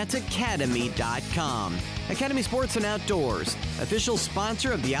 That's academy.com. Academy Sports and Outdoors, official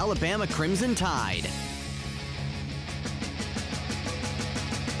sponsor of the Alabama Crimson Tide.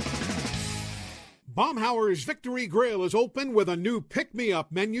 Baumhauer's Victory Grill is open with a new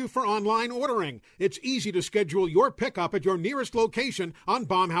pick-me-up menu for online ordering. It's easy to schedule your pickup at your nearest location on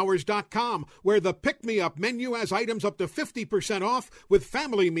Baumhauers.com, where the pick-me-up menu has items up to 50% off with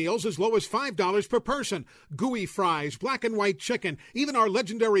family meals as low as $5 per person, gooey fries, black and white chicken, even our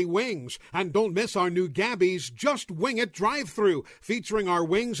legendary wings. And don't miss our new Gabby's Just Wing It drive-thru, featuring our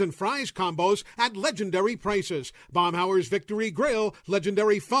wings and fries combos at legendary prices. Baumhauer's Victory Grill,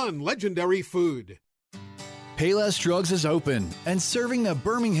 legendary fun, legendary food. Payless Drugs is open and serving the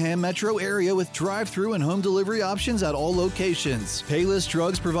Birmingham metro area with drive-thru and home delivery options at all locations. Payless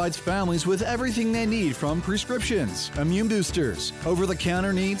Drugs provides families with everything they need, from prescriptions, immune boosters,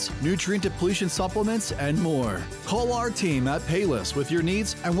 over-the-counter needs, nutrient depletion supplements, and more. Call our team at Payless with your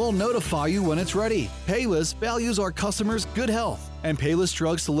needs and we'll notify you when it's ready. Payless values our customers' good health, and Payless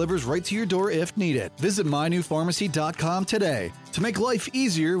Drugs delivers right to your door if needed. Visit mynewpharmacy.com today to make life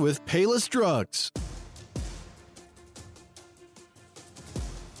easier with Payless Drugs.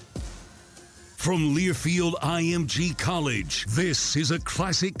 From Learfield IMG College, this is a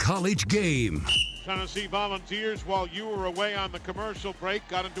classic college game. Tennessee Volunteers, while you were away on the commercial break,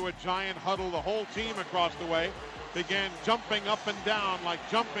 got into a giant huddle. The whole team across the way began jumping up and down like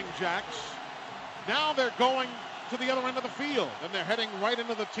jumping jacks. Now they're going to the other end of the field, and they're heading right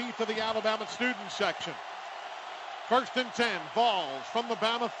into the teeth of the Alabama student section. 1st and 10, Vols from the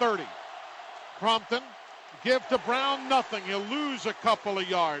Bama 30. Crompton, give to Brown, nothing. He'll lose a couple of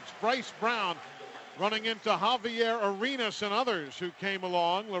yards. Bryce Brown running into Javier Arenas and others who came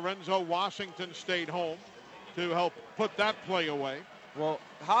along. Lorenzo Washington stayed home to help put that play away. Well,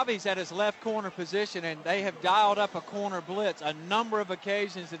 Javi's at his left corner position, and they have dialed up a corner blitz a number of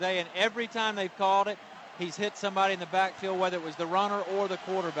occasions today, and every time they've called it, he's hit somebody in the backfield, whether it was the runner or the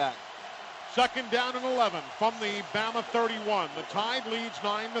quarterback. 2nd down and 11 from the Bama 31. The Tide leads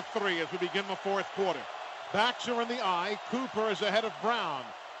 9-3 as we begin the 4th quarter. Backs are in the eye. Cooper is ahead of Brown.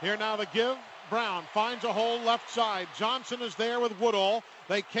 Here now the give. Brown finds a hole left side. Johnson is there with Woodall.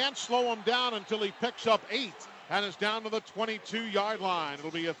 They can't slow him down until he picks up 8 and is down to the 22-yard line.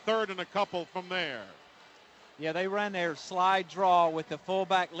 It'll be a 3rd and a couple from there. Yeah, they ran their slide draw with the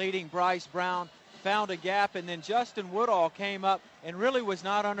fullback leading Bryce Brown, found a gap, and then Justin Woodall came up and really was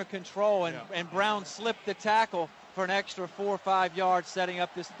not under control, and Brown slipped the tackle for an extra 4 or 5 yards, setting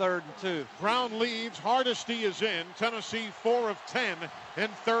up this 3rd and 2. Brown leads. Hardesty is in. Tennessee 4 of 10 in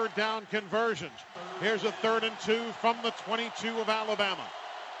 3rd down conversions. Here's a 3rd and 2 from the 22 of Alabama.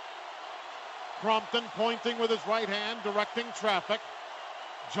 Crompton pointing with his right hand, directing traffic.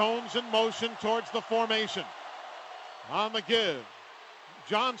 Jones in motion towards the formation. On the give,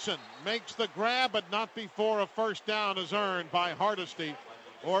 Johnson makes the grab, but not before a 1st down is earned by Hardesty.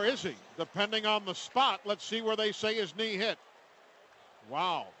 Or is he? Depending on the spot. Let's see where they say his knee hit.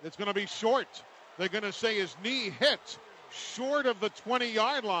 Wow, it's going to be short. They're going to say his knee hit short of the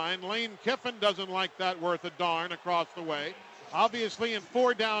 20-yard line. Lane Kiffin doesn't like that worth a darn across the way. Obviously in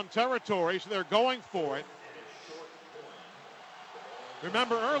 4-down territory, so they're going for it.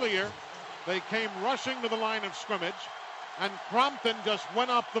 Remember earlier, they came rushing to the line of scrimmage, and Crompton just went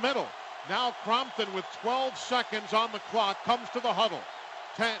up the middle. Now Crompton, with 12 seconds on the clock, comes to the huddle.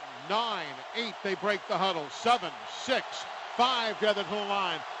 10, 9, 8, they break the huddle. 7, 6, 5, gathered to the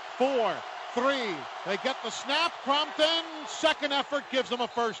line. 4, 3, they get the snap. Crompton, second effort gives them a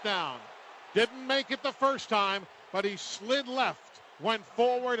 1st down. Didn't make it the first time, but he slid left, went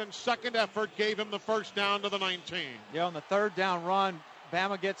forward, and second effort gave him the 1st down to the 19. Yeah, on the 3rd down run,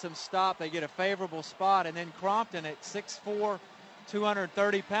 Bama gets them stopped. They get a favorable spot, and then Crompton at 6'4",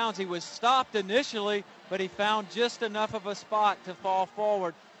 230 pounds. He was stopped initially, but he found just enough of a spot to fall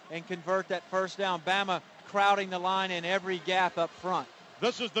forward and convert that 1st down. Bama crowding the line in every gap up front.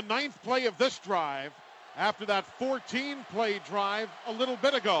 This is the 9th play of this drive after that 14-play drive a little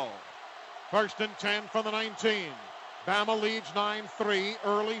bit ago. 1st and 10 from the 19. Bama leads 9-3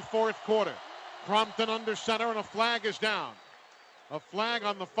 early 4th quarter. Crompton under center, and a flag is down. A flag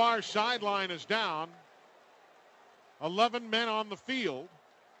on the far sideline is down. 11 men on the field.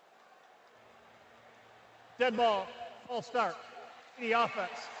 Dead ball, false start. The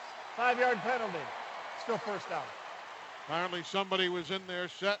offense. 5-yard penalty. Still 1st down. Apparently somebody was in there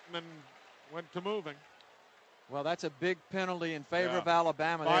setting and went to moving. Well, that's a big penalty in favor of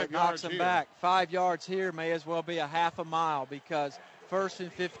Alabama. 5 There, knocks them here. back. 5 yards here may as well be a half a mile, because 1st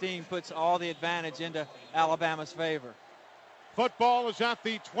and 15 puts all the advantage into Alabama's favor. Football is at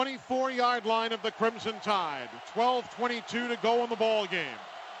the 24-yard line of the Crimson Tide. 12:22 to go in the ball game.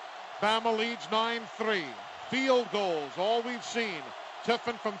 Bama leads 9-3. Field goals, all we've seen.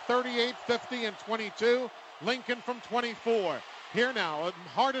 Tiffin from 38, 50, and 22. Lincoln from 24. Here now, a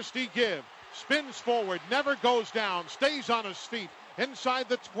Hardesty give. spins forward, never goes down, stays on his feet, inside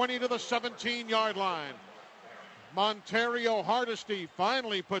the 20 to the 17-yard line. Montario Hardesty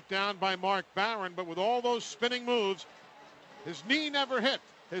finally put down by Mark Barron, but with all those spinning moves, his knee never hit.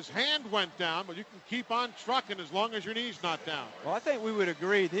 His hand went down, but you can keep on trucking as long as your knee's not down. Well, I think we would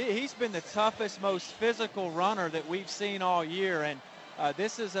agree. He's been the toughest, most physical runner that we've seen all year, and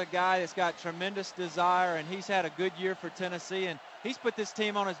this is a guy that's got tremendous desire, and he's had a good year for Tennessee, and he's put this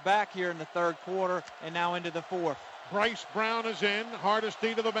team on his back here in the third quarter and now into the fourth. Bryce Brown is in,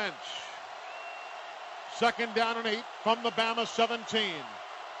 Hardesty to the bench. 2nd down and 8 from the Bama 17.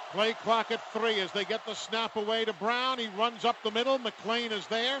 Play clock at 3 as they get the snap away to Brown. He runs up the middle. McClain is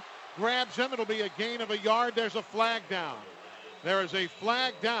there, grabs him. It'll be a gain of a yard. There's a flag down. There is a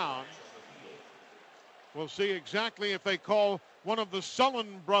flag down. We'll see exactly if they call one of the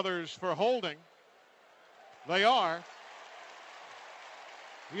Sullen brothers for holding. They are.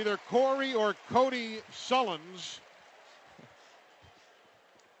 Either Corey or Cody Sullens.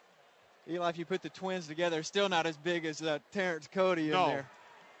 Eli, if you put the twins together, still not as big as Terrence Cody in there.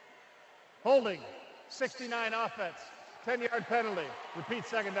 Holding, 69 offense, 10-yard penalty. Repeat,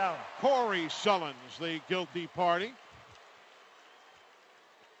 2nd down. Corey Sullens, the guilty party.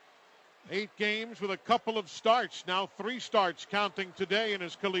 8 games with a couple of starts. Now 3 starts counting today in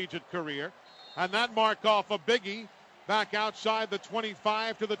his collegiate career. And that marked off a biggie back outside the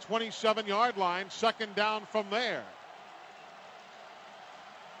 25 to the 27-yard line. 2nd down from there.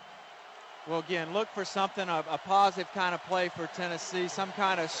 Well, again, look for something, a positive kind of play for Tennessee, some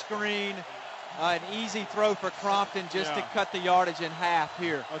kind of screen, an easy throw for Crompton just to cut the yardage in half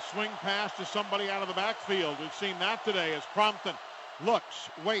here. A swing pass to somebody out of the backfield. We've seen that today as Crompton looks,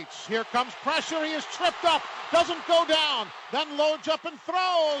 waits. Here comes pressure. He is tripped up, doesn't go down, then loads up and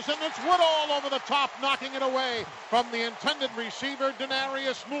throws, and it's Woodall over the top, knocking it away from the intended receiver,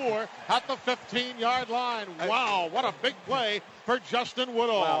 Denarius Moore, at the 15-yard line. Wow, what a big play for Justin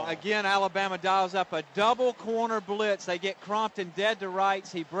Woodall. Well, again, Alabama dials up a double corner blitz. They get Crompton dead to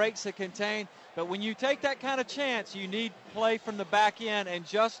rights. He breaks the contain. But when you take that kind of chance, you need play from the back end, and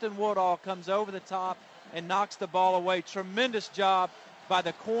Justin Woodall comes over the top and knocks the ball away. Tremendous job by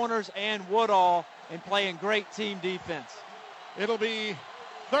the corners and Woodall in playing great team defense. It'll be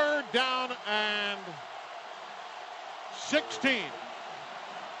 3rd down and 16.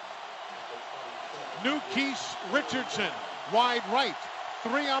 Newkeese Richardson, wide right.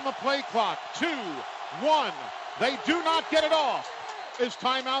 3 on the play clock. 2, 1. They do not get it off. Is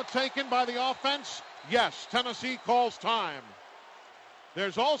timeout taken by the offense? Yes, Tennessee calls time.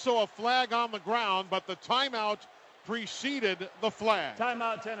 There's also a flag on the ground, but the timeout preceded the flag.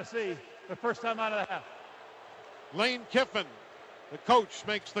 Timeout, Tennessee. The first timeout of the half. Lane Kiffin, the coach,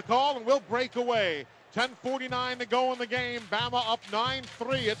 makes the call and will break away. 10:49 to go in the game. Bama up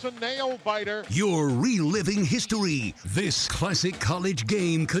 9-3. It's a nail-biter. You're reliving history. This classic college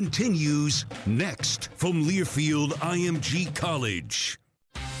game continues next from Learfield IMG College.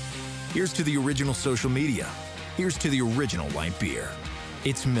 Here's to the original social media. Here's to the original light beer.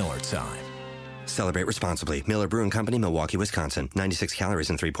 It's Miller time. Celebrate responsibly. Miller Brewing Company, Milwaukee, Wisconsin. 96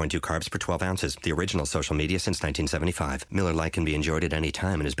 calories and 3.2 carbs per 12 ounces. The original social media since 1975. Miller Lite can be enjoyed at any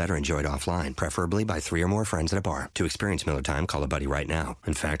time and is better enjoyed offline, preferably by 3 or more friends at a bar. To experience Miller time, call a buddy right now.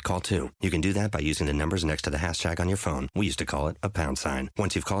 In fact, call 2. You can do that by using the numbers next to the hashtag on your phone. We used to call it a £.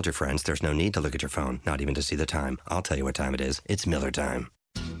 Once you've called your friends, there's no need to look at your phone, not even to see the time. I'll tell you what time it is. It's Miller time.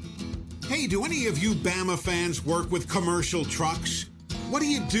 Hey, do any of you Bama fans work with commercial trucks? What do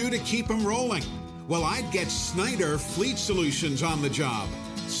you do to keep them rolling? Well, I'd get Snyder Fleet Solutions on the job.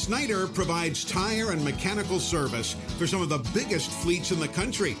 Snyder provides tire and mechanical service for some of the biggest fleets in the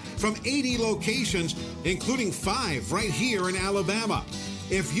country, from 80 locations, including 5 right here in Alabama.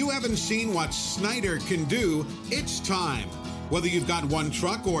 If you haven't seen what Snyder can do, it's time. Whether you've got 1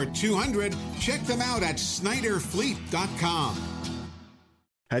 truck or 200, check them out at SnyderFleet.com.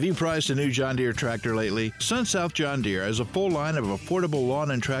 Have you priced a new John Deere tractor lately? SunSouth John Deere has a full line of affordable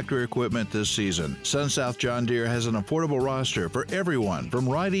lawn and tractor equipment this season. SunSouth John Deere has an affordable roster for everyone, from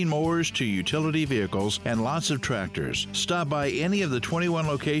riding mowers to utility vehicles and lots of tractors. Stop by any of the 21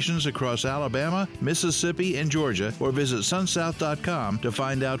 locations across Alabama, Mississippi, and Georgia, or visit sunsouth.com to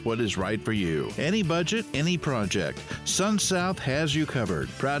find out what is right for you. Any budget, any project. SunSouth has you covered.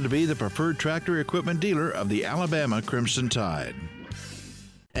 Proud to be the preferred tractor equipment dealer of the Alabama Crimson Tide.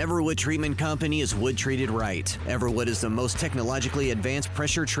 Everwood Treatment Company is wood treated right. Everwood is the most technologically advanced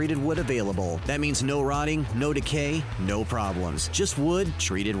pressure treated wood available. That means no rotting, no decay, no problems. Just wood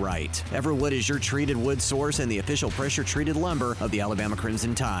treated right. Everwood is your treated wood source and the official pressure treated lumber of the Alabama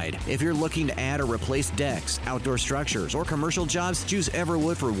Crimson Tide. If you're looking to add or replace decks, outdoor structures, or commercial jobs, choose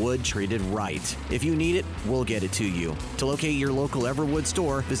Everwood for wood treated right. If you need it, we'll get it to you. To locate your local Everwood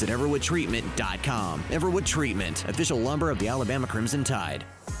store, visit everwoodtreatment.com. Everwood Treatment, official lumber of the Alabama Crimson Tide.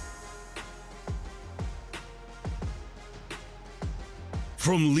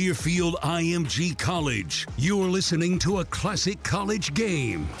 From Learfield IMG College, you're listening to a classic college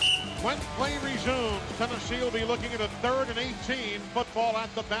game. When play resumes, Tennessee will be looking at a 3rd and 18, football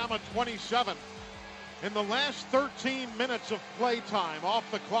at the Bama 27. In the last 13 minutes of play time off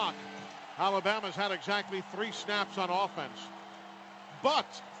the clock, Alabama's had exactly 3 snaps on offense. But,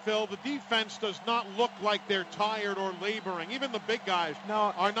 Phil, the defense does not look like they're tired or laboring. Even the big guys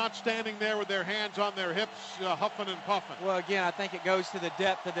are not standing there with their hands on their hips, huffing and puffing. Well, again, I think it goes to the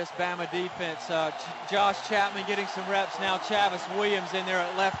depth of this Bama defense. Josh Chapman getting some reps now. Chavis Williams in there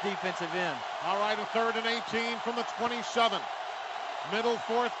at left defensive end. All right, a 3rd and 18 from the 27. Middle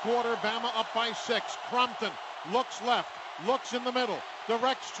 4th quarter, Bama up by 6. Crumpton looks left, looks in the middle,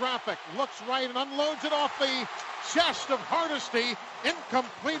 directs traffic, looks right and unloads it off the chest of Hardesty.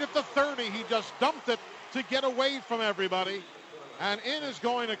 Incomplete at the 30. He just dumped it to get away from everybody. And in is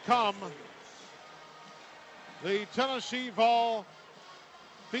going to come the Tennessee Vol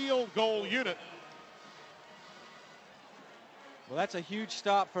field goal unit. Well, that's a huge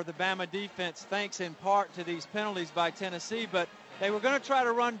stop for the Bama defense, thanks in part to these penalties by Tennessee. But they were going to try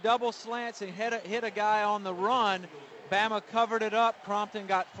to run double slants and hit a guy on the run. Bama covered it up. Crompton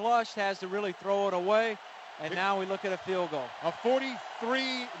got flushed, has to really throw it away. And now we look at a field goal. A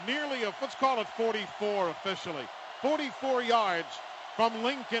 43, nearly let's call it 44 officially. 44 yards from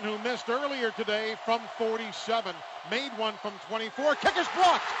Lincoln, who missed earlier today from 47. Made one from 24. Kick is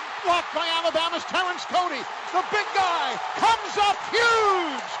blocked. Blocked by Alabama's Terrence Cody. The big guy comes up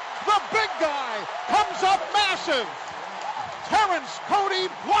huge. The big guy comes up massive. Terrence Cody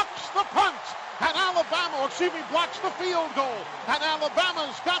blocks the punt. And Alabama, blocks the field goal. And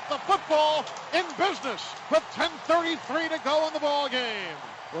Alabama's got the football in business with 10:33 to go in the ball game.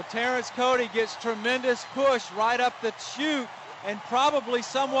 Well, Terrence Cody gets tremendous push right up the chute and probably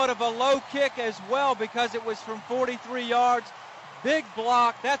somewhat of a low kick as well because it was from 43 yards. Big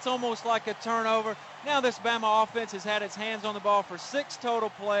block. That's almost like a turnover. Now this Bama offense has had its hands on the ball for 6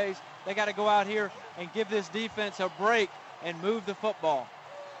 total plays. They got to go out here and give this defense a break and move the football.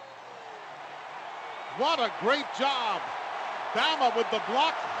 What a great job. Bama with the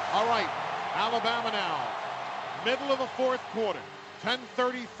block. All right, Alabama now. Middle of the 4th quarter.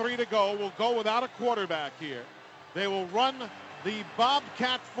 10:33 to go. We'll go without a quarterback here. They will run the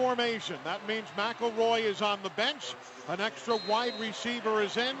Bobcat formation. That means McElroy is on the bench. An extra wide receiver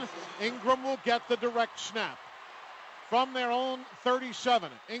is in. Ingram will get the direct snap. From their own 37,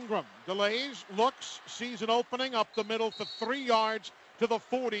 Ingram delays, looks, sees an opening up the middle for 3 yards to the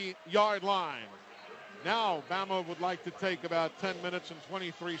 40-yard line. Now, Bama would like to take about 10 minutes and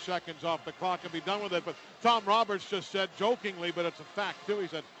 23 seconds off the clock and be done with it. But Tom Roberts just said jokingly, but it's a fact, too. He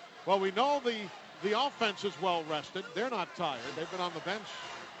said, well, we know the offense is well rested. They're not tired. They've been on the bench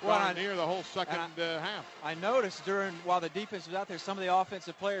near the whole second half. I noticed while the defense was out there, some of the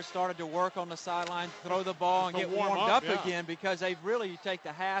offensive players started to work on the sideline, throw the ball, and get warmed up again because they've you take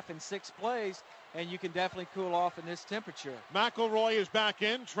the half in 6 plays, and you can definitely cool off in this temperature. McElroy is back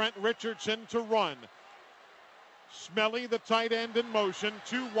in. Trent Richardson to run. Smelly, the tight end, in motion.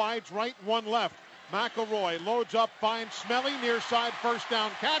 2 wides, right, 1 left. McElroy loads up, finds Smelly, near side, first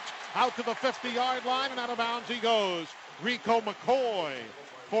down catch. Out to the 50-yard line, and out of bounds he goes. Rico McCoy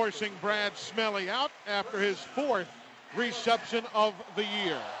forcing Brad Smelly out after his 4th reception of the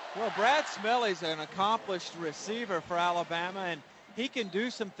year. Well, Brad Smelly's an accomplished receiver for Alabama, and he can do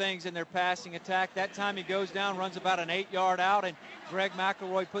some things in their passing attack. That time he goes down, runs about an 8-yard out, and Greg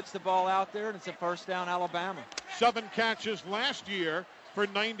McElroy puts the ball out there, and it's a first down Alabama. 7 catches last year for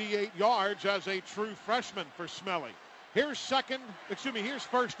 98 yards as a true freshman for Smelly. Here's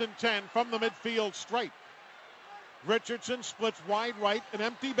 1st and 10 from the midfield straight. Richardson splits wide right, an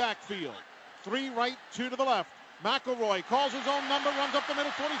empty backfield. 3 right, 2 to the left. McElroy calls his own number, runs up the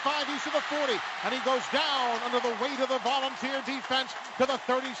middle, 25, he's to the 40, and he goes down under the weight of the Volunteer defense to the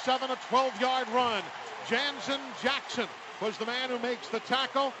 37, a 12-yard run. Jansen Jackson was the man who makes the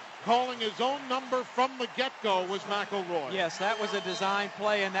tackle. Calling his own number from the get-go was McElroy. Yes, that was a design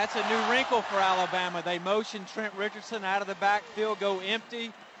play, and that's a new wrinkle for Alabama. They motion Trent Richardson out of the backfield, go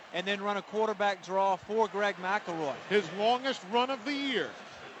empty, and then run a quarterback draw for Greg McElroy. His longest run of the year.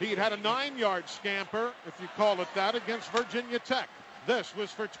 He'd had a 9-yard scamper, if you call it that, against Virginia Tech. This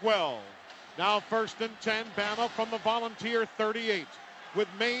was for 12. Now 1st and 10, Bama from the Volunteer 38. With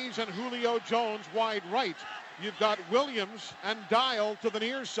Mays and Julio Jones wide right. You've got Williams and Dial to the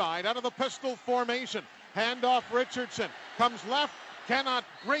near side out of the pistol formation. Handoff Richardson. Comes left, cannot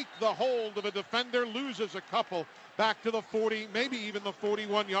break the hold of a defender, loses a couple. Back to the 40, maybe even the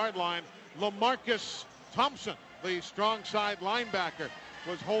 41-yard line. LaMarcus Thompson, the strong side linebacker,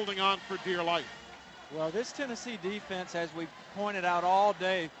 was holding on for dear life. Well, this Tennessee defense, as we pointed out all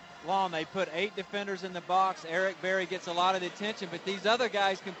day long, they put 8 defenders in the box. Eric Berry gets a lot of the attention, but these other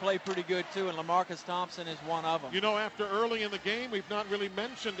guys can play pretty good too, and LaMarcus Thompson is one of them. You know, after early in the game, we've not really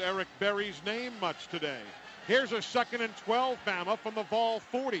mentioned Eric Berry's name much today. Here's a 2nd and 12, Bama from the Vol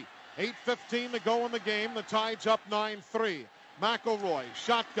 40. 8:15 to go in the game. The Tide's up 9-3. McElroy,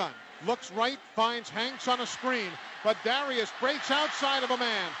 shotgun, looks right, finds Hanks on a screen, but Darius breaks outside of a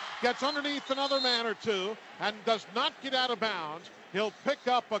man, gets underneath another man or two, and does not get out of bounds. He'll pick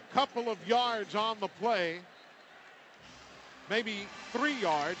up a couple of yards on the play, maybe 3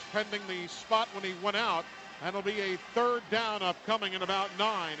 yards, pending the spot when he went out, and it'll be a 3rd down upcoming in about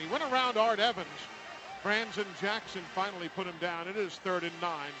 9. He went around Art Evans. Franzen Jackson finally put him down. It is 3rd and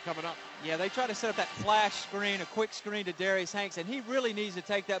 9 coming up. Yeah, they try to set up that flash screen, a quick screen to Darius Hanks, and he really needs to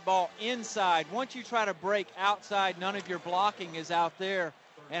take that ball inside. Once you try to break outside, none of your blocking is out there,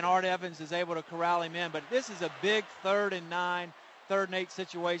 and Art Evans is able to corral him in. But this is a big 3rd and 9, 3rd and 8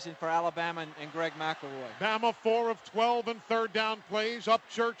 situation for Alabama and Greg McElroy. Bama 4 of 12 and 3rd down plays.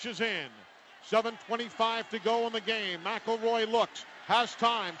 Upchurch is in. 7:25 to go in the game. McElroy looks, has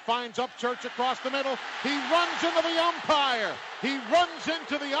time, finds Upchurch across the middle. He runs into the umpire. He runs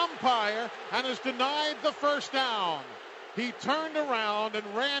into the umpire and is denied the 1st down. He turned around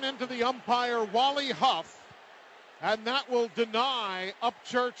and ran into the umpire, Wally Huff, and that will deny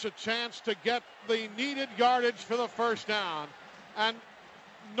Upchurch a chance to get the needed yardage for the 1st down. And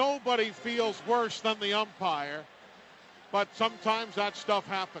nobody feels worse than the umpire, but sometimes that stuff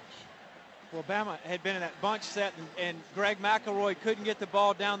happens. Well, Bama had been in that bunch set, and Greg McElroy couldn't get the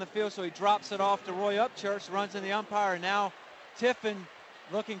ball down the field, so he drops it off to Roy Upchurch, runs in the umpire, and now Tiffin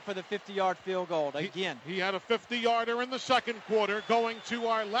looking for the 50-yard field goal again. He had a 50-yarder in the 2nd quarter. Going to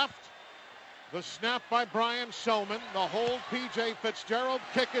our left, the snap by Brian Selman, the hold P.J. Fitzgerald,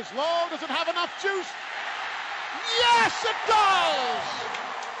 kick is low. Does it have enough juice? Yes, it does!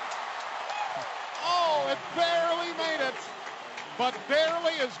 Oh, it barely made it. But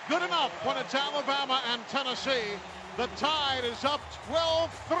barely is good enough when it's Alabama and Tennessee. The Tide is up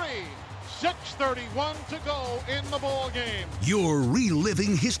 12-3. 6:31 to go in the ball game. You're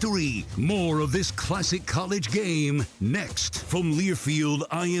reliving history. More of this classic college game next from Learfield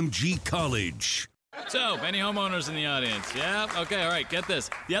IMG College. So, any homeowners in the audience? Yeah? Okay, all right, get this.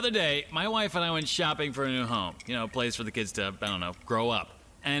 The other day, my wife and I went shopping for a new home. You know, a place for the kids to, I don't know, grow up.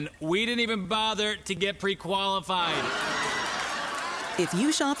 And we didn't even bother to get pre-qualified. If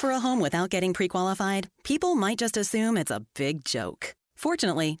you shop for a home without getting pre-qualified, people might just assume it's a big joke.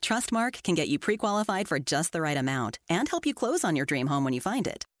 Fortunately, Trustmark can get you pre-qualified for just the right amount and help you close on your dream home when you find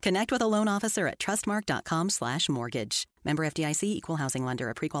it. Connect with a loan officer at trustmark.com/mortgage. Member FDIC, Equal Housing Lender.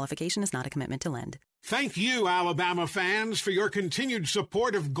 A pre-qualification is not a commitment to lend. Thank you, Alabama fans, for your continued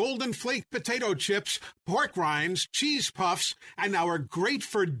support of Golden Flake potato chips, pork rinds, cheese puffs, and our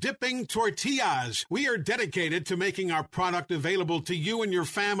great-for-dipping tortillas. We are dedicated to making our product available to you and your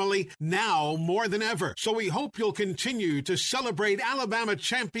family now more than ever. So we hope you'll continue to celebrate Alabama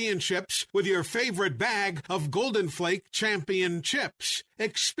championships with your favorite bag of Golden Flake champion chips.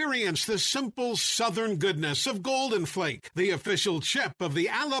 Experience the simple Southern goodness of Golden Flake, the official chip of the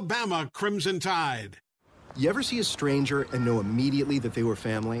Alabama Crimson Tide. You ever see a stranger and know immediately that they were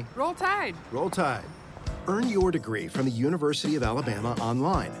family? Roll Tide. Roll Tide. Earn your degree from the University of Alabama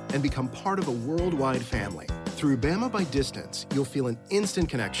online and become part of a worldwide family. Through Bama by Distance, you'll feel an instant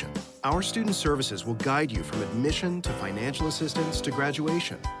connection. Our student services will guide you from admission to financial assistance to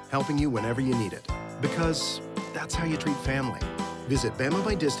graduation, helping you whenever you need it. Because that's how you treat family. Visit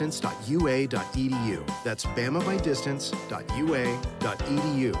bamabydistance.ua.edu. That's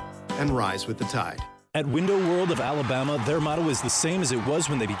bamabydistance.ua.edu. And rise with the tide. At Window World of Alabama, their motto is the same as it was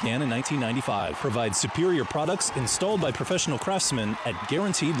when they began in 1995. Provide superior products installed by professional craftsmen at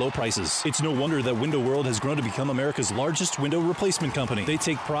guaranteed low prices. It's no wonder that Window World has grown to become America's largest window replacement company. They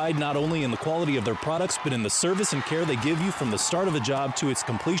take pride not only in the quality of their products, but in the service and care they give you from the start of a job to its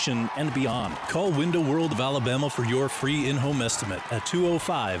completion and beyond. Call Window World of Alabama for your free in-home estimate at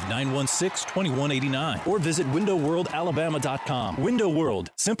 205-916-2189 or visit windowworldalabama.com. Window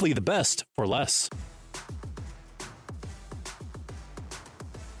World, simply the best for less.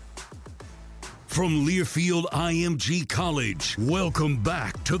 From Learfield IMG College, welcome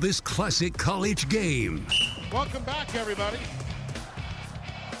back to this classic college game. Welcome back, everybody.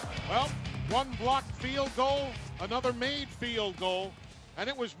 Well, one blocked field goal, another made field goal, and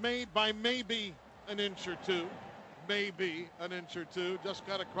it was made by maybe an inch or two. Maybe an inch or two. Just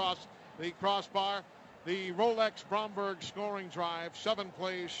got across the crossbar. The Rolex Bromberg scoring drive, 7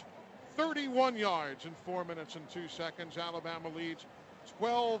 plays, 31 yards in 4 minutes and 2 seconds. Alabama leads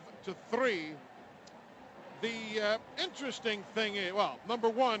 12-3. The interesting thing is, well, number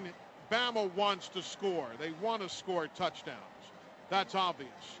one, Bama wants to score. They want to score touchdowns. That's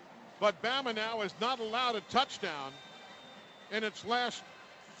obvious. But Bama now is not allowed a touchdown in its last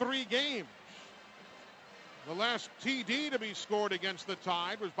 3 games. The last TD to be scored against the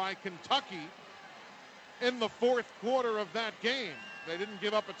Tide was by Kentucky in the 4th quarter of that game. They didn't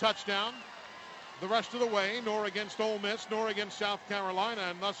give up a touchdown the rest of the way, nor against Ole Miss, nor against South Carolina,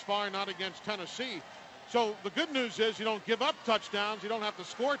 and thus far not against Tennessee. So the good news is you don't give up touchdowns, you don't have to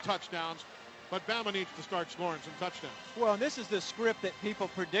score touchdowns, but Bama needs to start scoring some touchdowns. Well, this is the script that people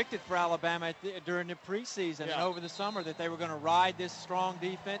predicted for Alabama during the preseason and over the summer, that they were going to ride this strong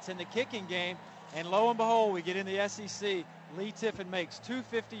defense in the kicking game. And lo and behold, we get in the SEC. Lee Tiffin makes 2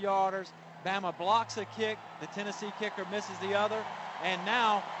 50-yarders. Bama blocks a kick. The Tennessee kicker misses the other. And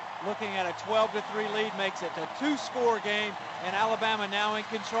now, looking at a 12-3 lead, makes it a 2-score game. And Alabama now in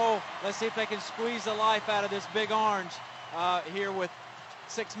control. Let's see if they can squeeze the life out of this Big Orange here with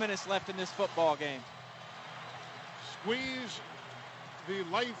 6 minutes left in this football game. Squeeze the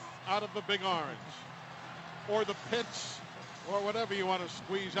life out of the Big Orange, or the pits, or whatever you want to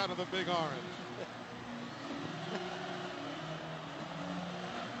squeeze out of the Big Orange.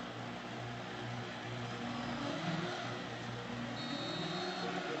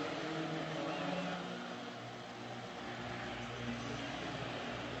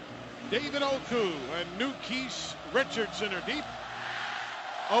 David Oku and Newkeese Richardson are deep.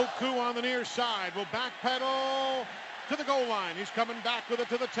 Oku on the near side will backpedal to the goal line. He's coming back with it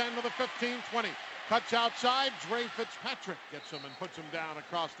to the 10, to the 15, 20. Cuts outside. Dre Fitzpatrick gets him and puts him down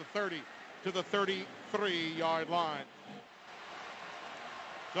across the 30 to the 33-yard line.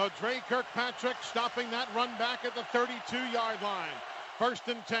 So Dre Kirkpatrick stopping that run back at the 32-yard line. 1st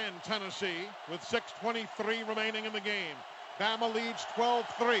and 10, Tennessee, with 6:23 remaining in the game. Bama leads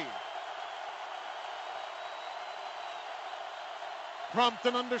 12-3.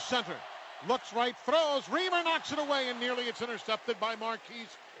 Crompton under center. Looks right, throws. Reamer knocks it away, and nearly it's intercepted by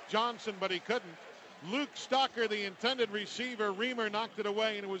Marquise Johnson, but he couldn't. Luke Stocker, the intended receiver. Reamer knocked it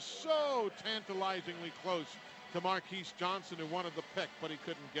away, and it was so tantalizingly close to Marquise Johnson, who wanted the pick, but he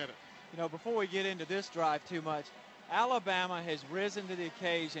couldn't get it. You know, before we get into this drive too much, Alabama has risen to the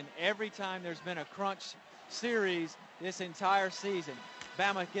occasion every time there's been a crunch series this entire season.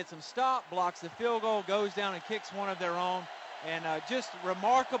 Bama gets them stopped, blocks the field goal, goes down and kicks one of their own. And just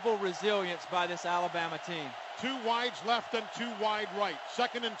remarkable resilience by this Alabama team. 2 wides left and 2 wide right.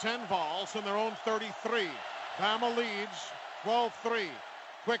 2nd and 10 Vols from their own 33. Bama leads 12-3.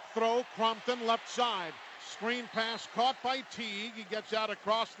 Quick throw, Crompton left side. Screen pass caught by Teague. He gets out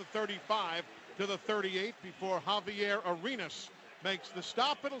across the 35 to the 38 before Javier Arenas makes the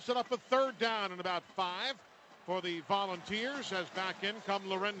stop. It'll set up a 3rd down and about 5 for the Volunteers, as back in come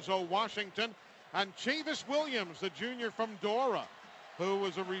Lorenzo Washington and Chavis Williams, the junior from Dora, who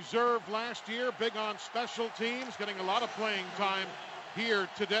was a reserve last year, big on special teams, getting a lot of playing time here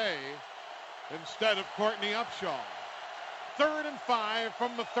today instead of Courtney Upshaw. 3rd and 5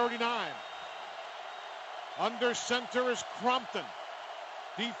 from the 39. Under center is Crompton.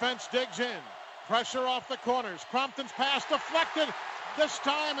 Defense digs in. Pressure off the corners. Crompton's pass deflected. This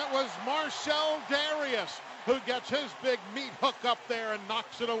time it was Marcel Darius who gets his big meat hook up there and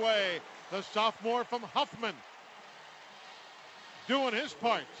knocks it away. The sophomore from Huffman doing his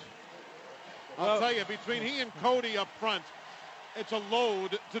part. I'll tell you, between he and Cody up front, it's a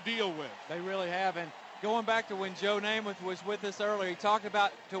load to deal with. They really have. And going back to when Joe Namath was with us earlier, he talked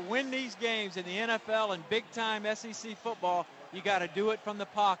about to win these games in the NFL and big-time SEC football, you got to do it from the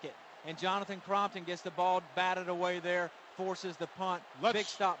pocket. And Jonathan Crompton gets the ball batted away there, forces the punt. Big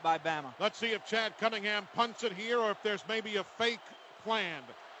stop by Bama. Let's see if Chad Cunningham punts it here or if there's maybe a fake planned.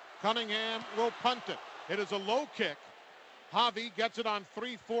 Cunningham will punt it. It is a low kick. Javi gets it on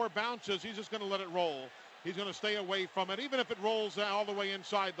 3-4 bounces. He's just going to let it roll. He's going to stay away from it. Even if it rolls all the way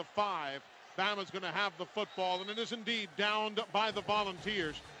inside the 5, Bama's going to have the football, and it is indeed downed by the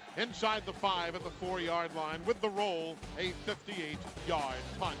Volunteers. inside the 5 at the 4-yard line with the roll, a 58-yard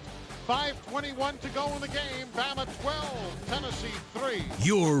punt. 5:21 to go in the game. Bama 12, Tennessee 3.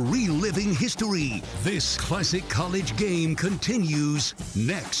 You're reliving history. This classic college game continues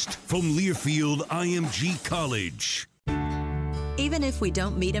next from Learfield IMG College. Even if we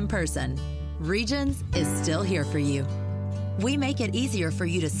don't meet in person, Regions is still here for you. We make it easier for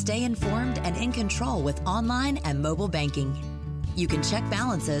you to stay informed and in control with online and mobile banking. You can check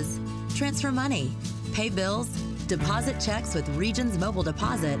balances, transfer money, pay bills, deposit checks with Regions Mobile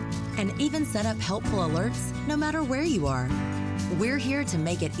Deposit, and even set up helpful alerts no matter where you are. We're here to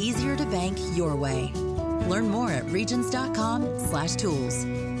make it easier to bank your way. Learn more at regions.com/tools.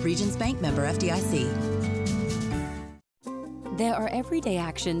 Regions Bank, member FDIC. There are everyday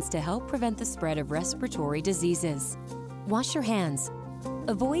actions to help prevent the spread of respiratory diseases. Wash your hands.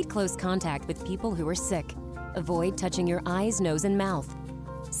 Avoid close contact with people who are sick. Avoid touching your eyes, nose, and mouth.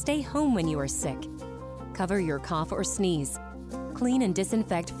 Stay home when you are sick. Cover your cough or sneeze. Clean and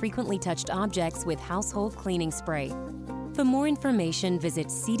disinfect frequently touched objects with household cleaning spray. For more information, visit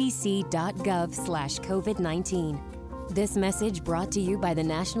cdc.gov/COVID-19. This message brought to you by the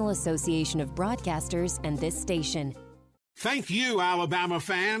National Association of Broadcasters and this station. Thank you, Alabama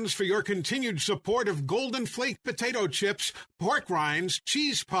fans, for your continued support of Golden Flake potato chips, pork rinds,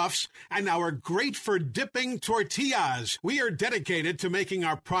 cheese puffs, and our great-for-dipping tortillas. We are dedicated to making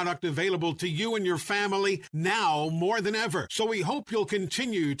our product available to you and your family now more than ever. So we hope you'll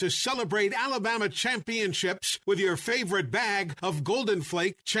continue to celebrate Alabama championships with your favorite bag of Golden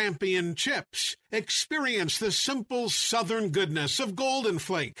Flake champion chips. Experience the simple Southern goodness of Golden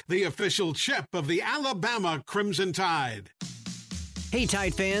Flake, the official chip of the Alabama Crimson Tide. Hey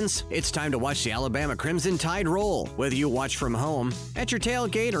Tide fans, it's time to watch the Alabama Crimson Tide roll. Whether you watch from home, at your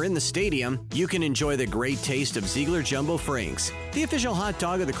tailgate, or in the stadium, you can enjoy the great taste of Ziegler Jumbo Franks, the official hot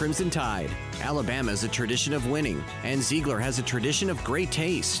dog of the Crimson Tide. Alabama is a tradition of winning, and Ziegler has a tradition of great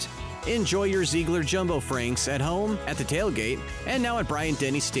taste. Enjoy your Ziegler Jumbo Franks at home, at the tailgate, and now at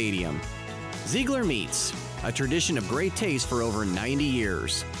Bryant-Denny Stadium. Ziegler Meats, a tradition of great taste for over 90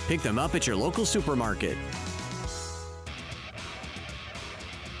 years. Pick them up at your local supermarket.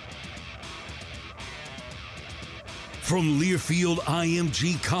 From Learfield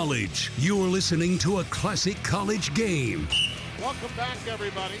IMG College, you're listening to a classic college game. Welcome back,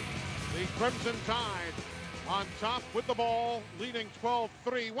 everybody. The Crimson Tide on top with the ball, leading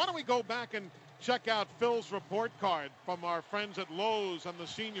 12-3. Why don't we go back and check out Phil's report card from our friends at Lowe's on the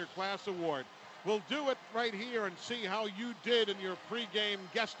Senior Class Award. We'll do it right here and see how you did in your pregame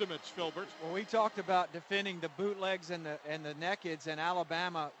guesstimates, Filbert. Well, we talked about defending the bootlegs and the nakeds in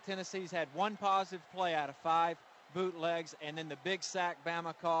Alabama. Tennessee's had one positive play out of 5 bootlegs, and then the big sack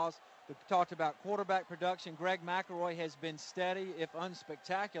Bama calls. We talked about quarterback production. Greg McElroy has been steady, if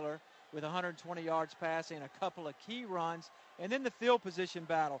unspectacular, with 120 yards passing, a couple of key runs, and then the field position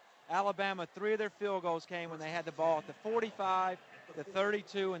battle. Alabama, 3 of their field goals came when they had the ball at the 45, the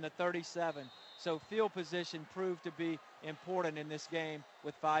 32, and the 37. So field position proved to be important in this game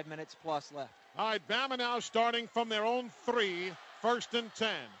with 5 minutes plus left. All right, Bama now starting from their own 3, 1st and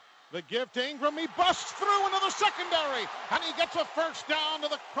 10. The give to Ingram. He busts through into the secondary, and he gets a first down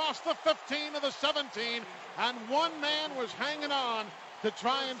to across the 15 to the 17, and one man was hanging on to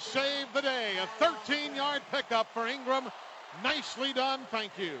try and save the day. A 13-yard pickup for Ingram. Nicely done.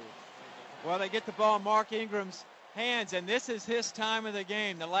 Thank you. Well, they get the ball in Mark Ingram's hands, and this is his time of the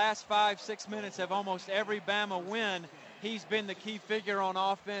game. The last 5-6 minutes of almost every Bama win, he's been the key figure on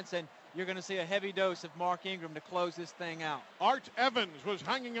offense, and you're going to see a heavy dose of Mark Ingram to close this thing out. Art Evans was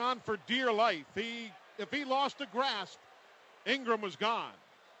hanging on for dear life. If he lost a grasp, Ingram was gone.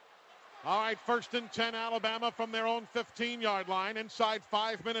 All right, 1st and 10, Alabama from their own 15-yard line, inside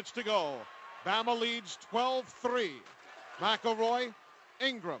 5 minutes to go. Bama leads 12-3. McElroy,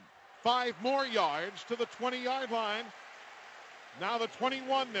 Ingram, 5 more yards to the 20-yard line. Now the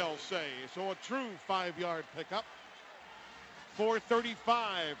 21, they'll say, so a true 5-yard pickup.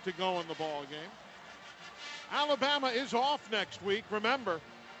 4:35 to go in the ball game. Alabama is off next week. Remember,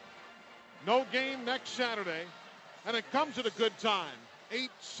 no game next Saturday, and it comes at a good time. 8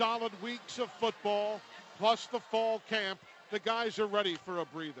 solid weeks of football, plus the fall camp. The guys are ready for a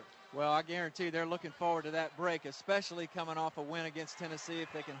breather. Well, I guarantee they're looking forward to that break, especially coming off a win against Tennessee,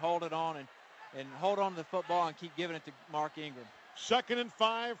 if they can hold it on and hold on to the football and keep giving it to Mark Ingram. 2nd and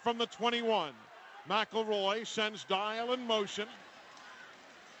 5 from the 21. McElroy sends Dial in motion.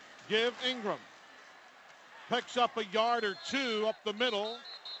 Give Ingram. Picks up a yard or 2 up the middle.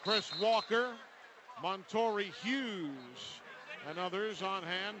 Chris Walker, Montori Hughes, and others on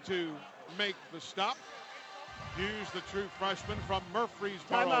hand to make the stop. Hughes, the true freshman from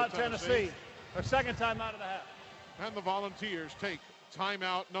Murfreesboro, Timeout, Tennessee. Their second timeout of the half. And the Volunteers take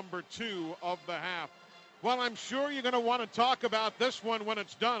timeout number 2 of the half. Well, I'm sure you're going to want to talk about this one when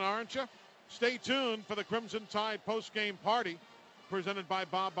it's done, aren't you? Stay tuned for the Crimson Tide post-game party presented by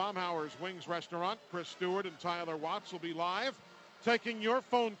Bob Baumhauer's Wings Restaurant. Chris Stewart and Tyler Watts will be live taking your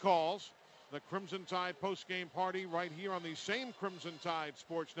phone calls. The Crimson Tide post-game party right here on the same Crimson Tide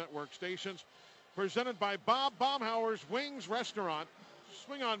Sports Network stations, presented by Bob Baumhauer's Wings Restaurant.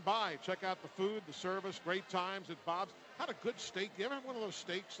 Swing on by, check out the food, the service, great times at Bob's. Had a good steak. You ever had one of those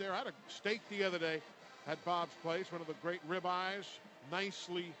steaks there? I had a steak the other day at Bob's place, one of the great ribeyes,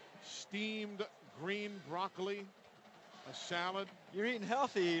 nicely steamed green broccoli, a salad. You're eating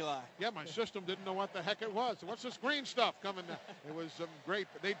healthy, Eli. Yeah, my system didn't know what the heck it was. What's this green stuff coming down? It was great.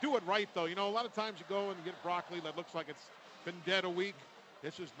 They do it right, though. You know, a lot of times you go and you get broccoli that looks like it's been dead a week.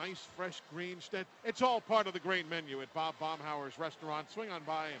 This is nice, fresh green. It's all part of the great menu at Bob Baumhauer's Restaurant. Swing on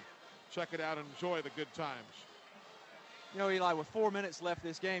by and check it out and enjoy the good times. You know, Eli, with 4 minutes left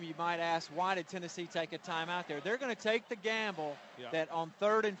this game, you might ask, why did Tennessee take a timeout there? They're going to take the gamble that on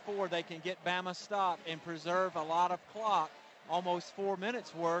 3rd and 4 they can get Bama stopped and preserve a lot of clock, almost 4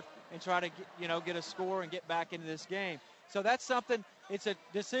 minutes worth, and try to get a score and get back into this game. So that's something, it's a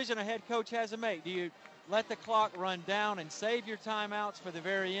decision a head coach has to make. Do you let the clock run down and save your timeouts for the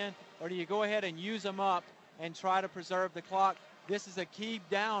very end, or do you go ahead and use them up and try to preserve the clock? This is a key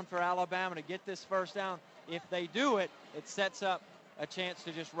down for Alabama to get this first down. If they do it, it sets up a chance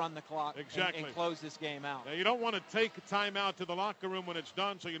to just run the clock and close this game out. Now, you don't want to take a timeout to the locker room when it's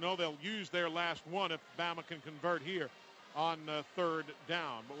done, so you know they'll use their last one if Bama can convert here on 3rd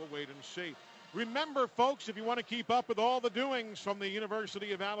down. But we'll wait and see. Remember, folks, if you want to keep up with all the doings from the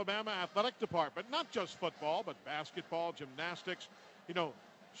University of Alabama Athletic Department, not just football, but basketball, gymnastics,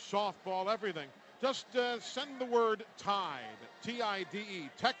 softball, everything, just send the word TIDE, T-I-D-E,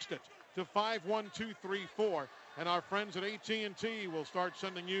 text it to 51234, and our friends at AT&T will start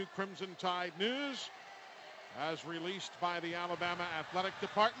sending you Crimson Tide news as released by the Alabama Athletic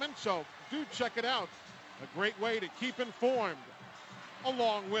Department. So do check it out. A great way to keep informed,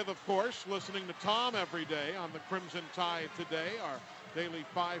 along with, of course, listening to Tom every day on the Crimson Tide Today, our daily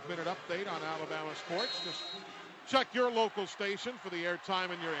 5-minute update on Alabama sports. Just check your local station for the airtime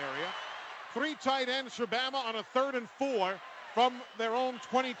in your area. 3 tight ends for Bama on a 3rd and 4 from their own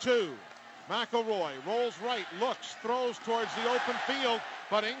 22. McElroy rolls right, looks, throws towards the open field,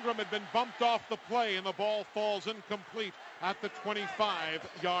 but Ingram had been bumped off the play, and the ball falls incomplete at the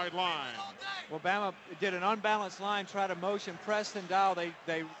 25-yard line. Well, Bama did an unbalanced line, try to motion Preston Dial.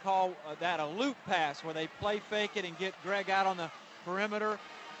 They call that a loop pass, where they play fake it and get Greg out on the perimeter.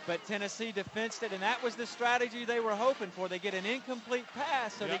 But Tennessee defensed it, and that was the strategy they were hoping for. They get an incomplete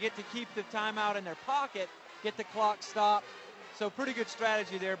pass, so they get to keep the timeout in their pocket, get the clock stopped. So pretty good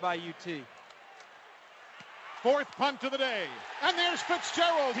strategy there by UT. 4th punt of the day. And there's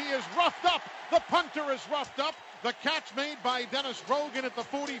Fitzgerald. He is roughed up. The punter is roughed up. The catch made by Dennis Rogan at the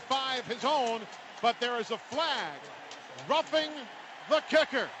 45, his own. But there is a flag roughing the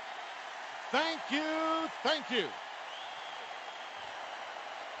kicker. Thank you. Thank you.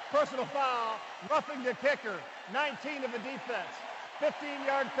 Personal foul, roughing the kicker, 19 of the defense.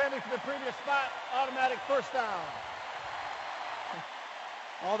 15-yard penalty for the previous spot, automatic first down.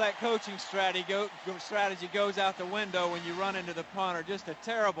 All that coaching strategy goes out the window when you run into the punter. Just a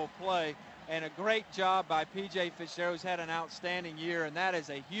terrible play, and a great job by P.J. Fitzgerald, who's had an outstanding year, and that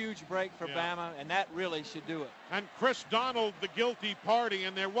is a huge break for Bama, and that really should do it. And Chris Donald, the guilty party,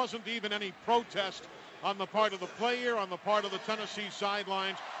 and there wasn't even any protest on the part of the player, on the part of the Tennessee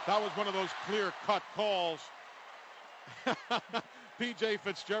sidelines. That was one of those clear-cut calls. P.J.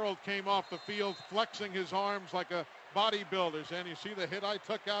 Fitzgerald came off the field flexing his arms like a bodybuilder, and you see the hit I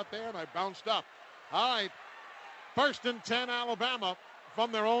took out there, and I bounced up. All right, 1st and 10 Alabama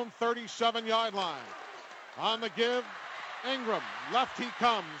from their own 37-yard line. On the give, Ingram, left he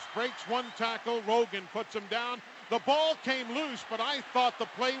comes, breaks one tackle, Rogan puts him down. The ball came loose, but I thought the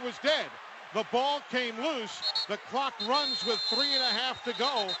play was dead. The ball came loose. The clock runs with 3.5 to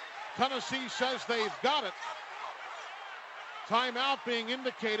go. Tennessee says they've got it. Timeout being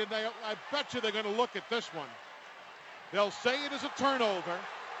indicated. I bet you they're going to look at this one. They'll say it is a turnover.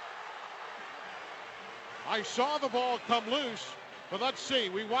 I saw the ball come loose, but let's see.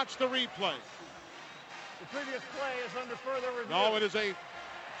 We watched the replay. The previous play is under further review. No, it is a...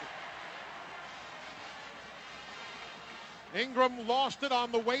 Ingram lost it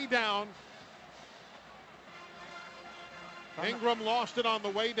on the way down. Ingram lost it on the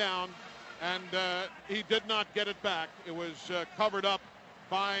way down, and he did not get it back. It was covered up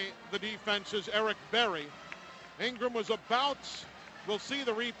by the defense's Eric Berry. Ingram was about, we'll see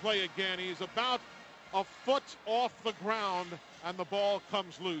the replay again, he's about a foot off the ground, and the ball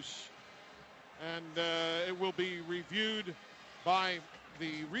comes loose. And it will be reviewed by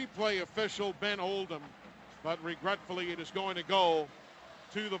the replay official, Ben Oldham, but regretfully it is going to go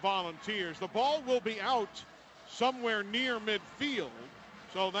to the Volunteers. The ball will be out somewhere near midfield,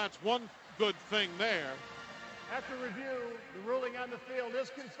 so that's one good thing there. After review, the ruling on the field is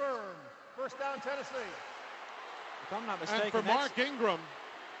confirmed. First down, Tennessee. If I'm not mistaken, and for Mark Ingram,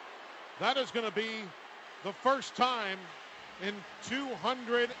 that is going to be the first time in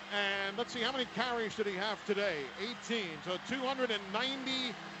 200 and let's see, how many carries did he have today? 18. So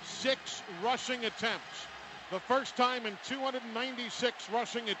 296 rushing attempts. The first time in 296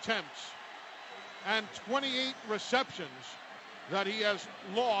 rushing attempts and 28 receptions that he has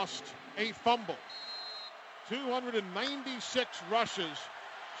lost a fumble. 296 rushes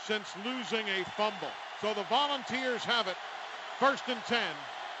since losing a fumble. So the Volunteers have it, 1st and 10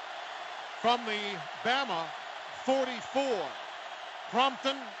 from the Bama 44.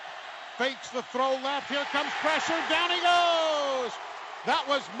 Crompton fakes the throw left. Here comes pressure. Down he goes. That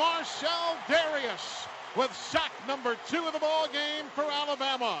was Marcel Darius with sack number 2 of the ball game for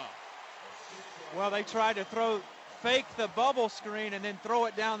Alabama. Well, they tried to fake the bubble screen and then throw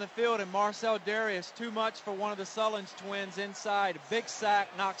it down the field, and Marcel Darius, too much for one of the Sullins twins inside. Big sack,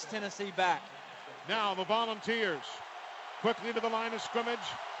 knocks Tennessee back. Now the Volunteers quickly to the line of scrimmage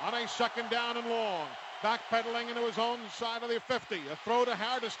on a 2nd down and long. Backpedaling into his own side of the 50. A throw to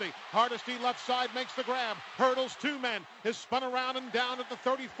Hardesty. Hardesty left side makes the grab. Hurdles 2 men. Is spun around and down at the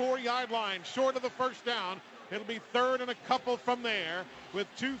 34-yard line. Short of the first down. It'll be 3rd and a couple from there with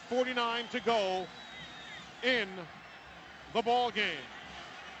 2:49 to go in the ball game.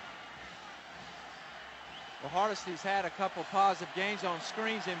 Well, Hardesty's had a couple positive gains on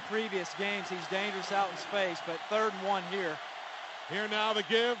screens in previous games. He's dangerous out in space, but 3rd and 1 here. Here now the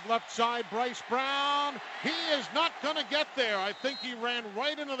give, left side, Bryce Brown. He is not going to get there. I think he ran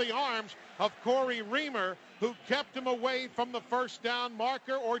right into the arms of Corey Reamer, who kept him away from the first down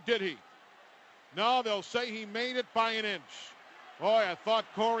marker, or did he? No, they'll say he made it by an inch. Boy, I thought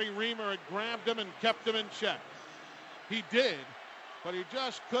Corey Reamer had grabbed him and kept him in check. He did, but he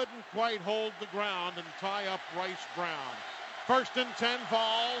just couldn't quite hold the ground and tie up Bryce Brown. 1st and 10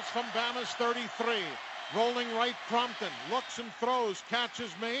 Vols from Bama's 33. Rolling right, Crompton looks and throws. Catch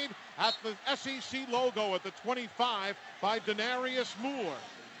is made at the SEC logo at the 25 by Denarius Moore.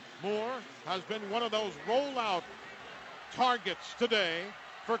 Moore has been one of those rollout targets today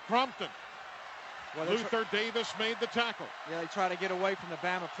for Crompton. Well, Luther Davis made the tackle. Yeah, they try to get away from the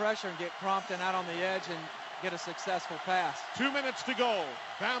Bama pressure and get Crompton out on the edge and get a successful pass. 2 minutes to go.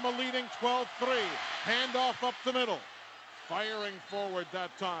 Bama leading 12-3. Handoff up the middle. Firing forward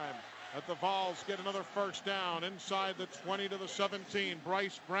that time. At the Vols get another first down inside the 20 to the 17.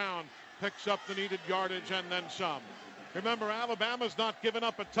 Bryce Brown picks up the needed yardage and then some. Remember, Alabama's not given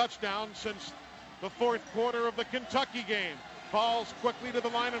up a touchdown since the 4th quarter of the Kentucky game. Vols quickly to the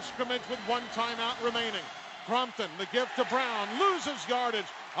line of scrimmage with 1 timeout remaining. Crompton, the give to Brown, loses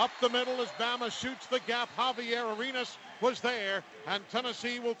yardage. Up the middle as Bama shoots the gap. Javier Arenas was there, and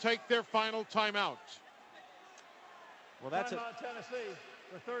Tennessee will take their final timeout. Well, that's timeout, Tennessee.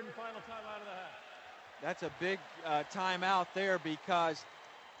 The 3rd and final timeout of the half. That's a big timeout there because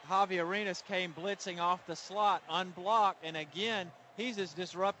Javier Arenas came blitzing off the slot unblocked, and again, he's as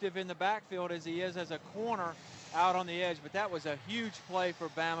disruptive in the backfield as he is as a corner out on the edge. But that was a huge play for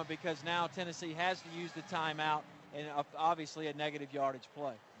Bama because now Tennessee has to use the timeout and obviously a negative yardage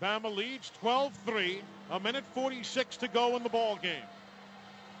play. Bama leads 12-3, 1:46 to go in the ball game.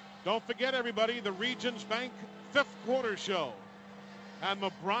 Don't forget, everybody, the Regions Bank 5th quarter show and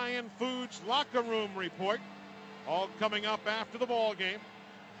the Bryan Foods locker room report, all coming up after the ball game.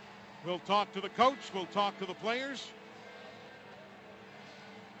 We'll talk to the coach. We'll talk to the players.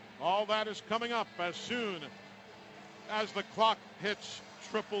 All that is coming up as soon as the clock hits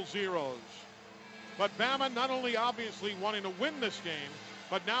 000. But Bama not only obviously wanting to win this game,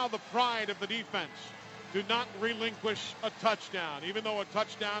 but now the pride of the defense. Do not relinquish a touchdown, even though a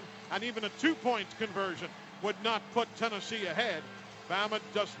touchdown and even a 2-point conversion would not put Tennessee ahead. Bama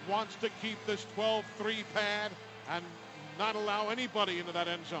just wants to keep this 12-3 pad and not allow anybody into that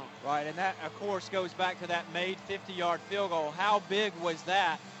end zone. Right, and that, of course, goes back to that made 50-yard field goal. How big was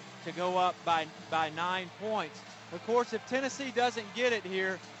that to go up by 9 points? Of course, if Tennessee doesn't get it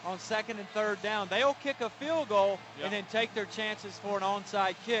here on 2nd and 3rd down, they'll kick a field goal and then take their chances for an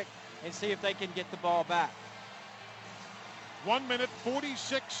onside kick and see if they can get the ball back. 1 minute,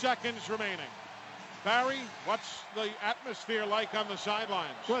 46 seconds remaining. Barry, what's the atmosphere like on the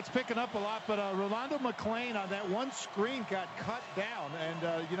sidelines? Well, it's picking up a lot, but Rolando McClain on that one screen got cut down.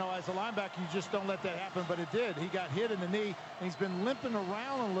 And, you know, as a linebacker, you just don't let that happen, but it did. He got hit in the knee, and he's been limping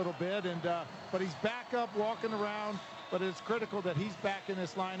around a little bit, and but he's back up, walking around. But it's critical that he's back in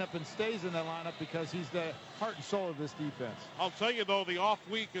this lineup and stays in that lineup because he's the heart and soul of this defense. I'll tell you, though, the off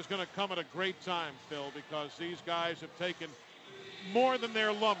week is going to come at a great time, Phil, because these guys have taken more than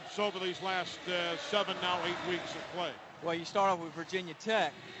their lumps over these last 7, now 8 weeks of play. Well, you start off with Virginia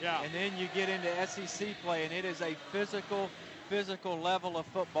Tech, yeah, and then you get into SEC play, and it is a physical level of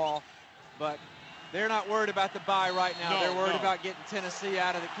football. But they're not worried about the bye right now. They're worried about getting Tennessee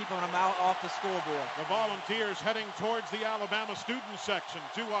out of it, keeping them out off the scoreboard. The Volunteers heading towards the Alabama student section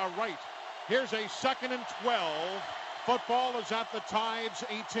to our right. Here's a 2nd and 12. Football is at the Tide's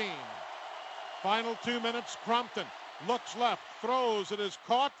 18. Final 2 minutes. Crompton looks left, throws. It is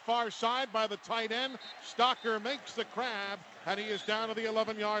caught far side by the tight end. Stocker makes the grab, and he is down to the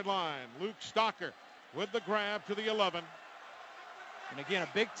 11-yard line. Luke Stocker with the grab to the 11. And again, a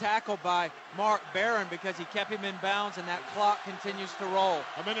big tackle by Mark Barron because he kept him in bounds, and that clock continues to roll.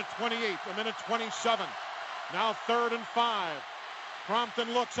 A minute 28, a minute 27. Now 3rd and 5.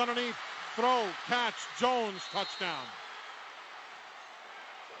 Crompton looks underneath. Throw, catch, Jones, touchdown.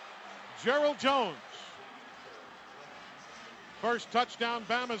 Gerald Jones. First touchdown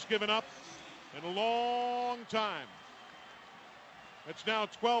Bama's given up in a long time. It's now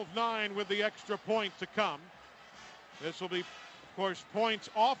 12-9 with the extra point to come. This will be, of course, points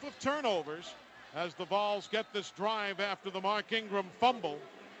off of turnovers as the Vols get this drive after the Mark Ingram fumble.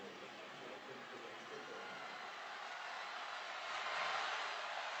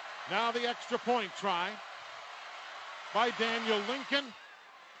 Now the extra point try by Daniel Lincoln.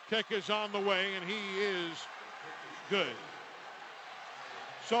 Kick is on the way, and he is good.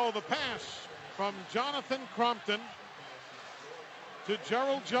 So the pass from Jonathan Crompton to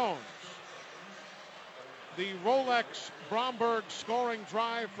Gerald Jones. The Rolex Bromberg scoring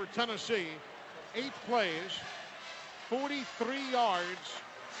drive for Tennessee. 8 plays, 43 yards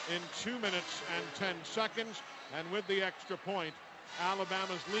in 2 minutes and 10 seconds. And with the extra point,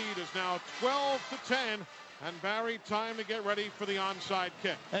 Alabama's lead is now 12-10. And Barry, time to get ready for the onside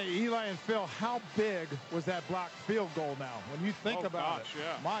kick. Hey, Eli and Phil, how big was that blocked field goal now? When you think about it,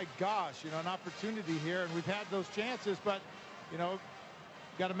 yeah. My gosh, you know, an opportunity here, and we've had those chances, but, you know,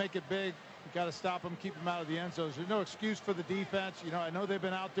 got to make it big. You got to stop them, keep them out of the end zones. There's no excuse for the defense. You know, I know they've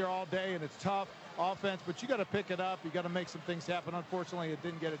been out there all day, and it's tough offense, but you got to pick it up. You got to make some things happen. Unfortunately, it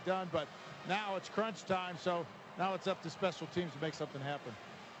didn't get it done, but now it's crunch time, so now it's up to special teams to make something happen.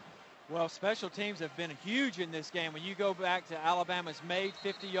 Well, special teams have been huge in this game. When you go back to Alabama's made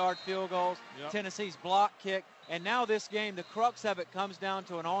 50-yard field goals, Tennessee's block kick, and now this game, the crux of it comes down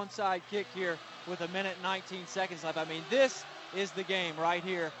to an onside kick here with 1 minute and 19 seconds left. I mean, this is the game right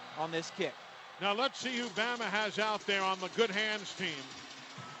here on this kick. Now let's see who Bama has out there on the good hands team.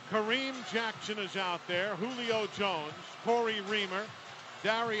 Kareem Jackson is out there, Julio Jones, Corey Reamer,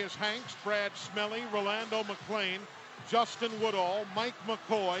 Darius Hanks, Brad Smelly, Rolando McClain, Justin Woodall, Mike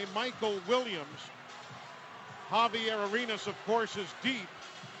McCoy, Michael Williams. Javier Arenas, of course, is deep.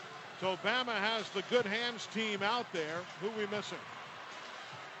 So Bama has the good hands team out there. Who are we missing?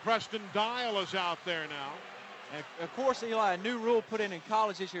 Preston Dial is out there now. And of course, Eli, a new rule put in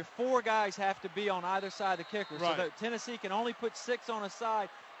college this year. 4 guys have to be on either side of the kicker. Right. So that Tennessee can only put 6 on a side,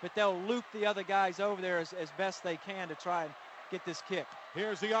 but they'll loop the other guys over there as best they can to try and get this kick.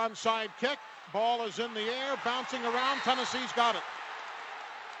 Here's the onside kick. Ball is in the air, bouncing around. Tennessee's got it.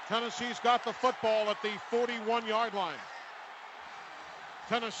 Tennessee's got the football at the 41-yard line.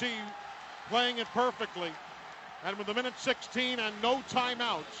 Tennessee playing it perfectly. And with 1:16 and no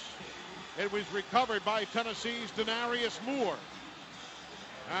timeouts, it was recovered by Tennessee's Denarius Moore.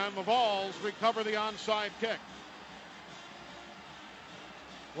 And the Vols recover the onside kick.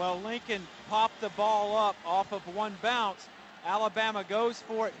 Well, Lincoln popped the ball up off of one bounce. Alabama goes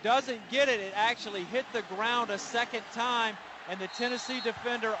for it, doesn't get it. It actually hit the ground a second time, and the Tennessee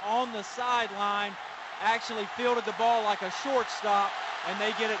defender on the sideline actually fielded the ball like a shortstop, and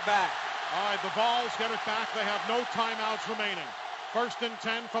they get it back. All right, the Vols get it back. They have no timeouts remaining. 1st and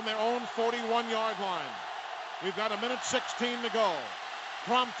 10 from their own 41-yard line. We've got 1:16 to go.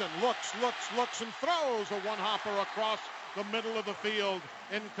 Crompton looks, and throws a one-hopper across the middle of the field.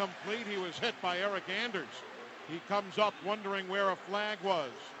 Incomplete. He was hit by Eric Anders. He comes up wondering where a flag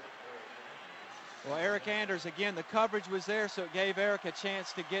was. Well, Eric Anders, again, the coverage was there, so it gave Eric a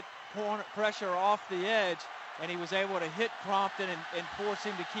chance to get pressure off the edge, and he was able to hit Crompton and force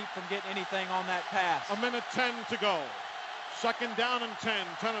him to keep from getting anything on that pass. 1:10 to go. Second down and 10.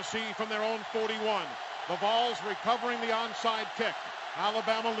 Tennessee from their own 41. The Vols recovering the onside kick.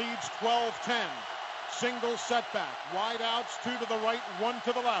 Alabama leads 12-10. Single setback. Wide outs, 2 to the right, 1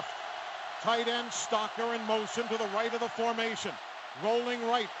 to the left. Tight end Stocker in motion to the right of the formation. Rolling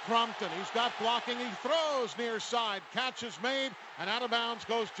right, Crompton. He's got blocking. He throws near side. Catch is made, and out of bounds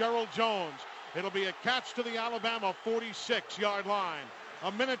goes Gerald Jones. It'll be a catch to the Alabama 46-yard line.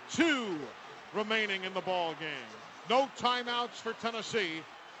 1:02 remaining in the ball game. No timeouts for Tennessee.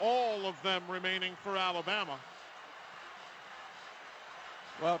 All of them remaining for Alabama.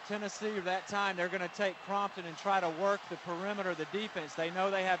 Well, Tennessee at that time, they're going to take Crompton and try to work the perimeter of the defense. They know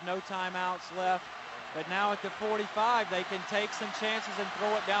they have no timeouts left. But now at the 45, they can take some chances and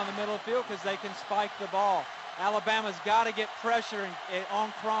throw it down the middle of the field because they can spike the ball. Alabama's got to get pressure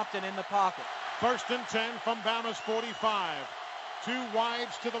on Crompton in the pocket. 1st and 10 from Bama's 45. 2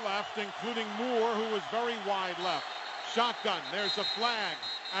 wides to the left, including Moore, who was very wide left. Shotgun. There's a flag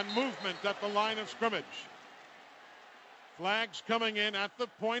and movement at the line of scrimmage. Flags coming in at the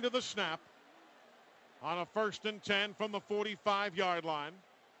point of the snap on a 1st and 10 from the 45-yard line.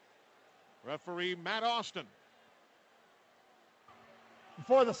 Referee Matt Austin.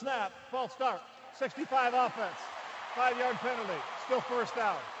 Before the snap, false start. 65 offense. 5-yard penalty. Still first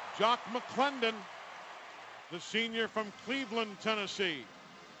down. Jock McClendon, the senior from Cleveland, Tennessee,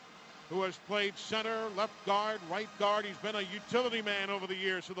 who has played center, left guard, right guard. He's been a utility man over the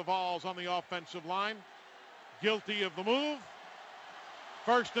years for the Vols on the offensive line. Guilty of the move.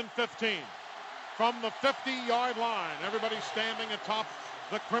 1st and 15 from the 50-yard line. Everybody standing atop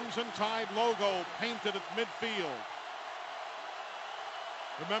the Crimson Tide logo painted at midfield.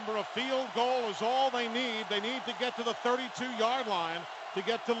 Remember, a field goal is all they need. They need to get to the 32-yard line to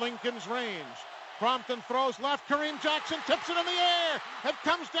get to Lincoln's range. Crompton throws left. Kareem Jackson tips it in the air. It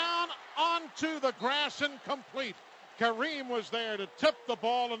comes down onto the grass incomplete. Kareem was there to tip the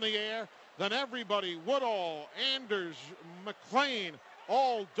ball in the air. Then everybody, Woodall, Anders, McLean,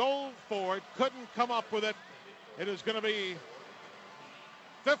 all dove for it. Couldn't come up with it. It is going to be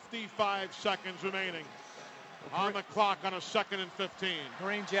 55 seconds remaining on the clock on a 2nd and 15.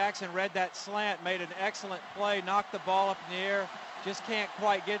 Kareem Jackson read that slant, made an excellent play, knocked the ball up in the air. Just can't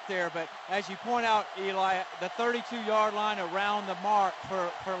quite get there. But as you point out, Eli, the 32-yard line around the mark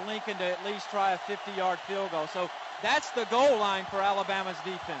for Lincoln to at least try a 50-yard field goal. So that's the goal line for Alabama's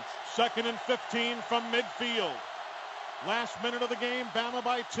defense. 2nd and 15 from midfield. Last minute of the game, Bama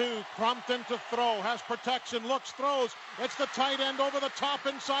by 2. Crompton to throw, has protection, looks, throws. It's the tight end over the top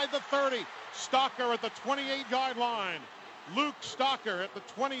inside the 30. Stocker at the 28-yard line. Luke Stocker at the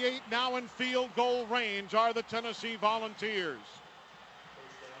 28, now in field goal range are the Tennessee Volunteers.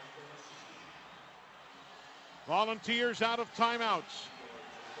 Volunteers out of timeouts.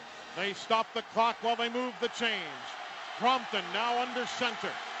 They stop the clock while they move the chains. Crompton now under center.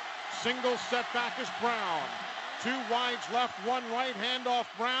 Single setback is Brown. 2 wides left, 1 right, handoff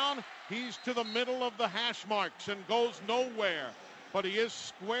Brown. He's to the middle of the hash marks and goes nowhere. But he is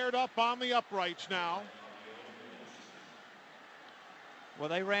squared up on the uprights now. Well,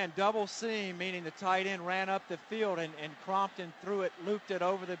 they ran double seam, meaning the tight end ran up the field, and Crompton threw it, looped it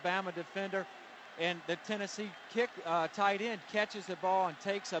over the Bama defender. And the Tennessee tight end catches the ball and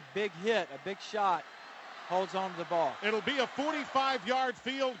takes a big hit, a big shot, holds on to the ball. It'll be a 45-yard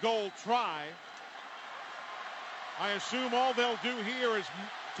field goal try. I assume all they'll do here is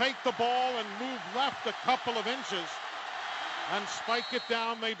take the ball and move left a couple of inches and spike it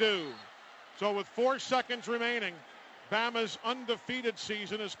down. They do. So with 4 seconds remaining, Bama's undefeated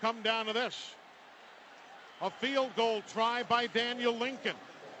season has come down to this. A field goal try by Daniel Lincoln.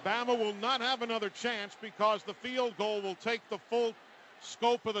 Bama will not have another chance because the field goal will take the full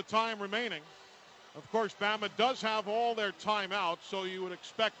scope of the time remaining. Of course, Bama does have all their timeouts, so you would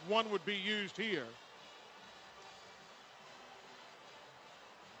expect one would be used here.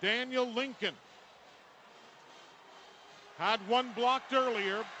 Daniel Lincoln had one blocked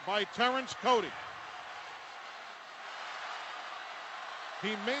earlier by Terrence Cody. He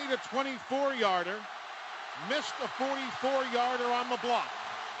made a 24-yarder, missed a 44-yarder on the block.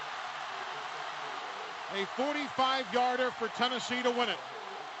 A 45-yarder for Tennessee to win it.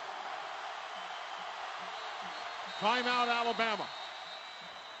 Timeout, Alabama.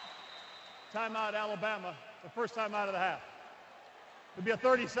 Timeout, Alabama. The first timeout of the half. It'll be a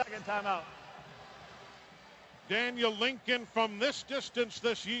 30-second timeout. Daniel Lincoln from this distance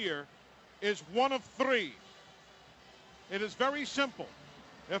this year is 1 of 3. It is very simple.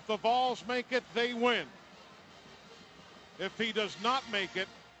 If the Vols make it, they win. If he does not make it,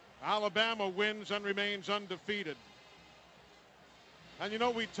 Alabama wins and remains undefeated. And you know,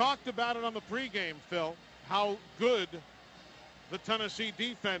 we talked about it on the pregame, Phil, how good the Tennessee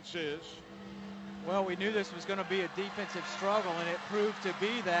defense is. Well, we knew this was going to be a defensive struggle, and it proved to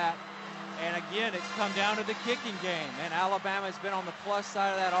be that. And again, it's come down to the kicking game. And Alabama's been on the plus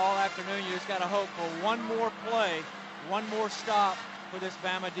side of that all afternoon. You just got to hope for one more play, one more stop for this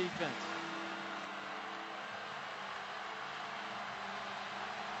Bama defense.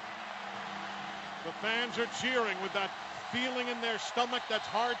 The fans are cheering with that feeling in their stomach that's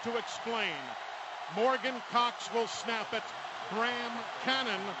hard to explain. Morgan Cox will snap it. Graham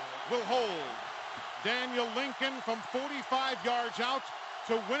Cannon will hold. Daniel Lincoln from 45 yards out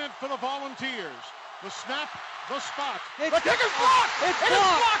to win it for the Volunteers. The snap, the spot. The kick is blocked! It is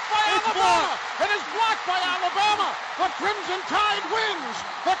blocked by Alabama! It is blocked by Alabama! The Crimson Tide wins!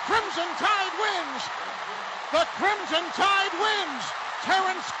 The Crimson Tide wins! The Crimson Tide wins!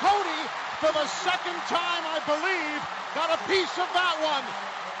 Terrence Cody, for the second time, I believe, got a piece of that one.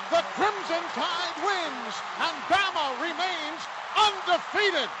 The Crimson Tide wins, and Bama remains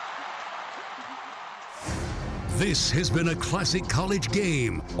undefeated. This has been a classic college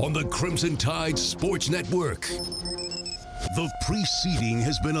game on the Crimson Tide Sports Network. The preceding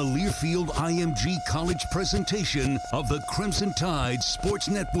has been a Learfield IMG College presentation of the Crimson Tide Sports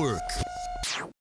Network.